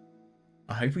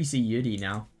I hope we see Yuri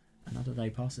now. Another day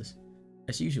passes.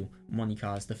 As usual,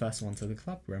 Monika is the first one to the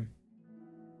club room.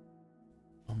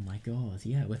 Oh my god,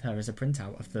 yeah, with her as a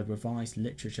printout of the revised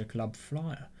Literature Club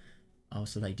flyer. Oh,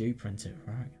 so they do print it,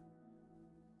 right.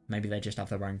 Maybe they just have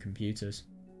their own computers.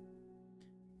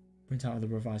 Printout of the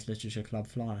revised Literature Club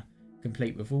flyer,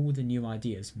 complete with all the new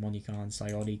ideas Monika and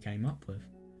Sayori came up with.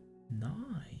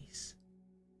 Nice.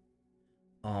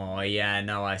 Oh yeah,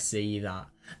 no, I see that.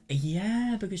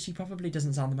 Yeah, because she probably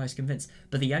doesn't sound the most convinced.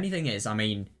 But the only thing is, I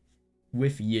mean,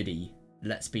 with Yuri,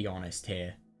 let's be honest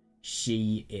here,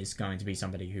 she is going to be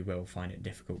somebody who will find it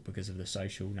difficult because of the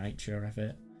social nature of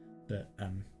it. But,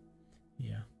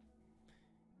 yeah.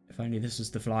 If only this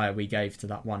was the flyer we gave to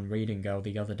that one reading girl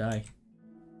the other day.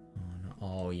 Oh, no.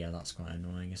 Oh yeah, that's quite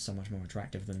annoying. It's so much more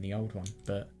attractive than the old one,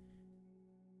 but...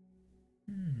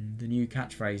 the new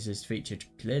catchphrase is featured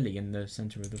clearly in the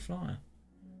centre of the flyer.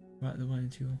 Write the way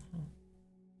into your heart.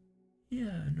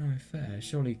 Yeah, no, fair.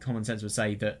 Surely common sense would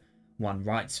say that one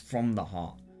writes from the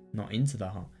heart, not into the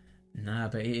heart. Nah,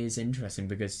 but it is interesting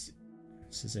because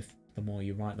it's as if the more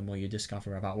you write, the more you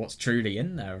discover about what's truly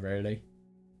in there, really.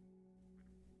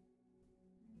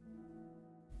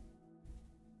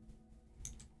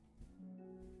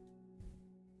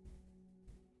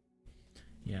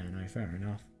 Yeah, no, fair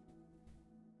enough.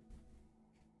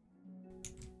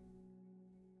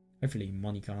 Hopefully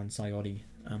Monika and Sayori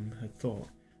had thought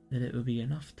that it would be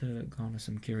enough to garner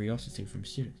some curiosity from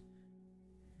students.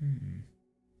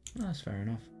 Well, that's fair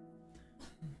enough.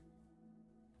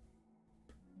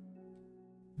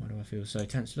 Why do I feel so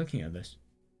tense looking at this?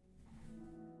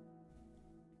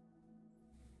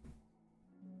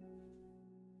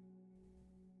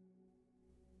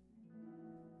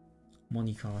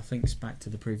 Monika thinks back to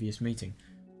the previous meeting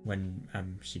when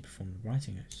she performed the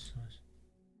writing exercise.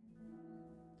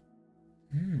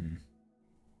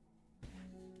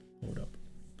 Hold up.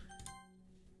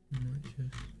 Might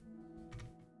just...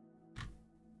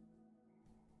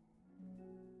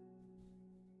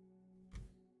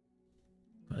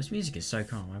 But this music is so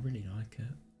calm, I really like it.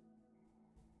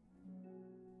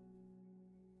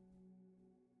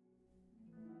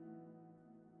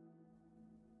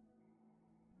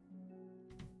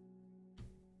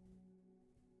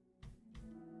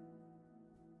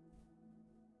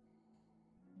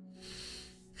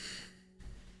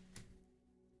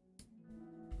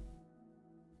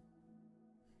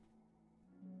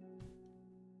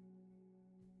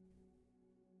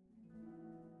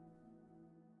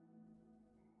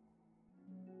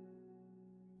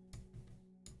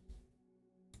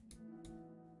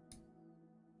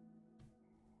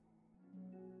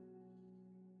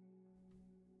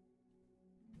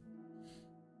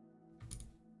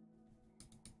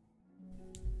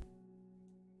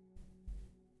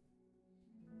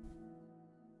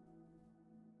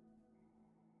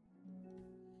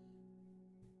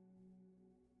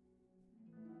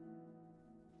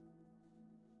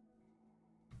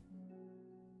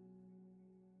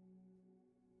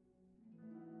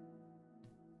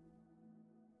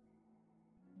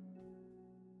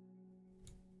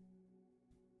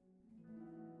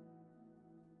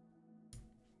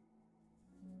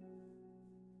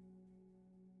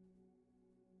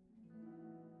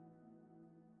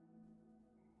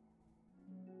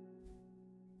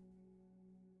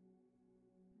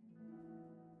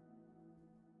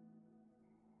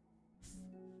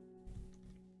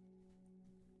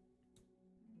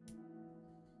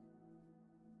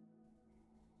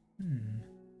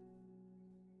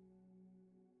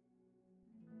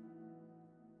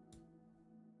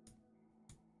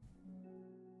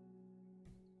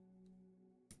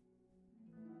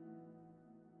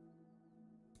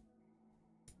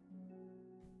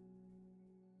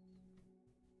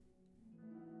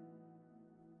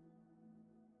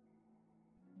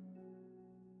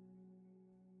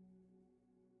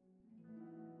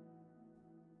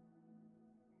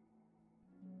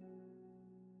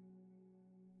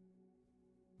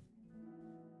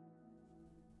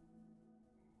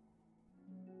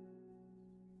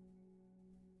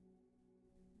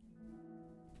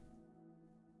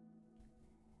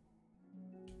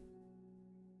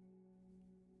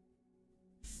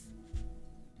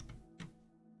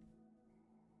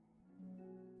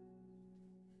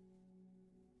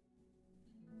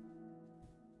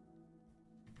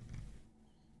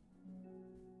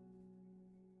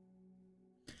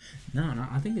 No,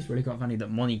 I think it's really quite funny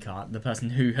that Monika, the person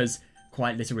who has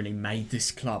quite literally made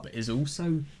this club, is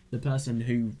also the person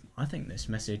who I think this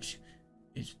message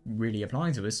is really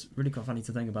applying to. It's really quite funny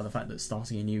to think about the fact that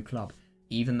starting a new club,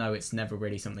 even though it's never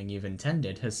really something you've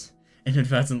intended, has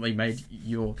inadvertently made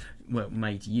you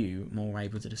more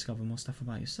able to discover more stuff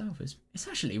about yourself. It's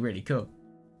actually really cool.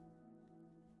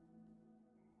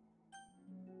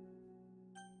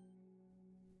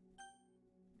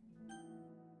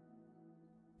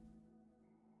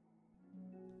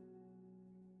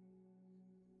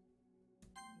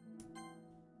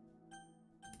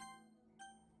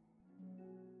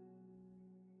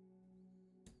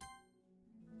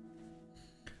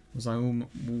 Was I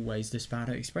always this bad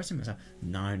at expressing myself?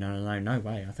 No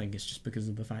way. I think it's just because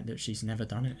of the fact that she's never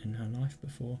done it in her life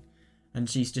before. And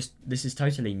this is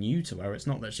totally new to her. It's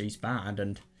not that she's bad,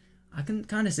 and I can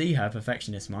kind of see her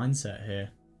perfectionist mindset here.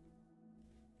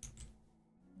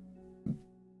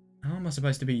 How am I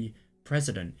supposed to be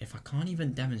president if I can't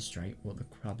even demonstrate what the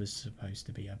club is supposed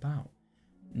to be about?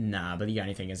 Nah, but the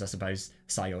only thing is, I suppose,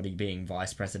 Sayori being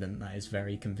vice president, that is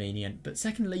very convenient. But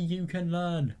secondly, you can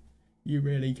learn. You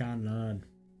really can learn.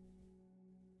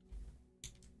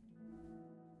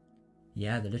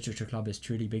 Yeah, the literature club is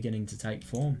truly beginning to take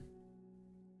form.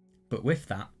 But with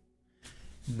that,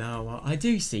 no, I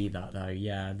do see that though,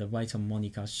 yeah, the weight on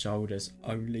Monika's shoulders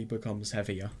only becomes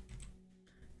heavier.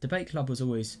 Debate club was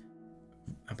always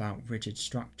about rigid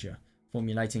structure,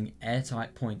 formulating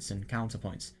airtight points and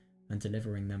counterpoints, and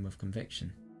delivering them with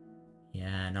conviction.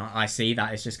 Yeah, no, I see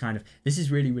that. It's just kind of, this is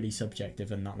really, really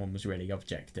subjective, and that one was really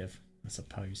objective, I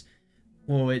suppose.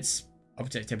 Well, it's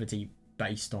objectivity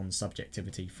based on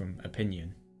subjectivity from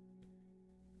opinion.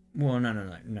 Well, no,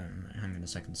 hang on a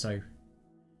second. So,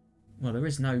 well, there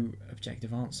is no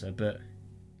objective answer, but...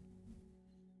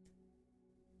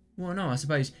 Well, no, I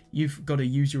suppose you've got to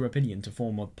use your opinion to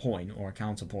form a point or a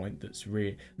counterpoint that's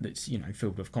you know,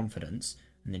 filled with confidence,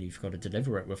 and then you've got to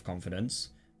deliver it with confidence.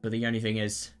 But the only thing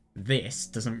is, this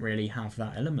doesn't really have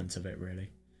that element of it, really.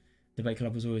 Debate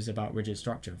club was always about rigid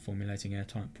structure, formulating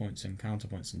airtight points and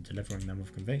counterpoints and delivering them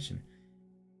with conviction.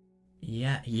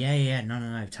 Yeah,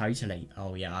 no, totally.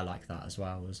 Oh yeah, I like that as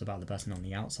well. It was about the person on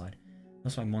the outside.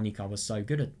 That's why Monika was so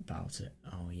good about it.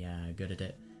 Oh yeah, good at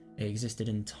it. It existed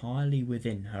entirely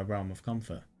within her realm of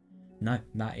comfort. No,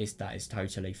 that is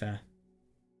totally fair.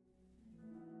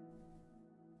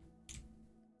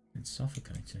 It's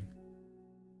suffocating.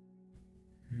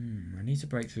 I need to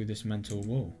break through this mental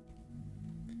wall.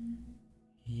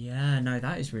 Yeah, no,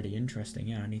 that is really interesting.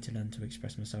 Yeah, I need to learn to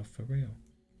express myself for real.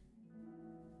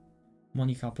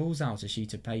 Monika pulls out a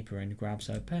sheet of paper and grabs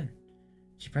her pen.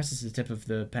 She presses the tip of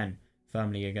the pen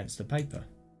firmly against the paper.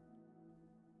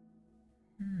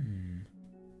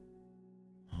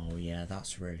 Oh yeah,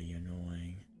 that's really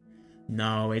annoying.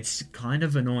 No, it's kind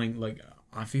of annoying. Like,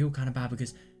 I feel kind of bad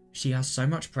because she has so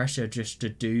much pressure just to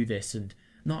do this, and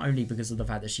not only because of the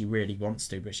fact that she really wants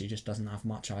to, but she just doesn't have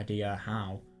much idea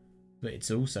how. But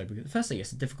it's also because, firstly,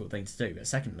 it's a difficult thing to do, but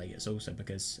secondly, it's also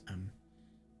because,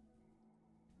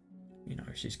 you know,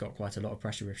 she's got quite a lot of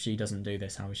pressure. If she doesn't do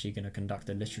this, how is she going to conduct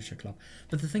a literature club?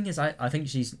 But the thing is, I think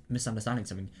she's misunderstanding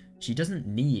something. She doesn't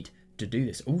need to do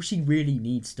this. All she really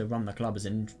needs to run the club is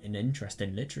an interest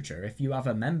in literature. If you have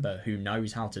a member who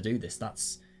knows how to do this,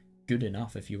 that's good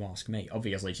enough, if you ask me.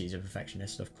 Obviously, she's a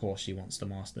perfectionist. Of course, she wants to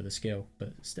master the skill,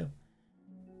 but still,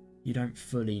 you don't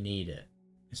fully need it,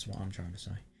 is what I'm trying to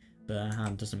say. But her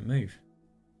hand doesn't move.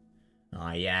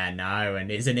 Oh yeah, no,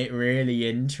 and isn't it really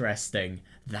interesting?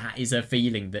 That is a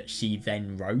feeling that she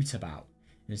then wrote about.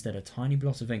 Instead, a tiny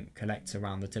blot of ink collects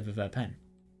around the tip of her pen.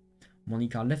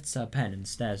 Monika lifts her pen and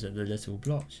stares at the little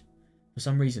blotch. For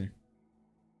some reason,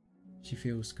 she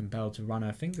feels compelled to run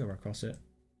her finger across it.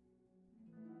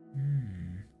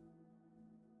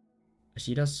 As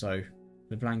she does so,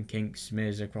 the blank ink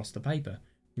smears across the paper,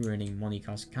 ruining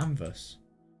Monika's canvas.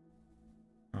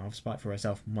 Out of spite for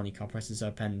herself, Monika presses her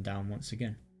pen down once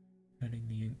again, letting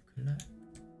the ink collect.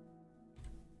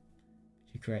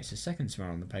 She creates a second smear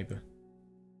on the paper.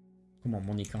 Come on,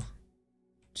 Monika.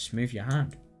 Just move your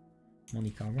hand.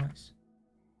 Monika writes.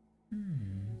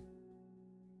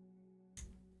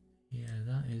 Yeah,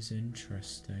 that is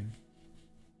interesting.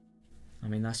 I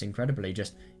mean, that's incredibly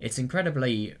it's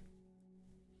incredibly...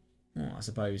 Well, I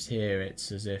suppose here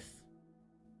it's as if...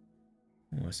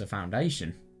 Well, it's a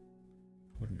foundation.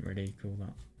 Wouldn't really call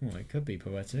that... Well, it could be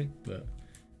poetic, but...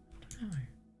 I don't know.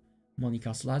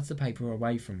 Monika slides the paper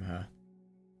away from her.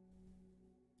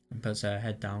 And puts her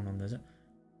head down on the...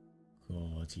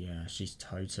 God, yeah, she's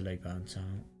totally burnt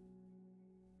out.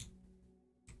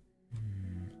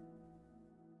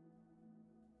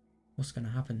 What's going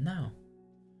to happen now?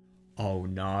 Oh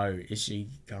no, is she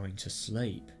going to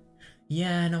sleep?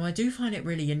 Yeah, no, I do find it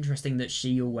really interesting that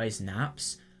she always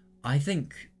naps. I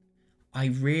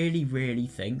really, really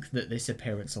think that this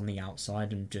appearance on the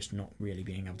outside and just not really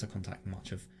being able to contact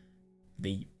much of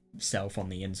the self on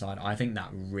the inside. I think that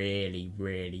really,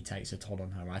 really takes a toll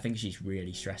on her. I think she's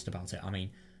really stressed about it. I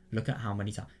mean, look at how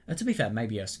many times... to be fair,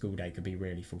 maybe her school day could be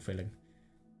really fulfilling.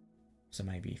 So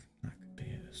maybe that could be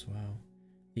it as well.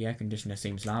 The air conditioner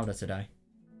seems louder today.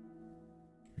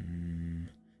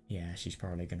 Yeah, she's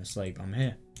probably going to sleep. I'm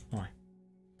here. Why?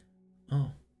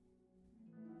 Oh.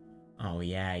 Oh,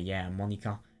 yeah.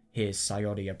 Monika hears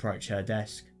Sayori approach her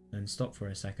desk, then stop for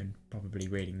a second, probably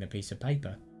reading the piece of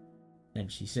paper. Then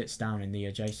she sits down in the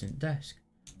adjacent desk.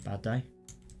 Bad day?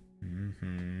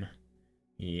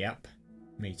 Yep.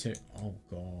 Me too. Oh,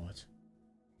 God.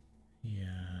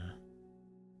 Yeah.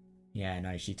 Yeah,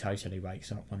 no, she totally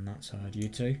wakes up when that's heard. You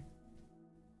too?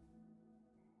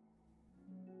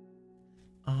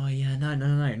 Oh, yeah,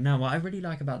 no. What I really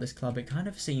like about this club, it kind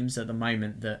of seems at the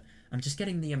moment that I'm just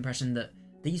getting the impression that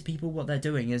these people, what they're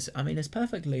doing is, I mean, it's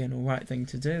perfectly an alright thing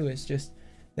to do. It's just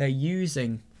they're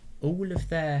using all of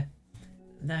their...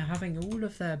 They're having all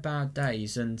of their bad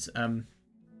days and,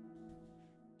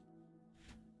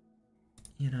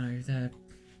 you know, they're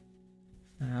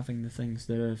having the things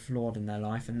that are flawed in their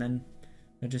life, and then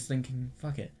they're just thinking,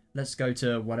 fuck it, let's go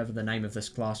to whatever the name of this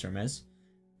classroom is.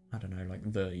 I don't know,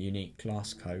 like the unique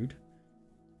class code.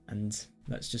 And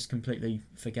let's just completely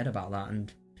forget about that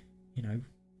and, you know,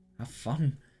 have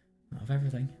fun out of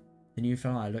everything. The new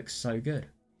flyer looks so good.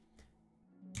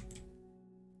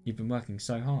 You've been working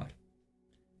so hard.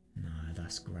 No,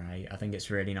 that's great. I think it's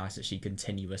really nice that she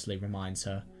continuously reminds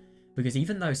her. Because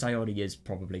even though Sayori is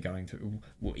probably going through,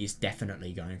 well, is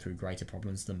definitely going through greater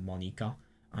problems than Monika,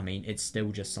 I mean, it's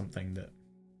still just something that...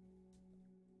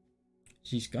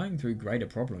 She's going through greater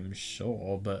problems,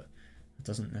 sure, but it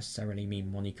doesn't necessarily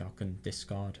mean Monika can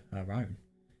discard her own.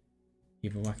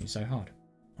 You've been working so hard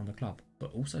on the club,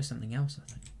 but also something else,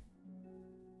 I think.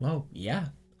 Well, yeah,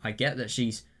 I get that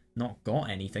she's not got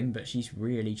anything, but she's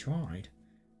really tried.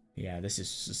 Yeah, this is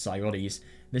Sayori's...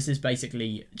 This is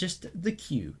basically just the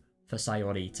cue for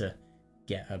Sayori to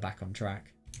get her back on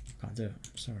track. Can't do it,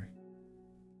 I'm sorry.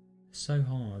 It's so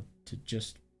hard to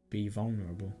just be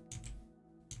vulnerable.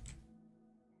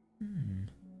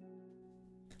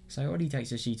 Sayori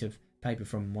takes a sheet of paper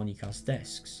from Monika's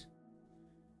desks.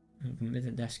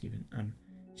 Desk even.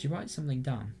 She writes something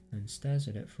down and stares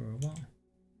at it for a while.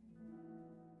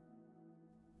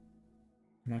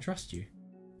 Can I trust you?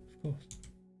 Of course.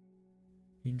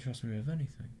 You can trust me with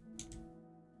anything.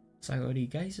 Sayori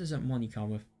gazes at Monika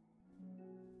with...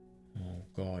 Oh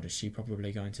God, is she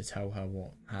probably going to tell her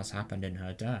what has happened in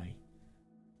her day?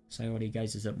 Sayori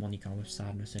gazes at Monika with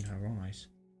sadness in her eyes.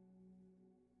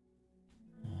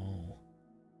 Oh.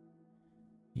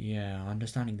 Yeah,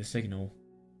 understanding the signal.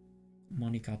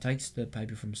 Monika takes the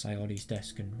paper from Sayori's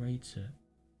desk and reads it.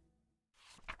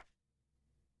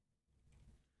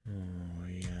 Oh,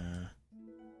 yeah.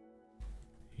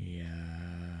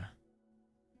 Yeah.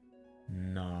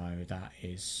 No, that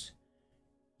is...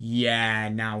 Yeah,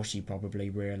 now she probably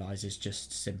realises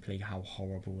just simply how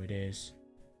horrible it is.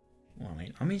 Well,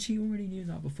 I mean, she already knew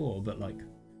that before, but, like,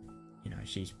 you know,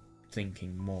 she's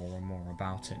thinking more and more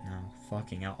about it now.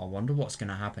 Fucking hell, I wonder what's going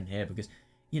to happen here, because,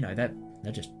 you know, they're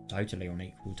just totally on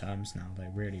equal terms now. They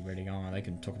really, really are. They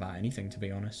can talk about anything, to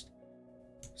be honest.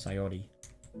 Sayori.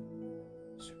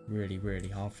 It's really, really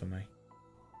hard for me.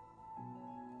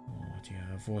 Oh dear,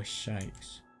 her voice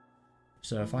shakes.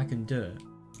 So if I can do it...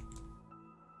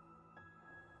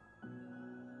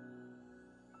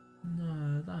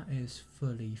 No, that is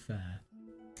fully fair.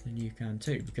 Then you can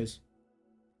too, because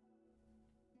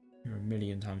you're a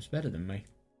million times better than me.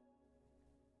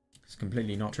 It's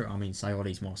completely not true. I mean,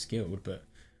 Sayori's more skilled, but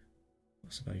I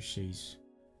suppose she's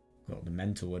got the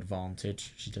mental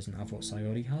advantage. She doesn't have what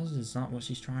Sayori has. Is that what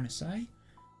she's trying to say?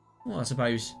 Well, I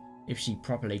suppose if she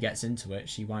properly gets into it,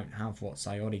 she won't have what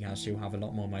Sayori has. She'll have a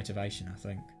lot more motivation, I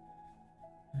think.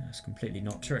 That's completely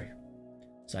not true.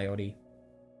 Sayori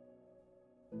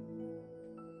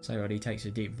takes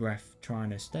a deep breath, trying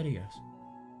to steady us.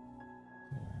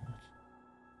 God.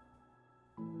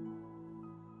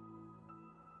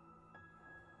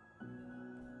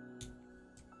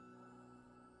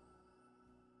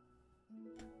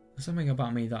 There's something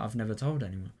about me that I've never told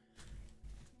anyone.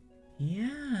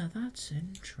 Yeah, that's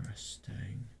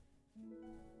interesting.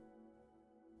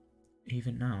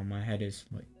 Even now, my head is,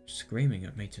 like, screaming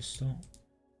at me to stop.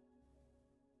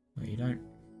 But you don't...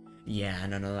 Yeah,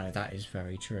 no, that is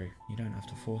very true. You don't have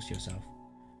to force yourself.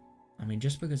 I mean,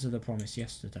 just because of the promise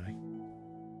yesterday.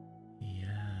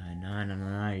 Yeah,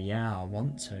 no, yeah, I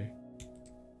want to. It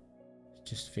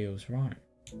just feels right.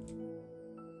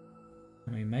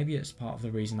 I mean, maybe it's part of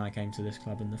the reason I came to this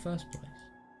club in the first place.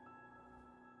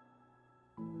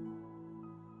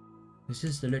 This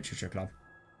is the literature club.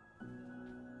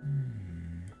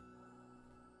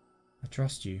 I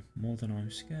trust you more than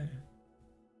I'm scared.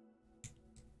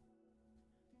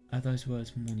 At those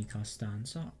words, Monika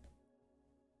stands up.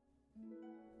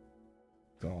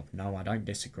 God, no, I don't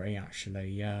disagree, actually.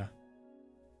 Yeah,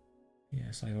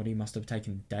 Sayori must have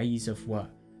taken days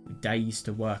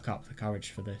to work up the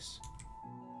courage for this.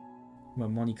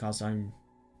 When Monika's own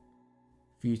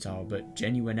futile but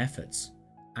genuine efforts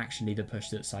actually the push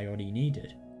that Sayori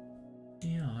needed.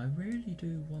 Yeah, I really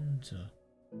do wonder.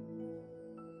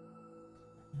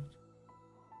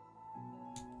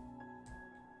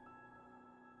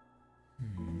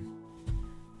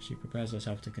 She prepares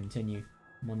herself to continue.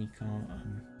 Monika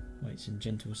waits in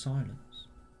gentle silence.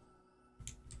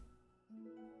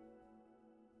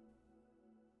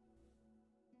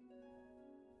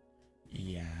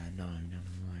 Yeah, no,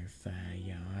 fair.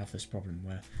 Yeah, I have this problem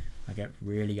where I get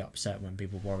really upset when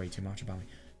people worry too much about me.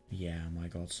 Yeah, my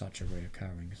god, such a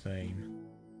reoccurring theme.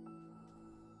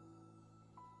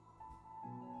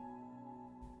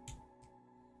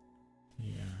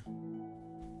 Yeah.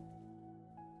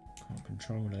 Can't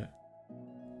control it.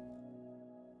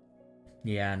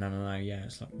 Yeah, no, yeah,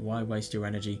 it's like, why waste your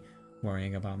energy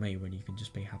worrying about me when you can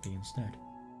just be happy instead?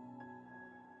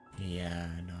 Yeah,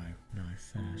 no,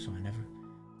 fair. So I never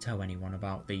tell anyone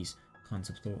about these kinds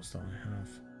of thoughts that I have.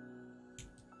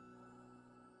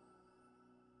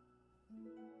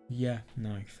 Yeah,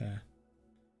 no, fair.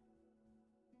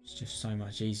 It's just so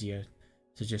much easier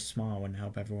to just smile and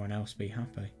help everyone else be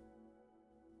happy.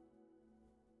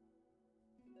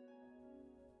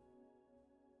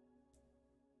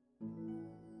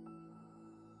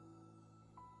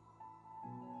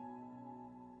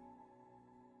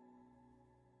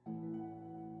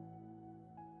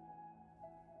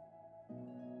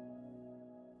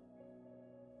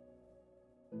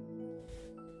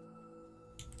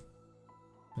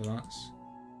 But that's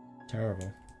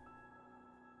terrible.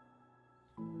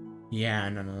 Yeah,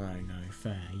 no,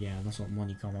 fair. Yeah, that's what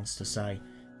Monika wants to say.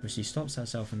 But she stops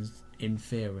herself in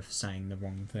fear of saying the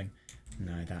wrong thing.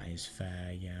 No, that is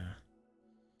fair, yeah.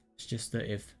 It's just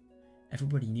that if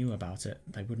everybody knew about it,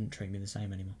 they wouldn't treat me the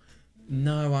same anymore.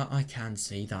 No, I can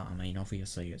see that. I mean,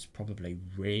 obviously, it's probably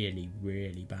really,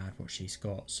 really bad what she's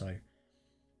got, so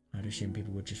I'd assume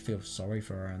people would just feel sorry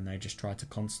for her and they just try to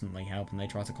constantly help and they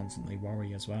try to constantly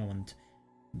worry as well, and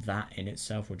that in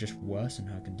itself would just worsen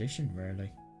her condition,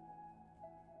 really.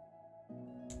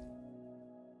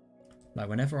 Like,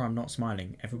 whenever I'm not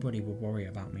smiling, everybody will worry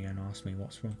about me and ask me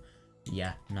what's wrong.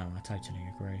 Yeah, no, I totally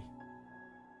agree.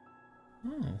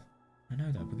 Oh, I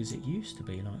know that because it used to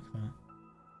be like that.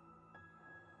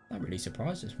 That really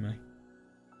surprises me.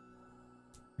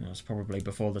 Well, it's probably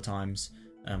before the times,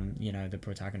 you know, the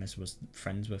protagonist was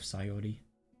friends with Sayori.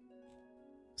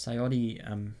 Sayori,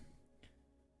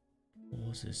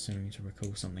 pauses, seeming to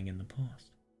recall something in the past.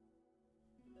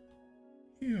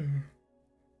 Yeah.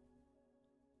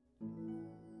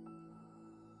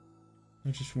 I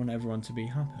just want everyone to be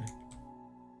happy.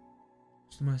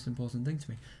 It's the most important thing to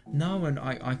me. No, and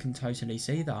I can totally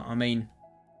see that. I mean,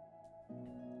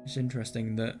 it's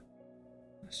interesting that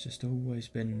it's just always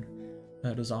been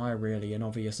her desire, really, and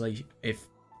obviously if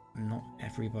not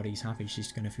everybody's happy,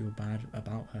 she's going to feel bad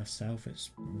about herself. It's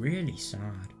really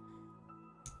sad.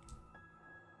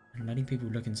 And letting people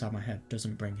look inside my head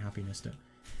doesn't bring happiness to...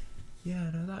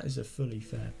 Yeah, no, that is a fully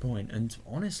fair point, and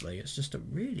honestly, it's just a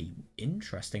really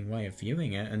interesting way of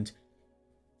viewing it, and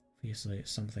obviously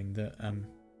it's something that,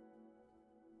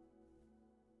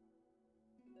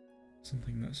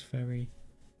 something that's very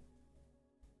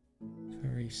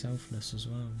selfless as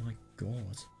well. My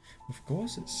god. Of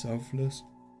course it's selfless.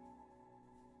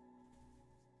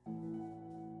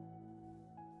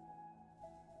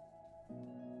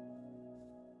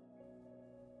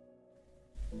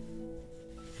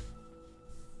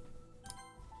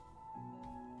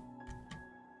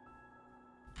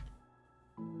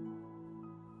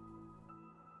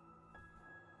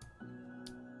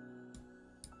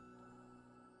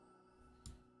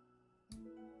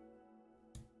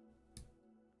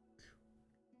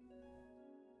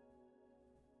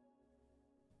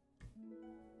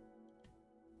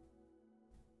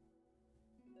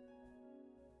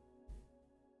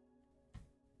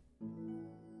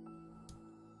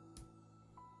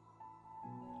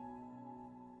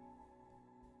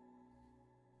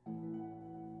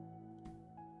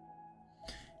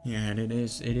 Yeah, and it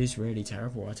is really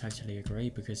terrible. I totally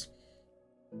agree, because,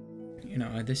 you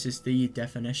know, this is the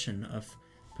definition of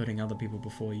putting other people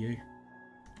before you.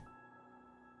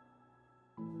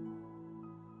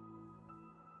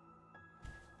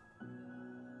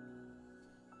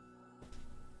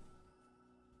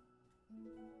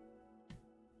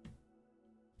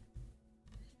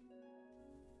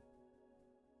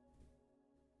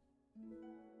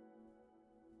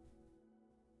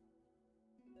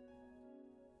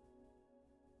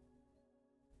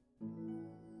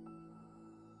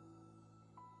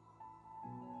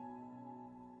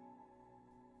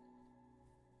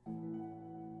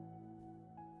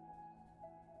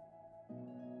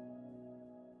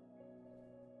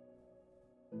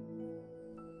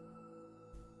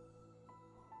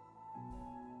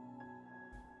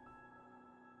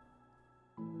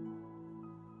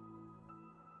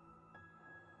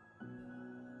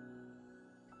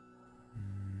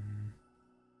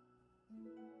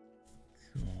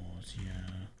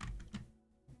 yeah.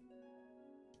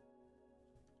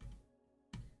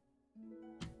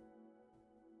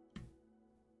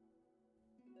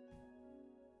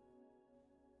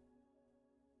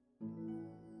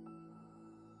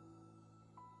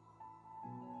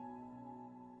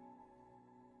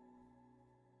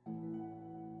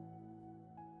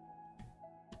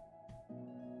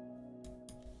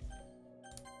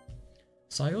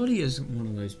 Sayori is one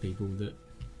of those people that,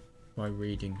 by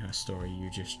reading her story,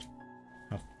 you just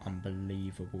have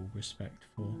unbelievable respect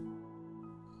for.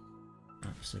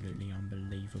 Absolutely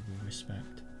unbelievable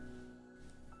respect.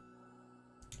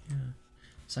 Yeah.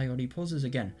 Sayori pauses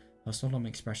again. Her solemn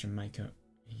expression make her...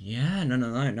 Yeah,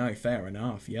 no, fair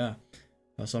enough, yeah.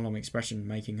 Her solemn expression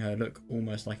making her look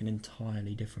almost like an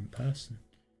entirely different person.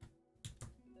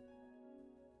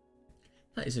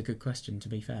 That is a good question, to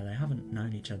be fair. They haven't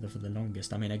known each other for the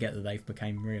longest. I mean, I get that they've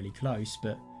become really close,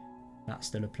 but that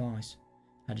still applies.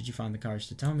 How did you find the courage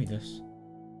to tell me this?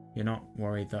 You're not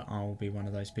worried that I'll be one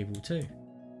of those people too?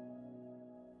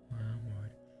 I'm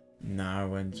worried.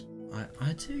 No, and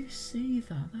I do see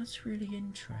that. That's really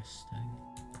interesting.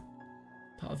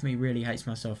 Part of me really hates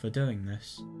myself for doing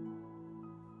this.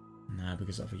 No,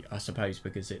 because I suppose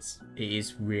because it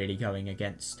is really going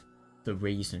against the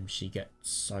reason she gets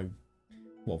so...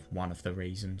 Well, one of the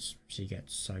reasons she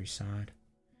gets so sad.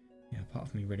 Yeah, part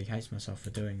of me really hates myself for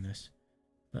doing this.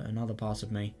 But another part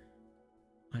of me,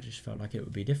 I just felt like it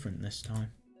would be different this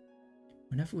time.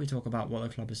 Whenever we talk about what the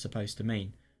club is supposed to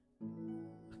mean,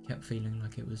 I kept feeling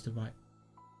like it was the right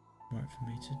for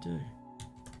me to do.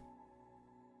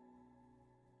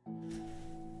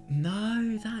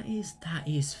 No, that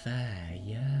is fair,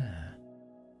 yeah.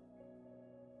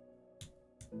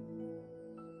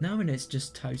 No, and it's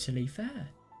just totally fair.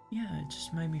 Yeah, it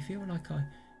just made me feel like I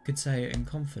could say it in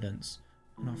confidence,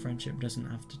 and our friendship doesn't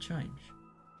have to change.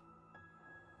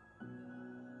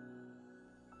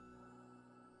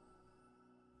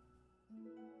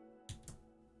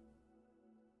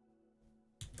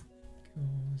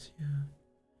 Course, yeah.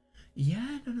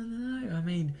 Yeah, no. I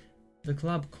mean, the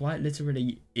club quite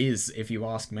literally is, if you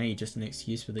ask me, just an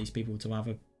excuse for these people to have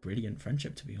a brilliant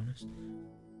friendship, to be honest.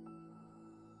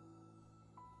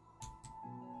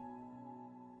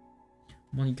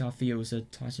 Monika feels a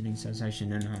tightening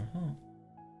sensation in her heart.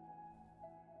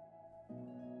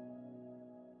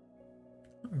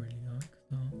 I really like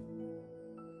that.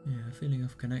 Yeah, a feeling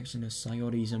of connection as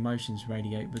Sayori's emotions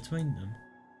radiate between them.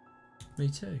 Me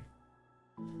too.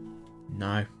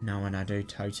 No, and I do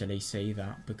totally see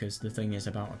that, because the thing is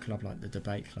about a club like the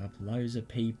debate club, loads of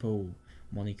people.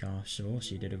 Monika, sure,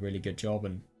 she did a really good job,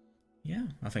 and yeah,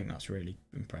 I think that's really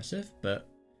impressive, but,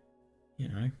 you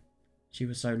know, she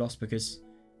was so lost because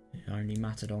it only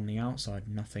mattered on the outside,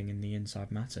 nothing in the inside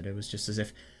mattered. It was just as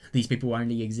if these people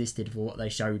only existed for what they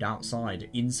showed outside.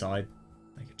 Inside,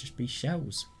 they could just be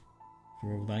shells,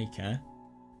 for all they care.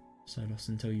 So lost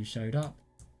until you showed up.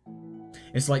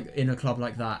 It's like in a club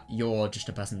like that, you're just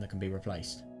a person that can be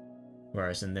replaced.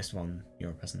 Whereas in this one,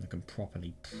 you're a person that can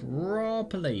properly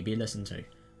be listened to.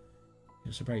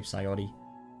 You're so brave, Sayori.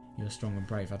 You're strong and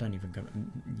brave. I don't even go...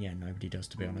 Yeah, nobody does,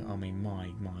 to be honest. I mean, my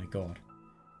god.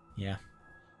 Yeah.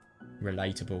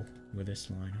 Relatable with this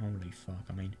line. Holy fuck.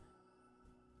 I mean,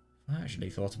 I actually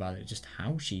thought about it, just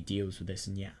how she deals with this,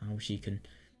 and yet how she can...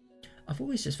 I've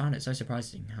always just found it so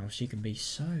surprising how she can be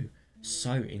so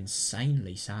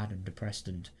insanely sad and depressed,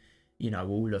 and, you know,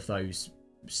 all of those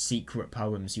secret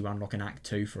poems you unlock in Act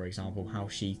 2, for example, how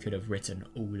she could have written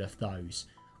all of those,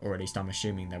 or at least I'm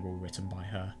assuming they're all written by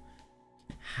her.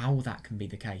 How that can be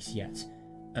the case, yet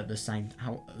at the same,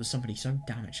 how somebody so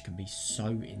damaged can be so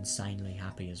insanely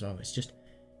happy as well. It's just,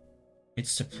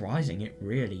 it's surprising. It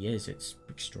really is. It's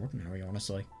extraordinary,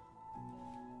 honestly.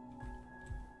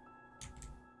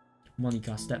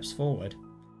 Monika steps forward,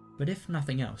 but if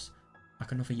nothing else, I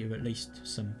can offer you at least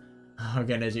some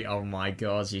hug energy. Oh my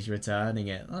god, she's returning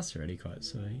it. That's really quite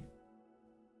sweet.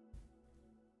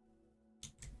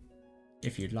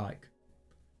 If you'd like.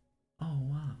 Oh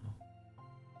wow.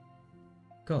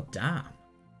 God damn.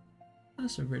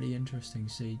 That's a really interesting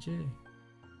CG.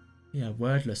 Yeah,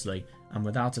 wordlessly and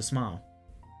without a smile.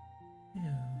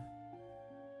 Yeah.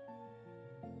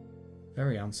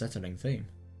 Very unsettling theme.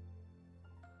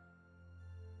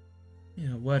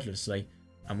 Yeah, wordlessly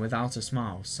and without a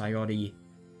smile, Sayori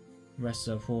rests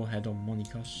her forehead on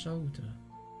Monika's shoulder.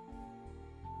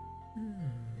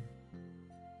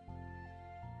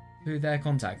 Through their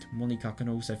contact, Monika can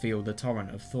also feel the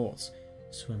torrent of thoughts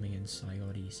swimming in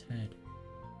Sayori's head.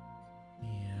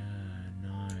 Yeah,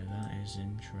 no, that is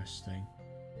interesting.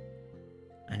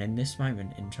 And in this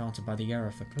moment, enchanted by the air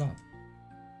of the club.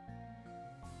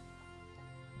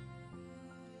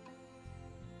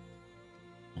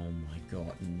 Oh my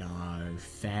god, no,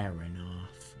 fair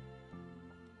enough.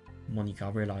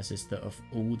 Monika realises that of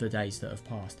all the days that have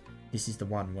passed, this is the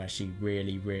one where she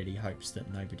really, really hopes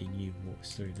that nobody new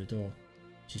walks through the door.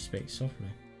 She speaks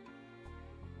softly.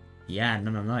 Yeah,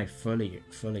 no, fully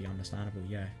understandable,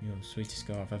 yeah. You're the sweetest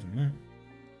girl I've ever met.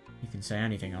 You can say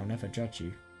anything, I'll never judge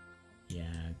you.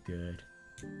 Yeah, good.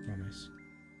 Promise.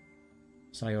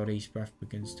 Sayori's breath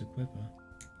begins to quiver.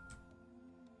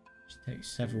 She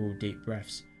takes several deep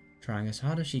breaths, trying as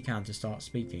hard as she can to start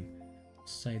speaking,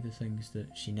 to say the things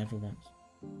that she never wants.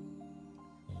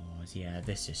 Oh, yeah,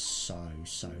 this is so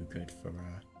good for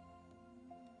her.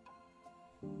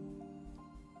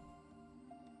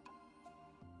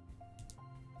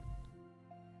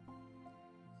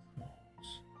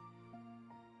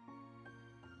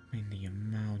 I mean, the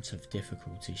amount of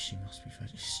difficulty she must be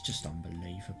facing, it's just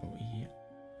unbelievable. Yeah.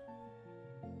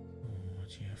 Oh,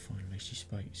 yeah, finally she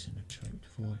speaks in a choked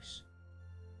voice.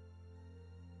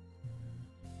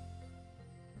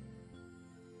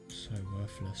 So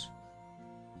worthless.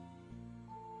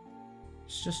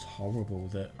 It's just horrible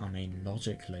that, I mean,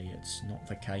 logically it's not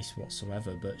the case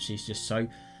whatsoever, but she's just so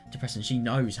depressing. She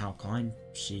knows how kind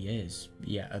she is,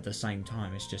 yet at the same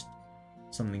time it's just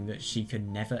something that she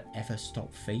can never ever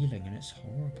stop feeling, and it's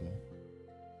horrible.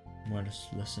 Well,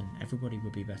 listen, everybody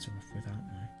would be better off without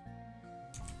me.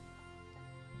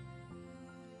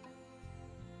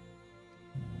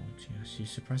 Oh, dear. She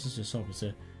suppresses a sob as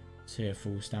a tear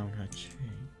falls down her cheek.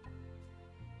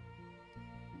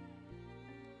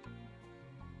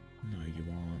 No, you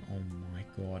aren't. Oh my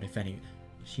god. If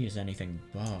she is anything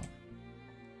but.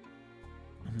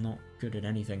 I'm not good at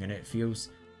anything, and it feels...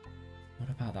 What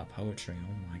about that poetry?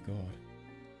 Oh my god.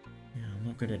 Yeah, I'm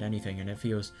not good at anything, and it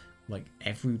feels like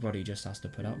everybody just has to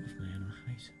put up with me, and I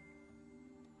hate it.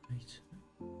 I hate it.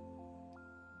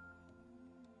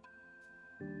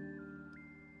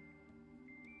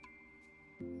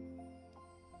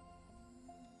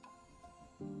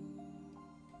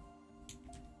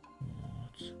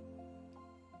 What?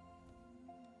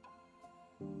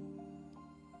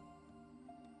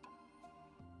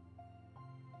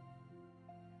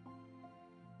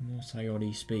 The more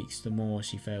Sayori speaks, the more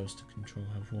she fails to control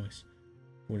her voice,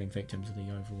 falling victim to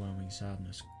the overwhelming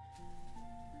sadness.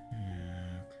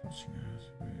 Yeah, clutching her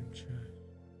throat chest.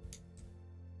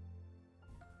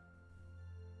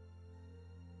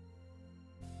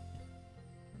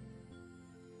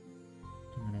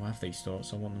 Don't want to have these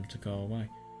thoughts, I want them to go away.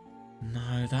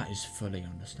 No, that is fully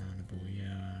understandable,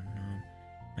 yeah, no.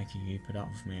 Making you put up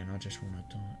with me and I just want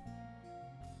to die.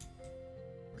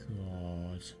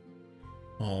 God.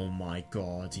 Oh my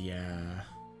god, yeah.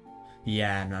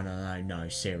 Yeah, no,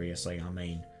 seriously, I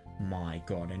mean, my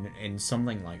god. In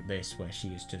something like this, where she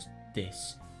is just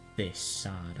this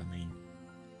sad, I mean,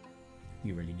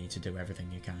 you really need to do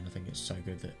everything you can. I think it's so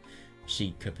good that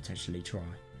she could potentially try.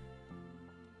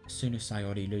 As soon as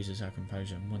Sayori loses her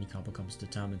composure, Monika becomes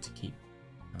determined to keep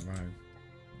her own.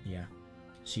 Yeah,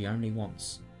 she only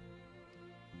wants...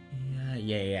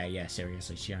 Yeah,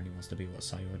 seriously, she only wants to be what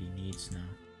Sayori needs now.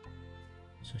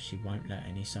 So she won't let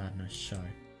any sadness show.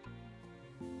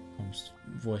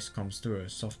 Voice comes through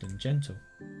as soft and gentle.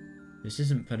 This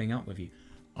isn't putting up with you.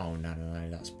 Oh, no,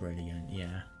 that's brilliant,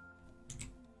 yeah.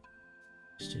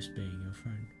 It's just being your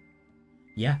friend.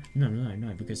 Yeah, no,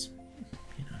 because,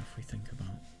 you know, if we think about...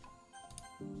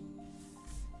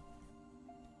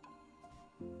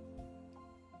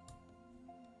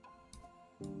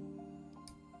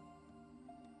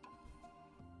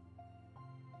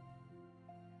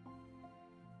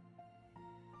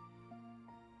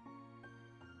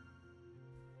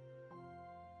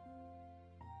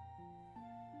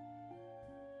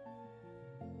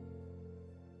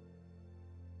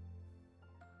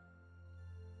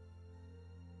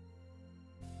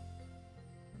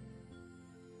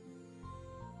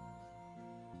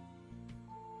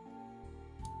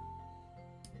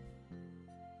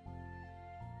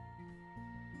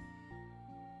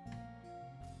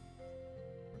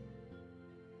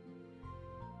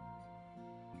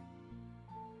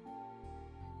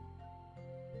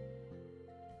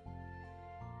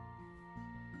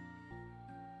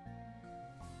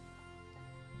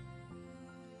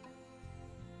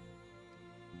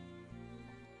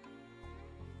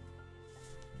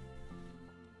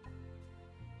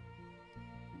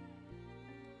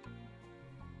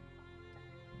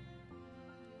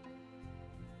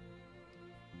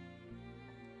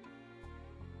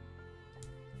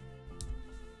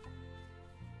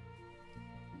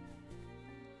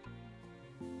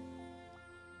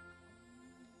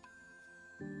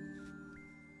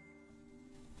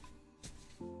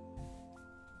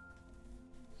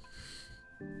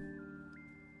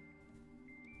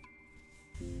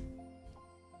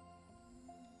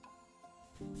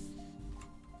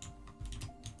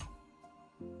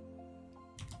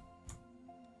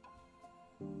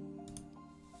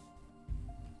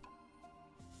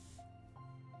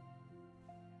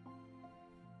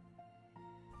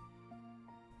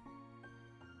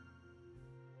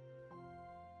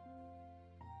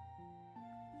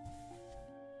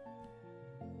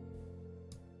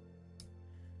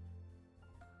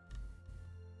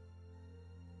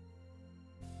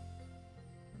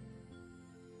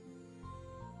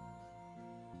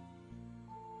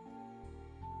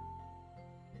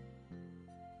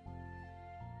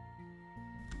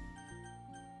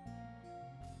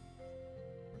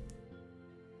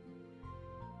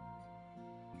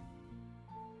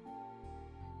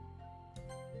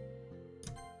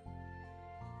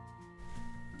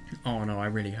 Oh no, I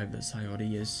really hope that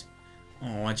Sayori is...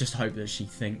 Oh, I just hope that she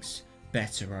thinks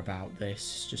better about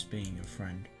this, just being a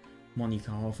friend.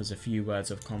 Monika offers a few words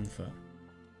of comfort.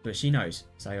 But she knows,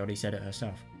 Sayori said it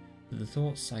herself, that the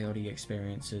thoughts Sayori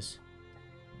experiences...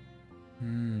 are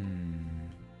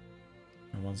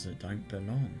ones that don't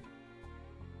belong.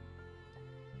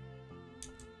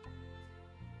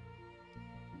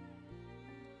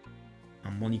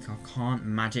 And Monika can't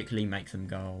magically make them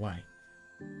go away.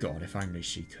 God, if only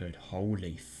she could.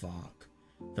 Holy fuck.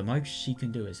 The most she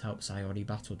can do is help Sayori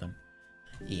battle them.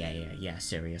 Yeah,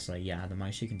 seriously, yeah, the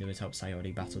most she can do is help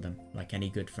Sayori battle them, like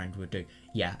any good friend would do.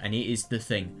 Yeah, and it is the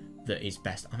thing that is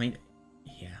best. I mean,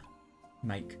 yeah,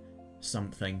 make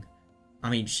something... I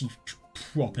mean, she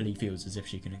properly feels as if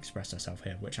she can express herself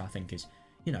here, which I think is,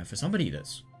 you know, for somebody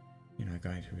that's, you know,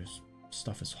 going through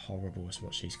stuff as horrible as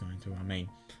what she's going through, I mean,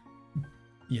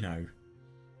 you know,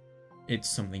 it's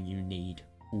something you need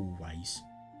always.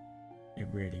 It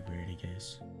really, really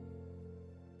is.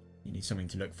 You need something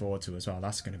to look forward to as well.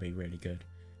 That's going to be really good.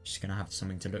 She's going to have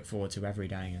something to look forward to every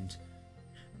day. And,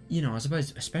 you know, I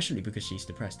suppose, especially because she's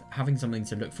depressed, having something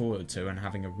to look forward to and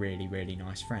having a really, really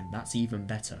nice friend, that's even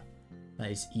better. That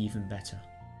is even better.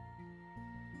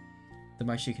 The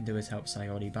most she can do is help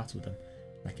Sayori battle them,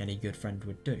 like any good friend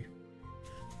would do.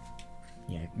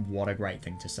 Yeah, what a great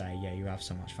thing to say. Yeah, you have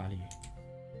so much value.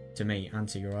 To me and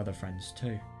to your other friends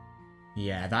too.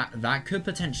 Yeah, that could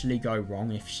potentially go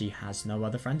wrong if she has no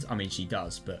other friends. I mean, she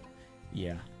does, but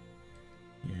yeah.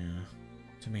 Yeah.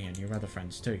 To me and your other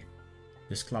friends too.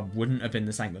 This club wouldn't have been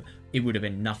the same. It would have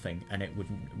been nothing, and it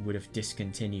would have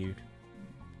discontinued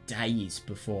days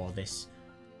before this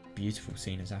beautiful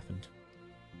scene has happened.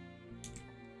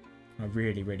 I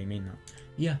really, really mean that.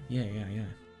 Yeah.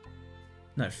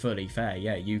 No, fully fair.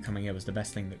 Yeah, you coming here was the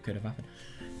best thing that could have happened.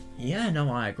 Yeah,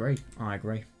 no, I agree.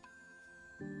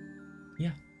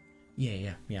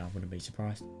 Yeah, I wouldn't be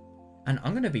surprised. And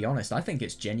I'm going to be honest, I think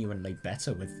it's genuinely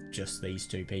better with just these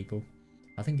two people.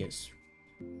 I think it's...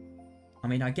 I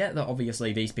mean, I get that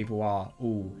obviously these people are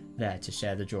all there to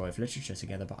share the joy of literature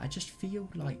together, but I just feel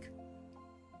like...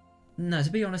 No, to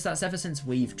be honest, that's ever since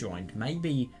we've joined.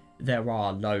 Maybe there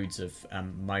are loads of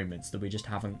moments that we just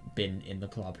haven't been in the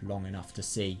club long enough to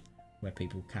see where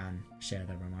people can share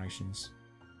their emotions.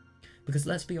 Because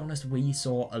let's be honest, we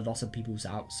saw a lot of people's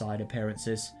outside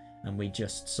appearances, and we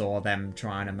just saw them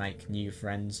trying to make new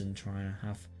friends and trying to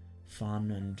have fun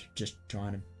and just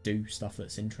trying to do stuff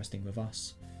that's interesting with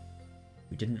us.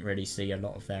 We didn't really see a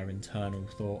lot of their internal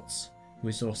thoughts.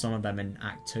 We saw some of them in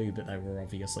Act 2, but they were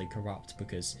obviously corrupt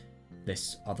because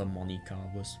this other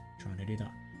Monika was trying to do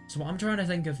that. So what I'm trying to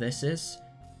think of this is,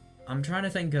 I'm trying to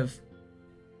think of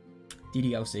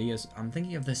DDLC as, I'm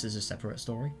thinking of this as a separate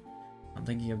story. I'm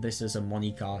thinking of this as a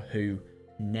Monika who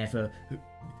never,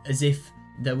 as if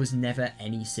there was never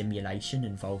any simulation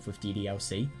involved with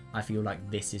DDLC. I feel like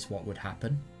this is what would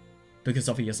happen. Because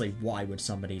obviously, why would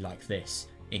somebody like this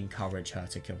encourage her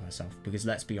to kill herself? Because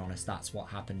let's be honest, that's what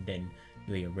happened in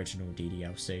the original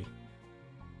DDLC.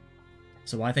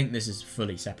 So I think this is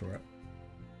fully separate.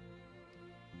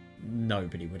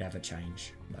 Nobody would ever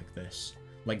change like this.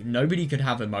 Like, nobody could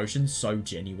have emotions so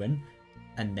genuine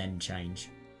and then change.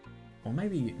 Or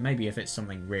maybe if it's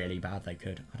something really bad they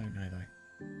could. I don't know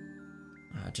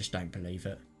though. I just don't believe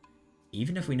it.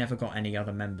 Even if we never got any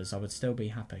other members, I would still be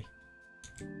happy.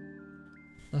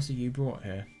 That's what you brought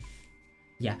here.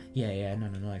 Yeah,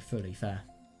 no, fully fair.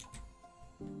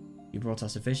 You brought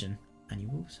us a vision, and you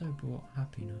also brought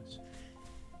happiness.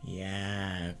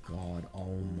 Yeah, God,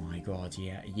 oh my God,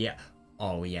 yeah.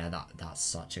 Oh yeah, that's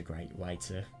such a great way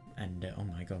to end it. Oh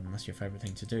my God, and that's your favourite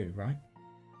thing to do, right?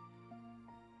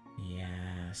 Yeah,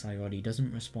 Sayori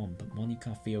doesn't respond, but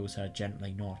Monika feels her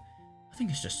gently nod. I think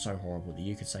it's just so horrible that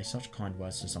you could say such kind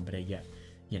words to somebody, yet,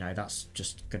 you know, that's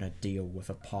just gonna deal with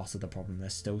a part of the problem.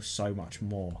 There's still so much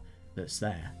more that's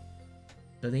there.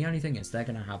 But the only thing is, they're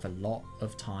gonna have a lot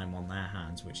of time on their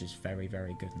hands, which is very,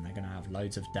 very good, and they're gonna have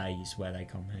loads of days where they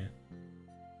come here.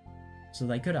 So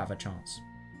they could have a chance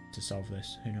to solve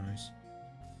this, who knows.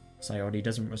 Sayori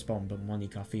doesn't respond, but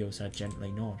Monika feels her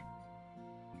gently nod.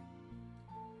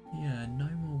 Yeah, no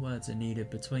more words are needed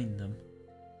between them.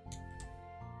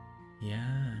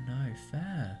 Yeah, no,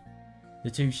 fair.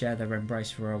 The two share their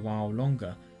embrace for a while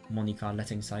longer, Monika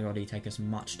letting Sayori take as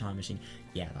much time as she...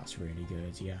 Yeah, that's really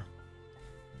good, yeah.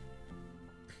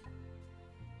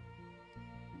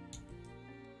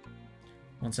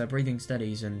 Once her breathing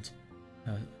steadies and...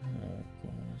 oh,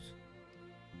 God.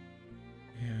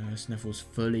 Yeah, her sniffles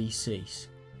fully cease.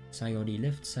 Sayori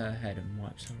lifts her head and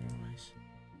wipes her eyes.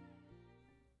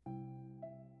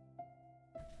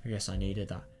 I guess I needed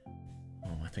that.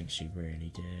 Oh, I think she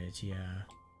really did, yeah.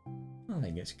 I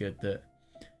think it's good that,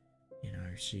 you know,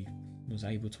 she was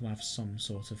able to have some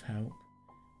sort of help.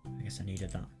 I guess I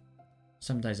needed that.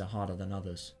 Some days are harder than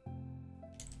others.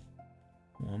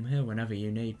 Well, I'm here whenever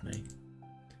you need me.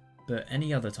 But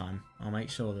any other time, I'll make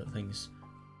sure that things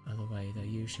are the way they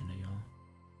usually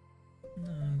are.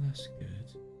 No, that's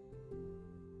good.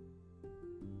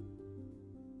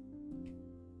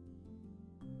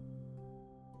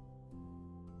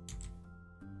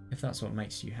 If that's what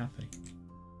makes you happy.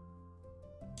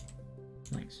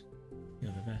 Thanks.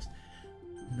 You're the best.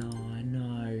 No, I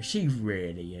know. She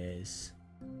really is.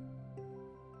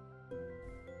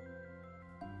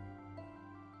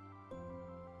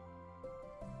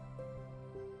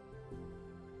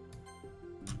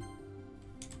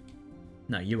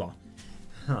 No, you are.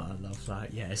 Oh, I love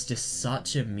that. Yeah, it's just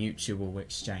such a mutual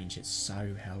exchange. It's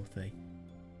so healthy.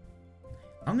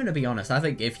 I'm going to be honest. I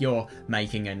think if you're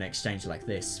making an exchange like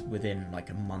this within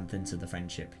like a month into the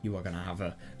friendship, you are going to have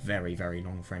a very, very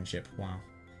long friendship. Wow.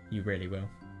 You really will.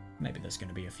 Maybe there's going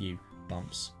to be a few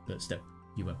bumps, but still,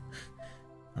 you will.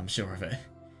 I'm sure of it.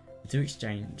 Do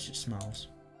exchange smiles.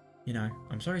 You know,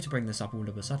 I'm sorry to bring this up all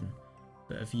of a sudden,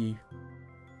 but have you...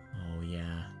 Oh,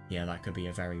 yeah. Yeah, that could be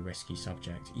a very risky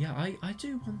subject. Yeah, I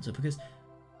do wonder, because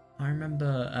I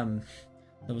remember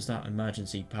there was that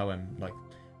emergency poem, like,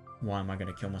 why am I going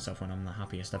to kill myself when I'm the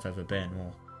happiest I've ever been,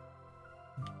 or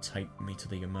take me to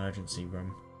the emergency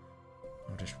room.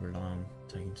 I'll just rely on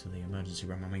taking to the emergency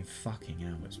room. I mean, fucking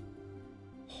hell, it's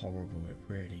horrible, it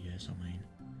really is, I mean.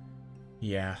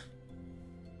 Yeah.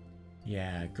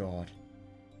 Yeah, God.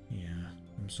 Yeah,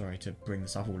 I'm sorry to bring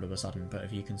this up all of a sudden, but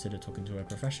have you considered talking to a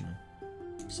professional?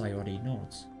 Sayori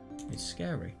nods. It's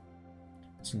scary,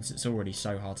 since it's already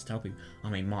so hard to tell people. I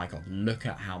mean, my God, look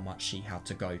at how much she had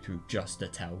to go through just to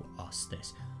tell us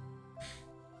this.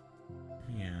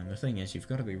 Yeah, and the thing is, you've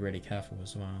got to be really careful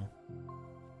as well.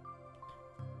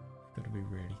 You've got to be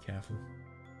really careful,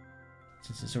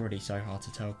 since it's already so hard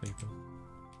to tell people.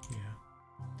 Yeah.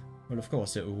 Well, of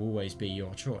course, it will always be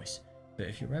your choice, but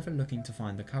if you're ever looking to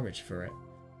find the courage for it,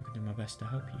 I can do my best to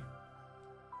help you.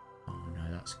 Oh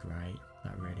no, that's great.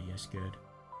 That really is good.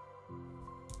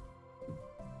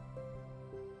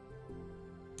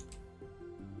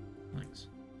 Thanks.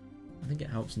 I think it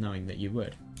helps knowing that you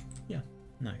would. Yeah,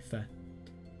 no, fair.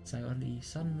 Sayori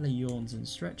suddenly yawns and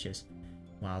stretches.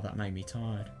 Wow, that made me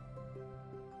tired.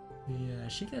 Yeah,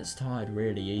 she gets tired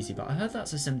really easy, but I heard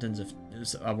that's a symptoms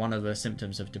of one of the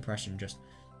symptoms of depression. Just,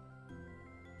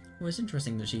 well, it's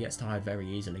interesting that she gets tired very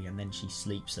easily, and then she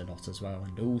sleeps a lot as well,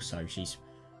 and also she's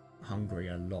hungry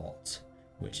a lot,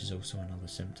 which is also another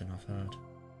symptom I've heard.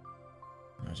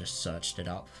 I just searched it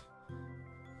up.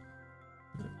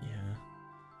 But yeah.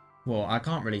 Well, I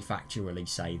can't really factually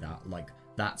say that. Like,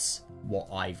 that's what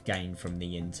I've gained from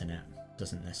the internet.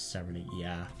 Doesn't necessarily,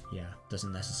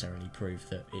 doesn't necessarily prove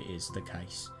that it is the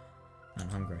case. I'm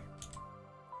hungry.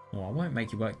 Well, I won't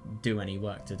make you do any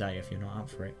work today if you're not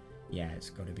up for it. Yeah, it's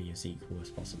got to be as equal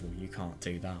as possible. You can't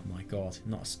do that, my God.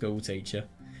 I'm not a school teacher.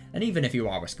 And even if you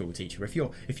are a school teacher, if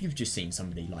you've just seen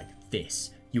somebody like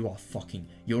this, you're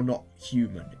not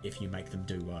human if you make them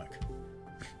do work.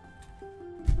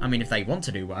 I mean, if they want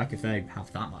to do work, if they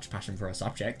have that much passion for a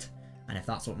subject, and if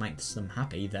that's what makes them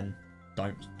happy, then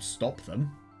don't stop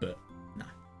them, but no.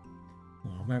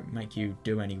 Well, I won't make you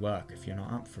do any work if you're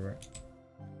not up for it.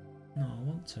 No, I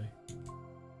want to.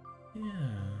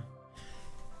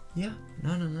 Yeah,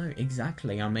 no,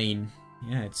 exactly. I mean,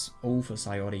 yeah, it's all for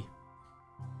Sayori.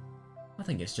 I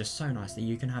think it's just so nice that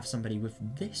you can have somebody with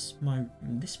this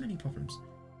many problems,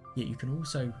 yet you can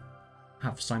also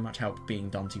have so much help being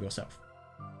done to yourself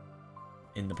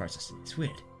in the process. It's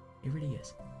weird. It really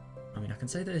is. I mean, I can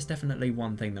say that there's definitely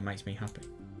one thing that makes me happy.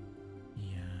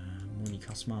 Yeah,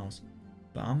 Monika smiles.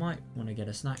 But I might want to get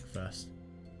a snack first.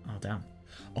 Oh, damn.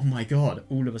 Oh my God,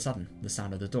 all of a sudden, the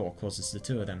sound of the door causes the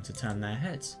two of them to turn their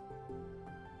heads.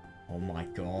 Oh my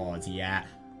God, yeah.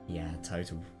 Yeah,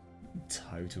 total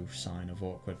sign of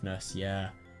awkwardness,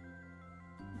 yeah.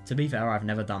 To be fair, I've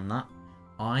never done that.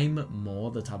 I'm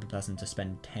more the type of person to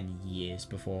spend 10 years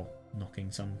before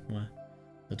knocking somewhere.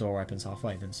 The door opens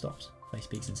halfway, then stops. Face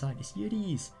peeks inside. It's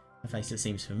Yuri's. A face that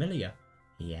seems familiar.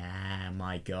 Yeah,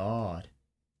 my God.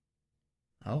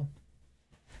 Oh.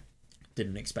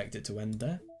 Didn't expect it to end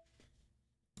there.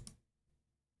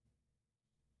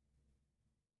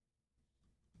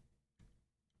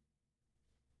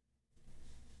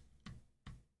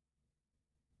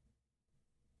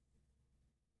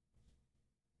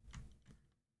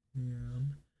 Yeah,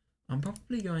 I'm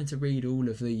probably going to read all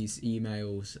of these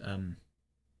emails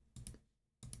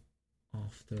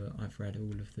after I've read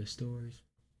all of the stories.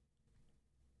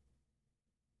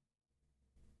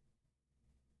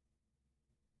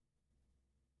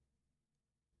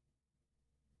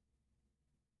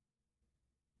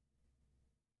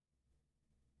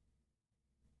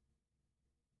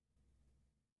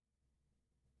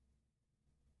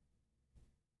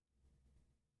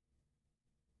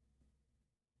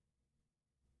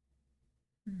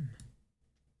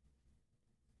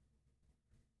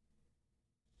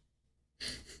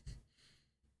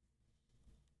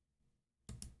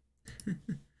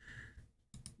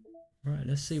 Right,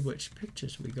 let's see which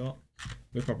pictures we got.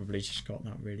 We probably just got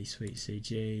that really sweet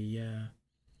CG, yeah.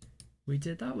 We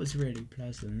did, that was really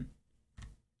pleasant.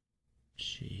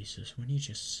 Jesus, when you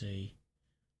just see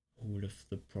all of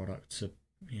the products of,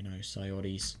 you know,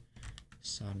 Sayori's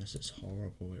sadness, it's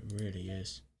horrible, it really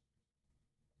is.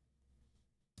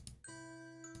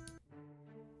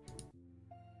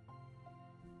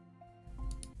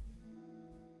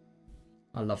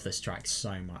 I love this track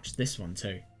so much. This one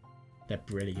too. They're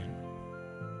brilliant.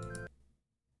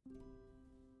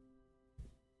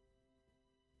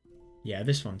 Yeah,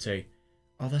 this one too.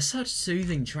 Oh, they're such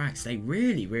soothing tracks. They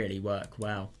really, really work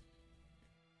well.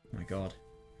 Oh my god.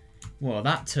 Well,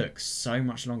 that took so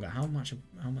much longer. How much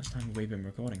time have we been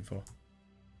recording for?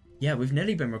 Yeah, we've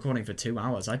nearly been recording for 2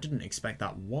 hours. I didn't expect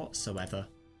that whatsoever.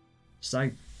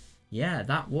 So, yeah,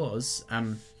 that was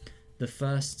the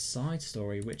first side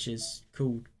story, which is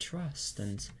called Trust,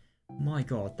 and my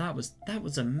god, that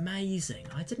was amazing.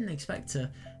 I didn't expect to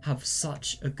have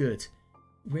such a good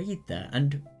read there.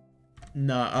 And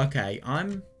no, okay,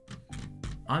 I'm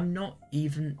not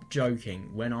even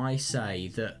joking when I say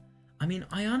that. I mean,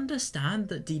 I understand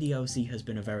that DDLC has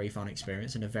been a very fun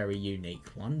experience and a very unique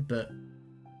one, but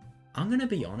I'm gonna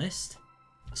be honest,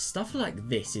 stuff like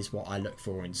this is what I look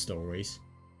for in stories,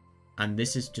 and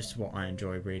this is just what I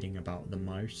enjoy reading about the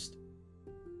most.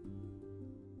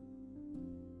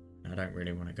 I don't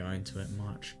really want to go into it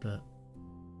much, but,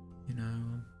 you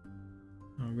know,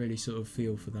 I really sort of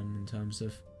feel for them in terms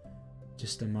of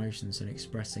just emotions and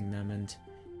expressing them, and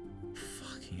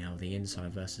fucking hell, the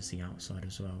inside versus the outside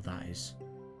as well,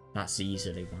 that's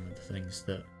easily one of the things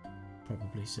that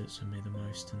probably sits with me the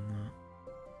most in that.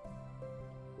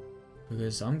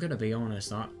 Because I'm gonna be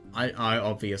honest, I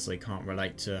obviously can't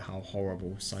relate to how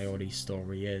horrible Sayori's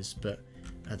story is, but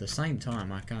at the same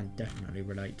time I can definitely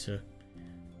relate to,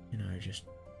 you know, just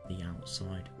the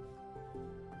outside.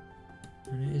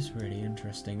 And it is really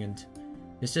interesting, and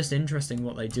it's just interesting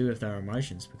what they do with their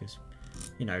emotions, because,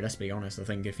 you know, let's be honest, I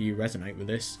think if you resonate with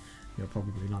this, you're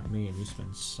probably like me and you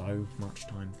spend so much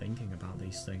time thinking about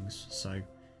these things. So,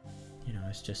 you know,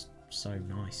 it's just so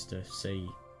nice to see,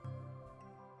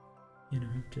 you know,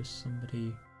 just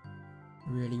somebody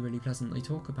really, really pleasantly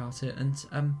talk about it.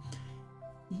 And,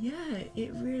 yeah,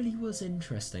 it really was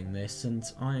interesting, this, and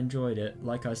I enjoyed it.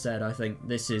 Like I said, I think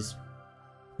this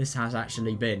has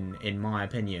actually been, in my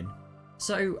opinion.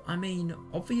 So, I mean,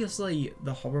 obviously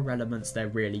the horror elements, they're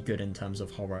really good in terms of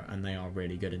horror, and they are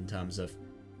really good in terms of,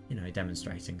 you know,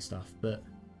 demonstrating stuff, but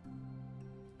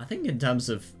I think in terms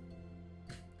of,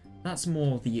 that's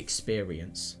more the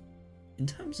experience. In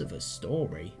terms of a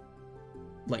story,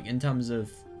 like in terms of,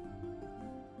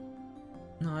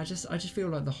 no, I just feel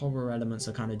like the horror elements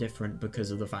are kind of different because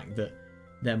of the fact that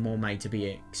they're more made to be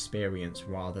experienced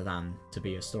rather than to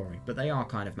be a story. But they are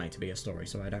kind of made to be a story,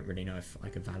 so I don't really know if I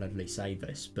could validly say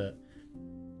this, but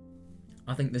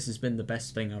I think this has been the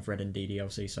best thing I've read in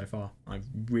DDLC so far. I've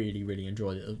really, really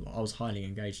enjoyed it. I was highly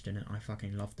engaged in it. I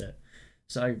fucking loved it.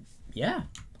 So, yeah.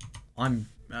 I'm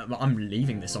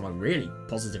leaving this on a really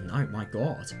positive note, my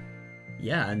god.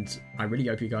 Yeah, and I really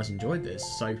hope you guys enjoyed this.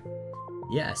 So,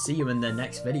 yeah, see you in the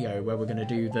next video where we're going to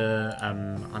do the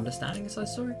understanding side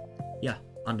story. Yeah,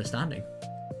 understanding.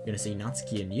 You're going to see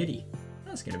Natsuki and Yuri.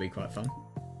 That's going to be quite fun.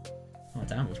 Oh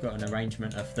damn, we've got an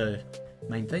arrangement of the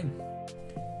main thing.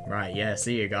 Right, yeah,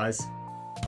 see you guys.